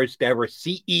 the first ever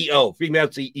CEO, female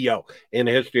CEO in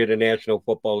the history of the National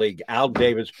Football League. Al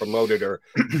Davis promoted her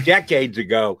decades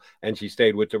ago, and she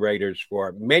stayed with the Raiders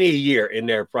for many a year in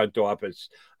their front office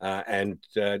and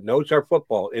knows our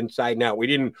football inside and out.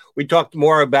 We talked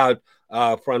more about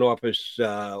front office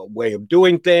way of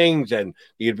doing things and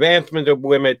the advancement of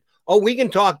women. Oh, we can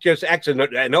talk just X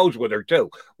and O's with her, too.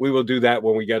 We will do that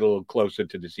when we get a little closer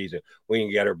to the season. We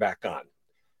can get her back on.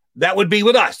 That would be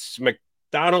with us,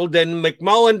 McDonald and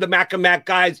McMullen, the Mac and Mac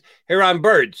guys, here on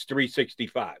Birds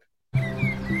 365.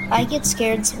 I get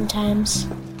scared sometimes.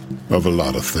 Of a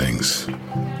lot of things.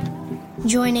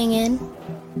 Joining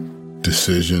in.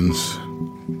 Decisions.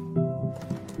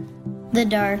 The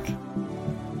dark.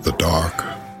 The dark.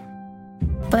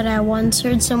 But I once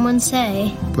heard someone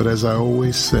say, but as I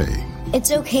always say,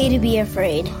 it's okay to be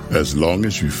afraid. As long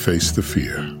as you face the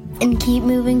fear. And keep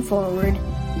moving forward.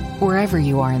 Wherever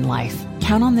you are in life,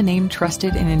 Count on the name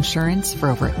trusted in insurance for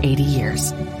over 80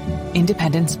 years.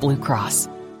 Independence Blue Cross.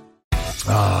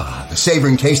 The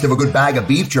savoring taste of a good bag of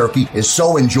beef jerky is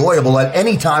so enjoyable at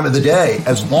any time of the day,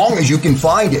 as long as you can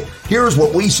find it. Here's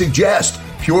what we suggest.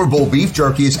 Pure Bull Beef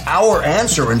Jerky is our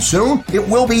answer, and soon it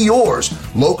will be yours.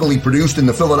 Locally produced in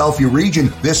the Philadelphia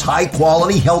region, this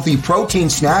high-quality, healthy protein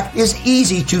snack is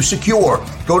easy to secure.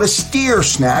 Go to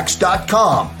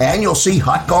steersnacks.com, and you'll see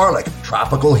hot garlic,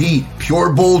 tropical heat,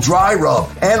 Pure Bull dry rub,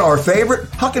 and our favorite,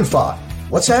 Huck and Fod.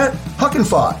 What's that? Huck and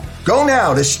Fod. Go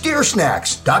now to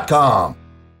steersnacks.com.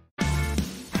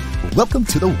 Welcome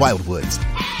to the Wildwoods,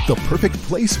 the perfect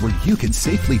place where you can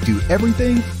safely do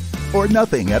everything or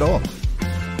nothing at all.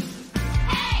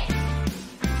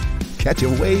 Catch a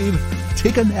wave,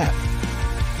 take a nap,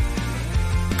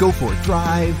 go for a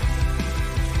drive,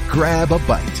 grab a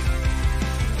bite.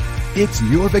 It's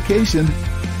your vacation,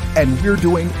 and we're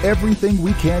doing everything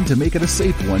we can to make it a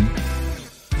safe one.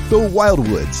 The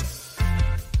Wildwoods.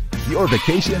 Your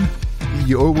vacation,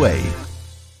 your way.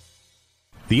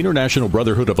 The International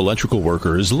Brotherhood of Electrical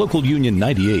Workers, Local Union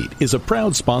 98, is a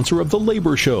proud sponsor of The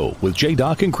Labor Show with J.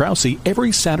 Doc and Krause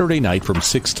every Saturday night from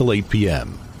 6 to 8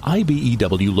 p.m.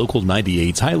 IBEW Local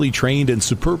 98's highly trained and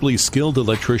superbly skilled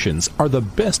electricians are the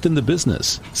best in the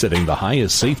business, setting the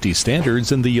highest safety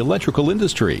standards in the electrical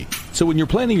industry. So when you're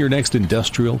planning your next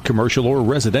industrial, commercial, or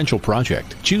residential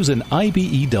project, choose an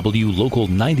IBEW Local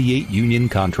 98 union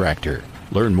contractor.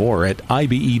 Learn more at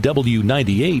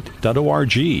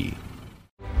ibew98.org.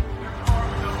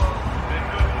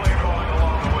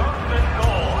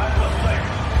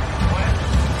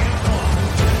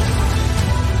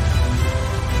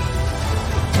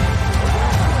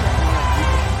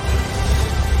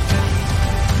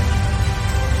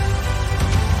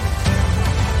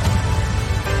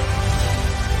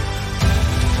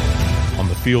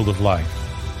 Field of life,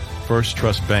 First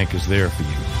Trust Bank is there for you.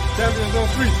 Champions on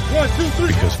three. 1, 2, 3.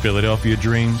 Because Philadelphia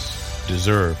dreams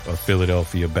deserve a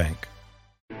Philadelphia bank.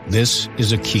 This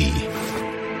is a key.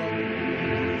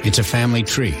 It's a family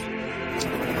tree.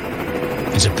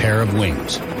 It's a pair of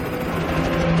wings.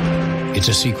 It's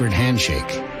a secret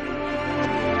handshake.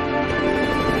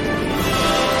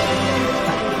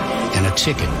 And a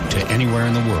ticket to anywhere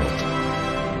in the world.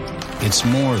 It's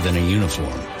more than a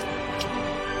uniform.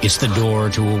 It's the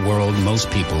door to a world most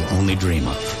people only dream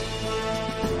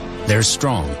of. There's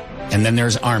Strong, and then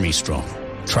there's Army Strong.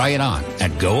 Try it on at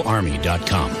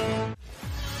GoArmy.com.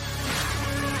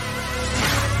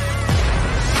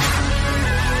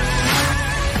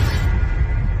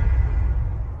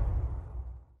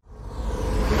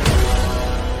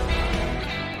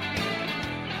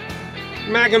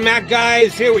 Mac and Mac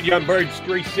guys here with Young Birds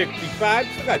 365.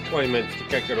 Still got 20 minutes to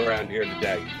kick it around here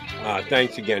today.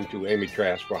 Thanks again to Amy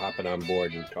Trask for hopping on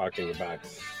board and talking about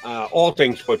all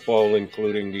things football,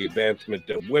 including the advancement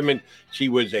of women. She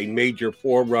was a major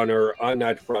forerunner on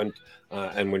that front,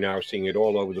 and we're now seeing it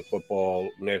all over the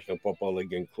National Football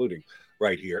League, including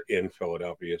right here in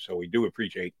Philadelphia. So we do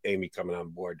appreciate Amy coming on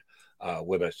board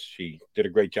with us. She did a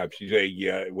great job. She's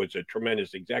was a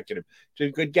tremendous executive. She's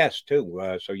a good guest,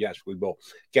 too. So, yes, we will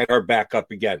get her back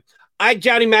up again.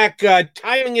 Johnny Mac,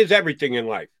 timing is everything in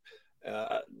life.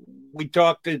 We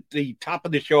talked at the top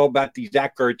of the show about the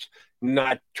Zach Ertz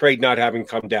trade not having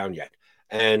come down yet.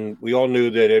 And we all knew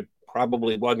that it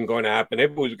probably wasn't going to happen,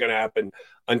 if it was going to happen,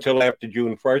 until after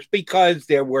June 1st, because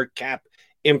there were cap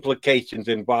implications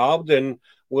involved. And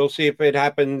we'll see if it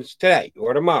happens today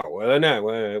or tomorrow. I don't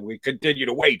know. We continue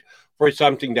to wait for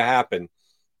something to happen.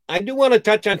 I do want to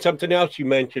touch on something else you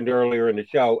mentioned earlier in the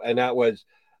show, and that was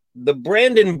the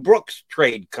Brandon Brooks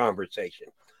trade conversation.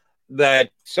 That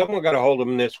someone got a hold of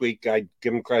him this week. I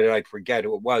give him credit. I forget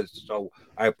who it was, so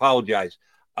I apologize.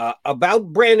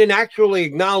 About Brandon actually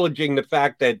acknowledging the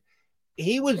fact that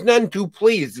he was none too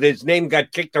pleased that his name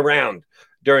got kicked around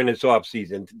during this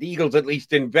offseason. The Eagles at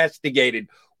least investigated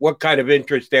what kind of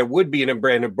interest there would be in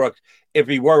Brandon Brooks if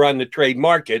he were on the trade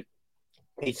market.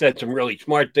 He said some really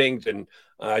smart things and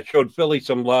showed Philly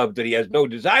some love, that he has no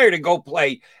desire to go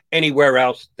play anywhere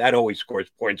else. That always scores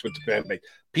points with the fan base.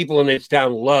 People in this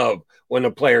town love when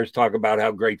the players talk about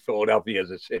how great Philadelphia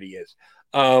as a city is.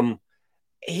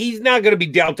 He's not going to be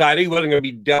dealt either. He wasn't going to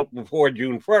be dealt before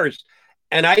June 1st.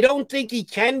 And I don't think he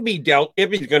can be dealt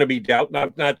if he's going to be dealt.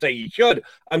 I'm not saying he should.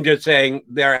 I'm just saying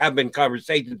there have been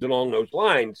conversations along those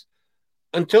lines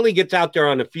until he gets out there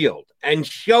on the field and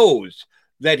shows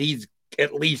that he's,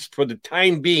 at least for the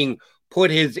time being,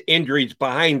 put his injuries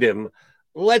behind him.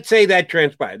 Let's say that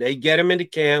transpired. They get him into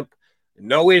camp,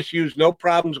 no issues, no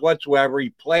problems whatsoever. He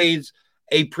plays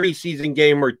a preseason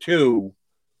game or two.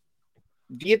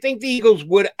 Do you think the Eagles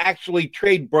would actually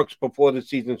trade Brooks before the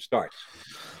season starts?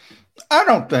 I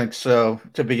don't think so,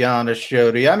 to be honest,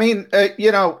 Jody. I mean,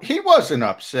 he wasn't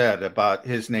upset about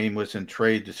his name was in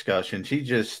trade discussions. He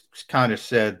just kind of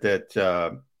said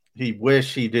that he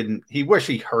wished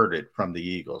he heard it from the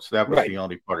Eagles. That was the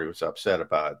only part he was upset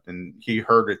about. And he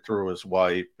heard it through his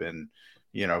wife and,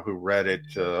 who read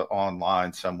it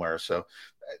online somewhere. So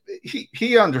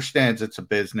he understands it's a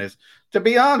business. To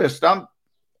be honest,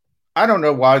 I don't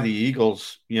know why the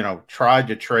Eagles, tried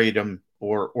to trade him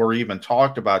or even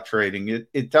talked about trading.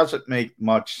 It doesn't make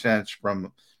much sense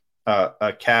from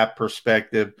a cap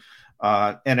perspective.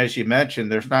 And as you mentioned,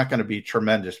 there's not going to be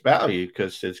tremendous value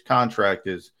because his contract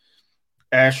is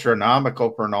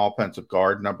astronomical for an offensive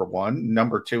guard, number one.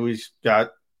 Number two, he's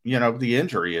got, the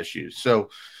injury issues. So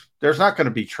there's not going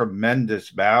to be tremendous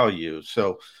value.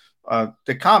 So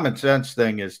the common sense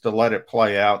thing is to let it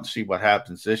play out and see what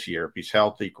happens this year. If he's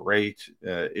healthy, great.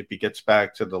 If he gets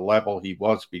back to the level he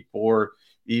was before,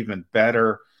 even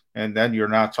better. And then you're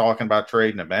not talking about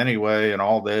trading him anyway and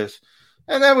all this.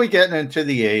 And then we get into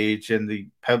the age and the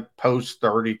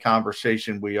post-30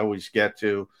 conversation we always get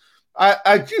to.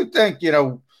 I do think,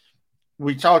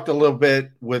 we talked a little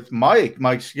bit with Mike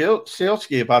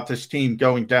Sielski about this team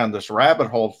going down this rabbit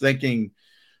hole, thinking,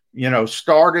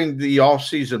 starting the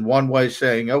offseason one way,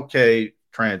 saying, okay,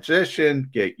 transition,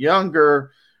 get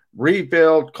younger,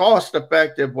 rebuild, cost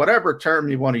effective, whatever term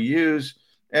you want to use.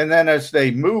 And then as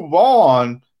they move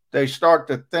on, they start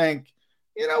to think,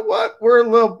 you know what, we're a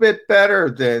little bit better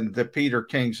than the Peter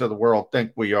Kings of the world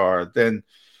think we are, than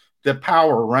the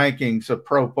power rankings of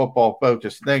Pro Football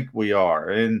Focus think we are.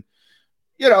 And,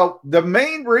 the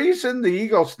main reason the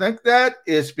Eagles think that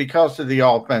is because of the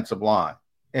offensive line.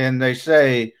 And they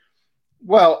say,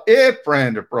 well, if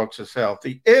Brandon Brooks is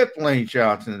healthy, if Lane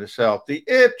Johnson is healthy,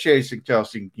 if Jason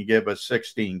Kelce can give us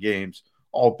 16 games,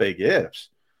 all big ifs,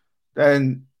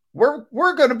 then we're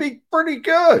going to be pretty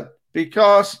good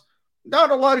because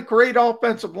not a lot of great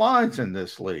offensive lines in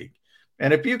this league.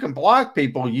 And if you can block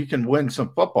people, you can win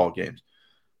some football games.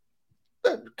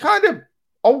 Kind of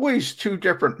always two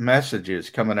different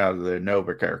messages coming out of the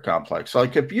NovaCare complex.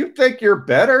 Like, if you think you're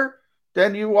better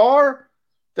than you are,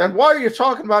 then why are you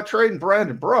talking about trading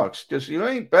Brandon Brooks? Because you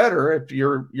ain't better if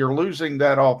you're losing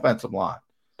that offensive line.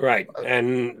 Right.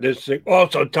 And this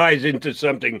also ties into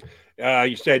something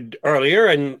you said earlier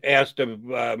and asked of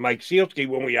Mike Sielski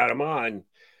when we had him on.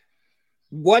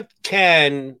 What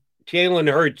can Jalen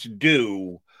Hurts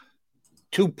do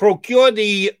to procure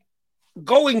the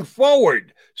going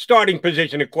forward starting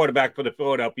position at quarterback for the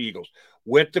Philadelphia Eagles,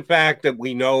 with the fact that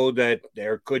we know that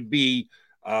there could be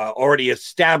already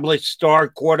established star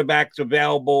quarterbacks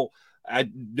available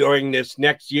during this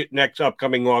next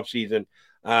upcoming offseason,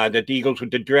 that the Eagles, with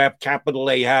the draft capital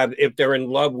they have, if they're in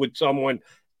love with someone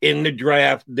in the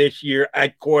draft this year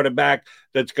at quarterback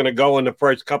that's going to go in the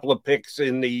first couple of picks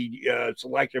in the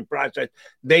selection process,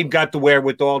 they've got the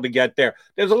wherewithal to get there.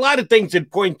 There's a lot of things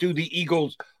that point to the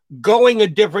Eagles going a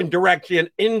different direction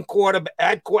at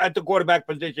the quarterback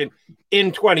position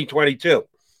in 2022.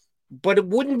 But it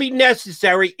wouldn't be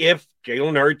necessary if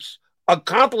Jalen Hurts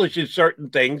accomplishes certain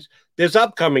things this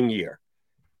upcoming year.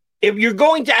 If you're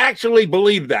going to actually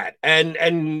believe that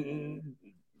and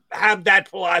have that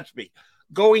philosophy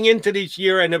going into this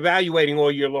year and evaluating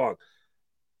all year long,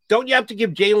 don't you have to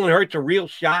give Jalen Hurts a real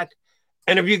shot?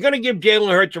 And if you're going to give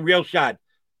Jalen Hurts a real shot,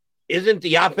 isn't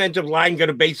the offensive line going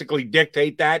to basically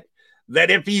dictate that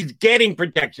if he's getting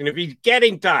protection, if he's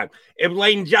getting time, if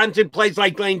Lane Johnson plays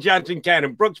like Lane Johnson can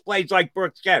and Brooks plays like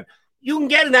Brooks can, you can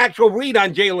get an actual read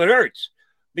on Jalen Hurts?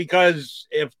 Because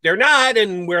if they're not,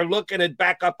 and we're looking at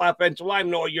backup offensive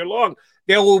linemen all year long,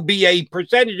 there will be a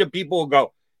percentage of people who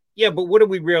go, yeah, but what did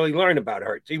we really learn about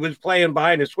Hurts? He was playing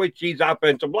behind a switch cheese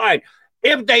offensive line.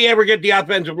 If they ever get the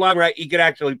offensive line right, he could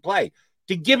actually play.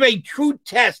 To give a true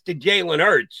test to Jalen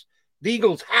Hurts, the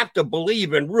Eagles have to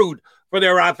believe and root for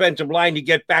their offensive line to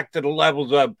get back to the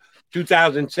levels of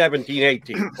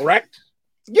 2017-18, correct?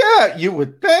 Yeah, you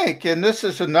would think. And this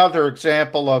is another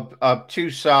example of two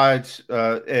sides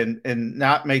and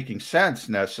not making sense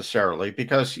necessarily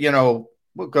because,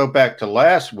 we'll go back to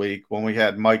last week when we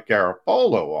had Mike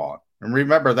Garafolo on. And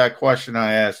remember that question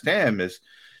I asked him is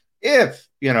if,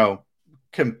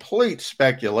 complete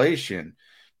speculation,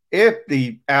 if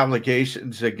the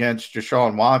allegations against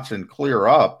Deshaun Watson clear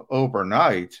up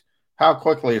overnight, how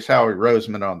quickly is Howie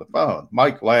Roseman on the phone?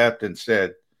 Mike laughed and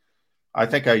said, I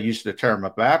think I used the term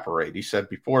evaporate. He said,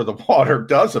 before the water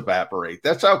does evaporate.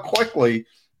 That's how quickly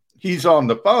he's on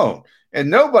the phone. And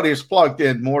nobody's plugged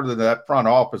in more than that front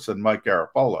office than Mike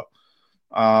Garafolo.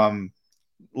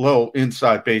 Little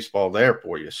inside baseball there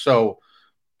for you. So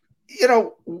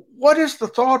what is the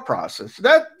thought process?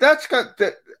 That's got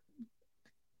that.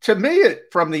 To me,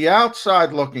 from the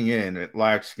outside looking in, it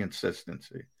lacks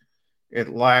consistency.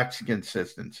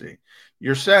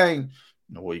 You're saying,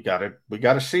 we got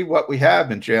to see what we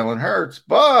have in Jalen Hurts,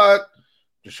 but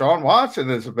Deshaun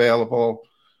Watson is available.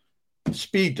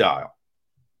 Speed dial.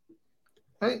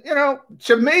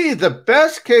 To me, the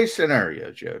best case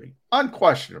scenario, Jody,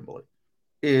 unquestionably,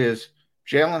 is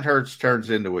Jalen Hurts turns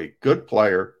into a good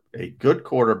player, a good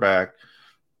quarterback,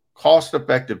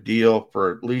 cost-effective deal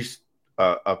for at least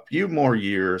a few more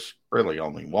years, really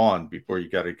only one before you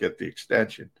got to get the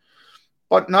extension.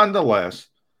 But nonetheless,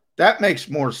 that makes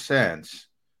more sense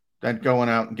than going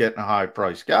out and getting a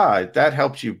high-priced guy. That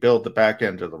helps you build the back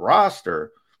end of the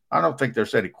roster. I don't think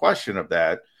there's any question of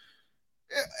that.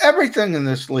 Everything in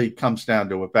this league comes down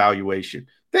to evaluation.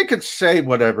 They can say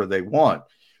whatever they want.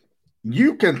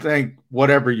 You can think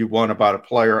whatever you want about a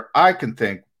player. I can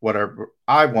think whatever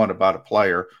I want about a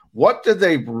player. What do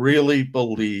they really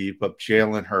believe of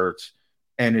Jalen Hurts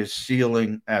and his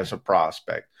ceiling as a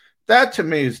prospect? That, to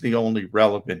me, is the only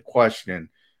relevant question.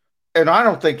 And I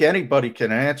don't think anybody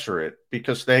can answer it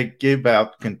because they give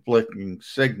out conflicting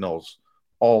signals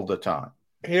all the time.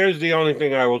 Here's the only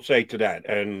thing I will say to that,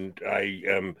 and I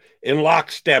am in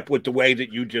lockstep with the way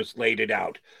that you just laid it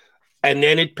out. And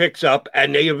then it picks up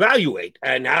and they evaluate.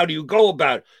 And how do you go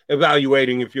about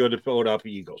evaluating if you're the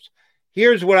Philadelphia Eagles?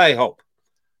 Here's what I hope.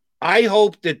 I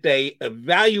hope that they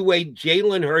evaluate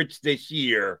Jalen Hurts this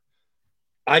year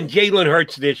on Jalen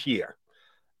Hurts this year.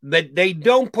 That they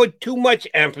don't put too much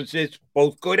emphasis,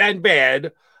 both good and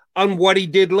bad, on what he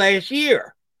did last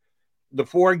year. The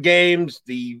 4 games,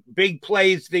 the big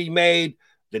plays that he made,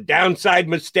 the downside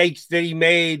mistakes that he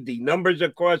made, the numbers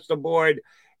across the board.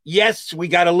 Yes, we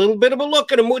got a little bit of a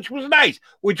look at him, which was nice,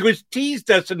 which was teased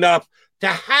us enough to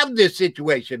have this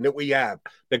situation that we have,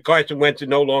 that Carson Wentz is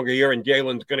no longer here and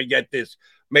Jalen's going to get this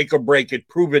make or break it,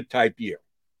 prove it type year.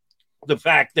 The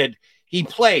fact that he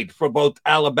played for both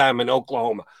Alabama and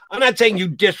Oklahoma. I'm not saying you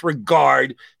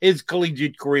disregard his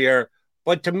collegiate career,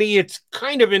 but to me, it's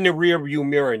kind of in the rearview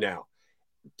mirror now.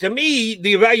 To me,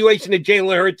 the evaluation of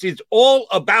Jalen Hurts is all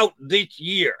about this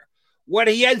year. What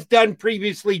he has done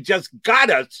previously just got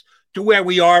us to where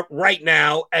we are right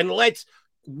now, and let's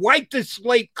wipe the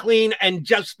slate clean and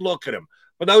just look at him.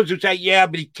 For those who say, yeah,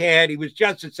 but he can't, he was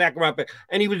just a second round pick,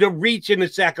 and he was a reach in the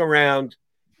second round.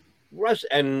 Russ,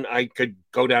 and I could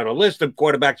go down a list of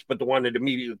quarterbacks, but the one that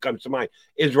immediately comes to mind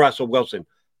is Russell Wilson,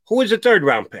 who was a third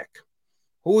round pick,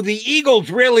 who the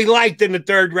Eagles really liked in the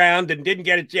third round and didn't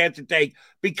get a chance to take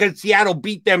because Seattle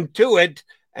beat them to it,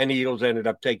 and the Eagles ended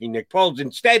up taking Nick Foles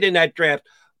instead in that draft.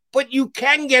 But you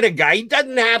can get a guy. He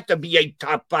doesn't have to be a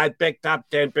top 5 pick, top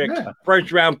 10 pick,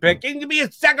 first round pick. He can be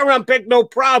a second round pick, no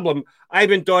problem. I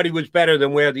even thought he was better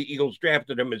than where the Eagles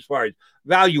drafted him as far as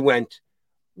value went.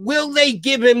 Will they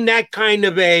give him that kind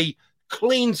of a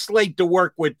clean slate to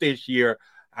work with this year?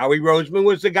 Howie Roseman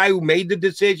was the guy who made the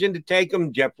decision to take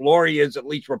him. Jeff Lurie is at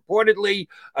least reportedly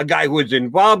a guy who was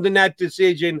involved in that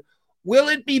decision. Will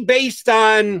it be based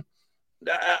on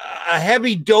a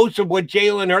heavy dose of what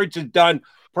Jalen Hurts has done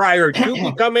prior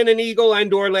to becoming an Eagle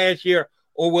and or last year,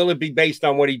 or will it be based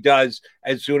on what he does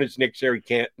as soon as Nick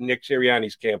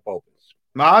Sirianni's camp opens?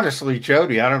 Honestly,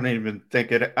 Jody, I don't even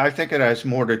think it. I think it has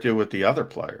more to do with the other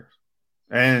players.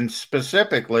 And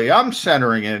specifically, I'm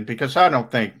centering in because I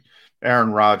don't think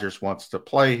Aaron Rodgers wants to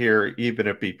play here, even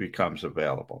if he becomes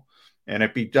available. And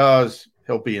if he does,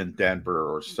 he'll be in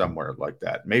Denver or somewhere like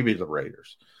that, maybe the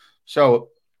Raiders. So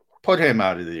put him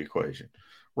out of the equation.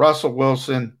 Russell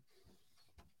Wilson,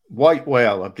 white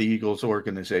whale of the Eagles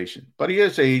organization, but he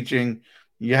is aging.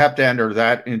 You have to enter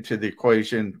that into the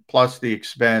equation, plus the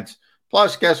expense.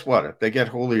 Plus, guess what? If they get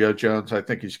Julio Jones, I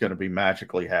think he's going to be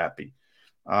magically happy.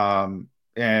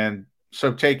 And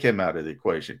so take him out of the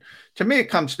equation. To me, it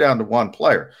comes down to one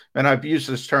player. And I've used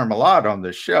this term a lot on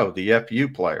this show, the FU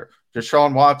player.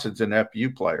 Deshaun Watson's an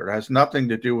FU player. It has nothing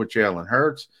to do with Jalen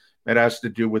Hurts. It has to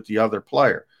do with the other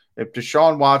player. If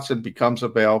Deshaun Watson becomes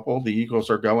available, the Eagles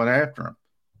are going after him.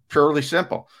 Purely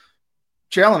simple.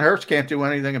 Jalen Hurts can't do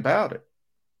anything about it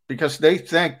because they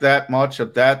think that much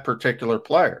of that particular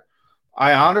player.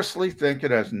 I honestly think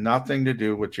it has nothing to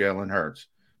do with Jalen Hurts.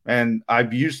 And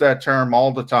I've used that term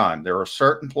all the time. There are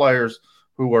certain players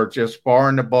who are just far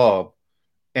and above,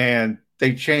 and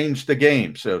they change the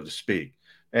game, so to speak.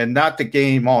 And not the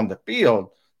game on the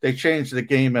field. They change the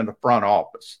game in the front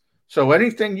office. So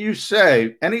anything you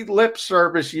say, any lip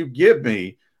service you give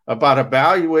me about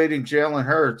evaluating Jalen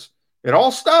Hurts, it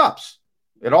all stops.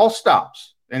 It all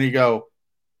stops. And you go,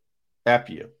 F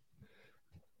you.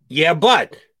 Yeah,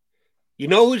 but You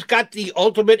know who's got the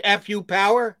ultimate FU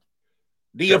power?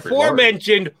 The Jeffrey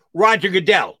aforementioned Roger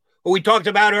Goodell, who we talked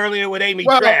about earlier with Amy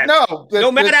Well, Trask.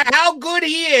 no matter how good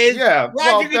he is,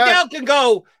 Roger Goodell can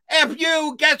go, F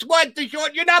you, guess what,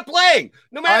 you're not playing.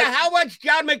 No matter how much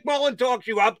John McMullen talks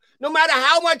you up, no matter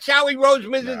how much Howie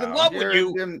Roseman is in love with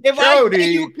you, if I say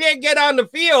you can't get on the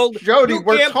field, Jody, you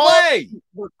can't play.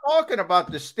 We're talking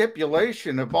about the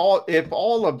stipulation of if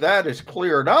all of that is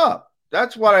cleared up.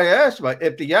 That's what I asked about.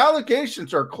 If the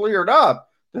allegations are cleared up,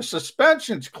 the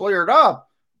suspension's cleared up,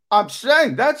 I'm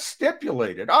saying that's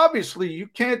stipulated. Obviously, you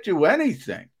can't do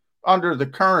anything under the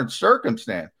current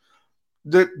circumstance.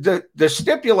 The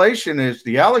stipulation is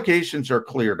the allegations are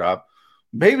cleared up.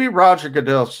 Maybe Roger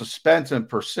Goodell suspends him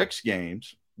for 6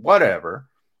 games, whatever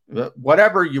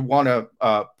you want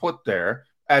to put there.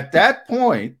 At that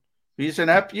point, he's an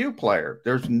FU player.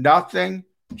 There's nothing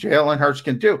Jalen Hurts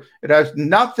can do. It has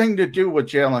nothing to do with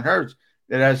Jalen Hurts.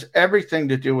 It has everything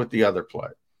to do with the other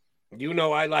player. You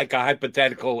know I like a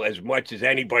hypothetical as much as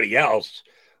anybody else,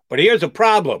 but here's a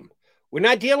problem. We're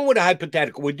not dealing with a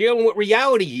hypothetical. We're dealing with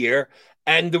reality here,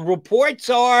 and the reports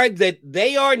are that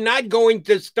they are not going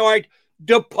to start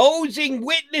deposing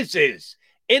witnesses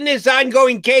in this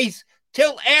ongoing case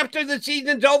till after the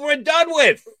season's over and done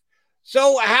with.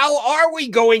 So how are we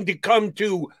going to come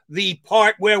to the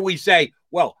part where we say,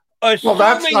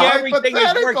 assuming everything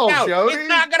is worked out, Jody. It's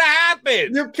not going to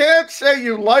happen. You can't say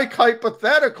you like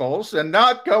hypotheticals and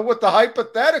not go with the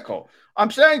hypothetical. I'm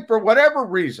saying for whatever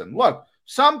reason, look,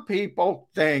 some people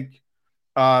think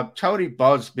Tony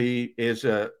Busby is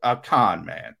a con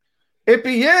man. If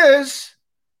he is,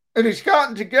 and he's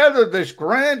gotten together this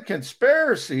grand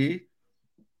conspiracy,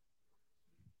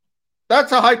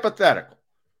 that's a hypothetical.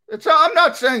 I'm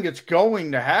not saying it's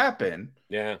going to happen.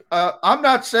 Yeah. I'm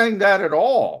not saying that at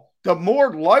all. The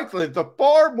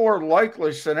far more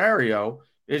likely scenario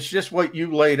is just what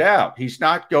you laid out. He's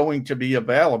not going to be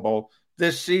available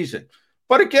this season.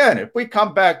 But again, if we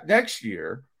come back next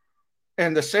year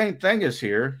and the same thing is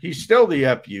here, he's still the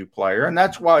FU player. And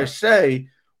that's why I say,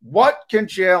 what can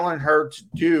Jalen Hurts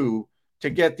do to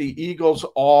get the Eagles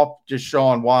off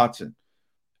Deshaun Watson?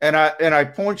 And I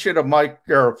point you to Mike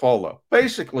Garafolo.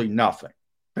 Basically nothing.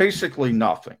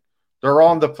 They're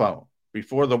on the phone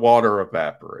before the water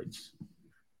evaporates.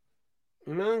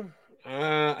 No,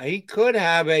 he could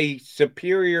have a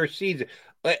superior season.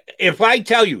 If I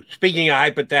tell you, speaking of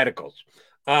hypotheticals,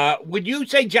 would you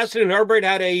say Justin Herbert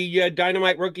had a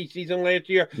dynamite rookie season last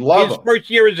year? His first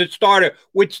year as a starter,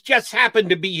 which just happened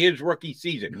to be his rookie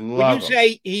season. Would you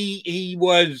say he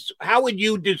was, how would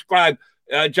you describe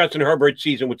Justin Herbert's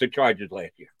season with the Chargers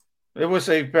last year? It was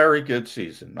a very good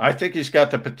season. I think he's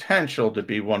got the potential to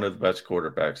be one of the best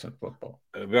quarterbacks in football.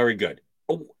 Very good.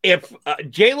 If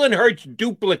Jalen Hurts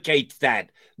duplicates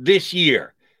that this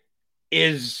year,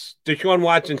 is Deshaun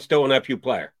Watson still an FU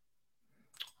player?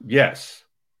 Yes.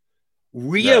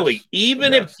 Really? Yes.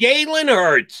 Even if Jalen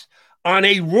Hurts on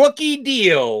a rookie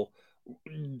deal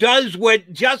does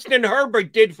what Justin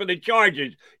Herbert did for the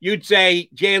Chargers, you'd say,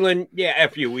 Jalen,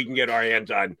 F you, we can get our hands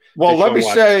on. Well, let me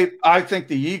say, I think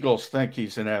the Eagles think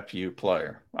he's an FU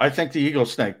player. I think the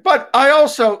Eagles think. But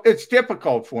it's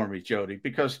difficult for me, Jody,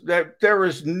 because there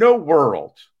is no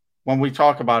world when we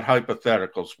talk about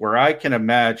hypotheticals where I can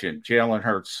imagine Jalen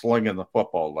Hurts slinging the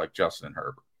football like Justin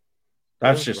Herbert.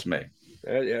 That's just me.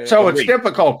 So it's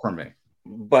difficult for me.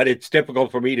 But it's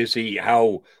difficult for me to see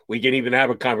how we can even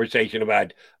have a conversation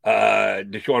about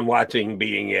Deshaun Watson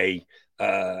being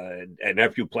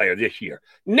an FU player this year.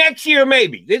 Next year,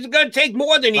 maybe. This is going to take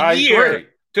more than a year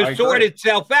to sort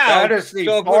itself out. So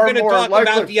if we're going to talk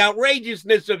about the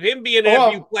outrageousness of him being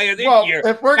an FU player this year,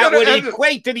 that would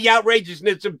equate to the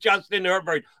outrageousness of Justin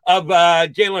Herbert, of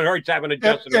Jalen Hurts having a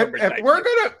Justin Herbert.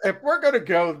 If we're going to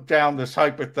go down this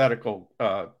hypothetical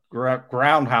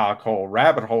groundhog hole,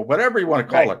 rabbit hole, whatever you want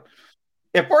to call it.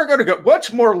 If we're going to go,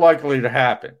 what's more likely to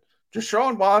happen?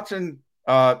 Deshaun Watson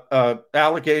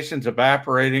allegations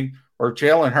evaporating, or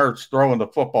Jalen Hurts throwing the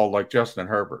football like Justin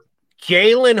Herbert?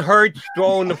 Jalen Hurts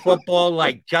throwing the football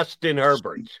like Justin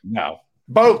Herbert. No,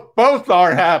 both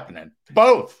aren't happening.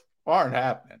 Both aren't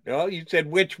happening. Well, you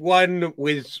said which one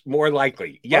was more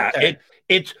likely? Yeah, okay.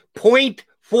 It's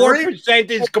 0.4%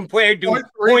 is compared to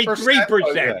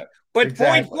 0.3%. But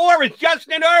exactly. 0.4 is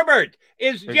Justin Herbert.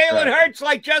 Is Jalen Hurts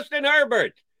like Justin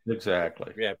Herbert?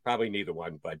 Exactly. Yeah, probably neither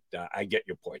one, but I get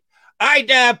your point. All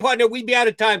right, partner, we'd be out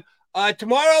of time.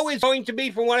 Tomorrow is going to be,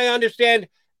 from what I understand,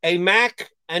 a Mac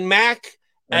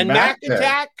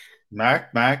attack.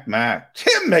 Mac.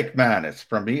 Tim McManus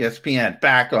from ESPN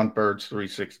back on Birds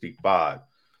 365.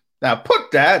 Now,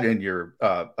 put that in your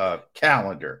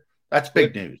calendar. That's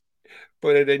big news.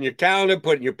 Put it in your calendar,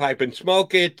 put it in your pipe and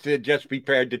smoke it. Just be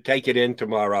prepared to take it in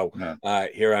tomorrow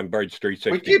here on Birds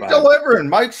 365. We keep delivering.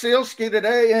 Mike Sealski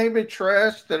today, Amy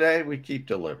Trask today. We keep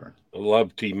delivering. I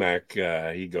love T-Mac.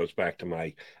 He goes back to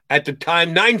my, at the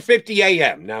time, 9:50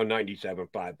 a.m., now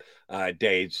 97.5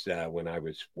 days when I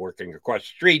was working across the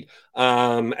street.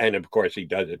 And, of course, he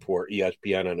does it for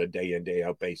ESPN on a day-in,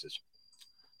 day-out basis.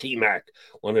 T-Mac,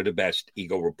 one of the best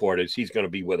Eagle reporters. He's going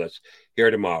to be with us here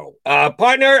tomorrow.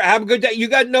 Partner, have a good day. You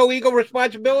got no Eagle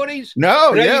responsibilities?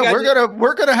 No, yeah,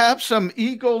 we're gonna have some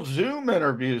Eagle Zoom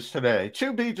interviews today,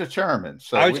 to be determined.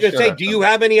 So I was going to say, do you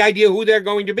have any idea who they're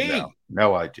going to be?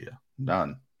 No idea.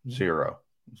 None. Zero.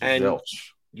 And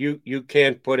zilch. You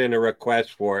can't put in a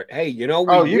request for, hey, you know,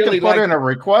 you really can put in a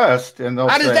request, and they'll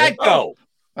how does that go?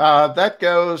 That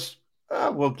goes,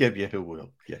 we'll give you who we'll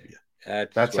give you.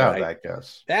 That's how that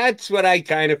goes. That's what I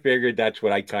kind of figured. That's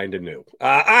what I kind of knew.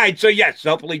 All right. So, yes,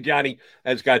 hopefully Johnny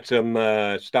has got some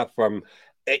stuff from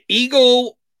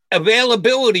Eagle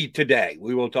availability today.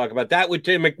 We will talk about that with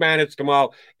Tim McManus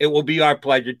tomorrow. It will be our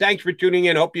pleasure. Thanks for tuning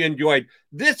in. Hope you enjoyed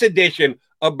this edition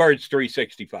of Birds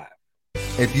 365.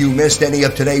 If you missed any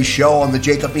of today's show on the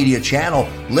Jacob Media channel,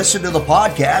 listen to the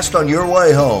podcast on your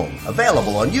way home.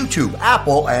 Available on YouTube,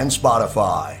 Apple, and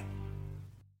Spotify.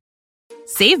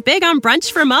 Save big on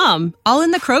brunch for mom, all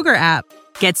in the Kroger app.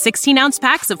 Get 16-ounce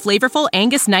packs of flavorful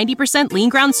Angus 90% lean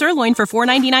ground sirloin for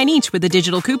 $4.99 each with a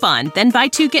digital coupon. Then buy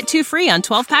 2, get 2 free on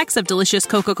 12 packs of delicious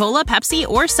Coca-Cola, Pepsi,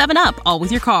 or 7-Up, all with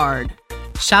your card.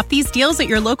 Shop these deals at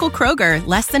your local Kroger,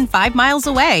 less than 5 miles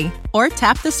away. Or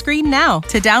tap the screen now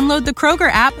to download the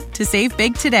Kroger app to save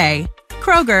big today.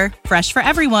 Kroger, fresh for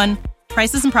everyone.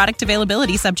 Prices and product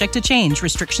availability subject to change.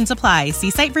 Restrictions apply.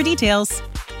 See site for details.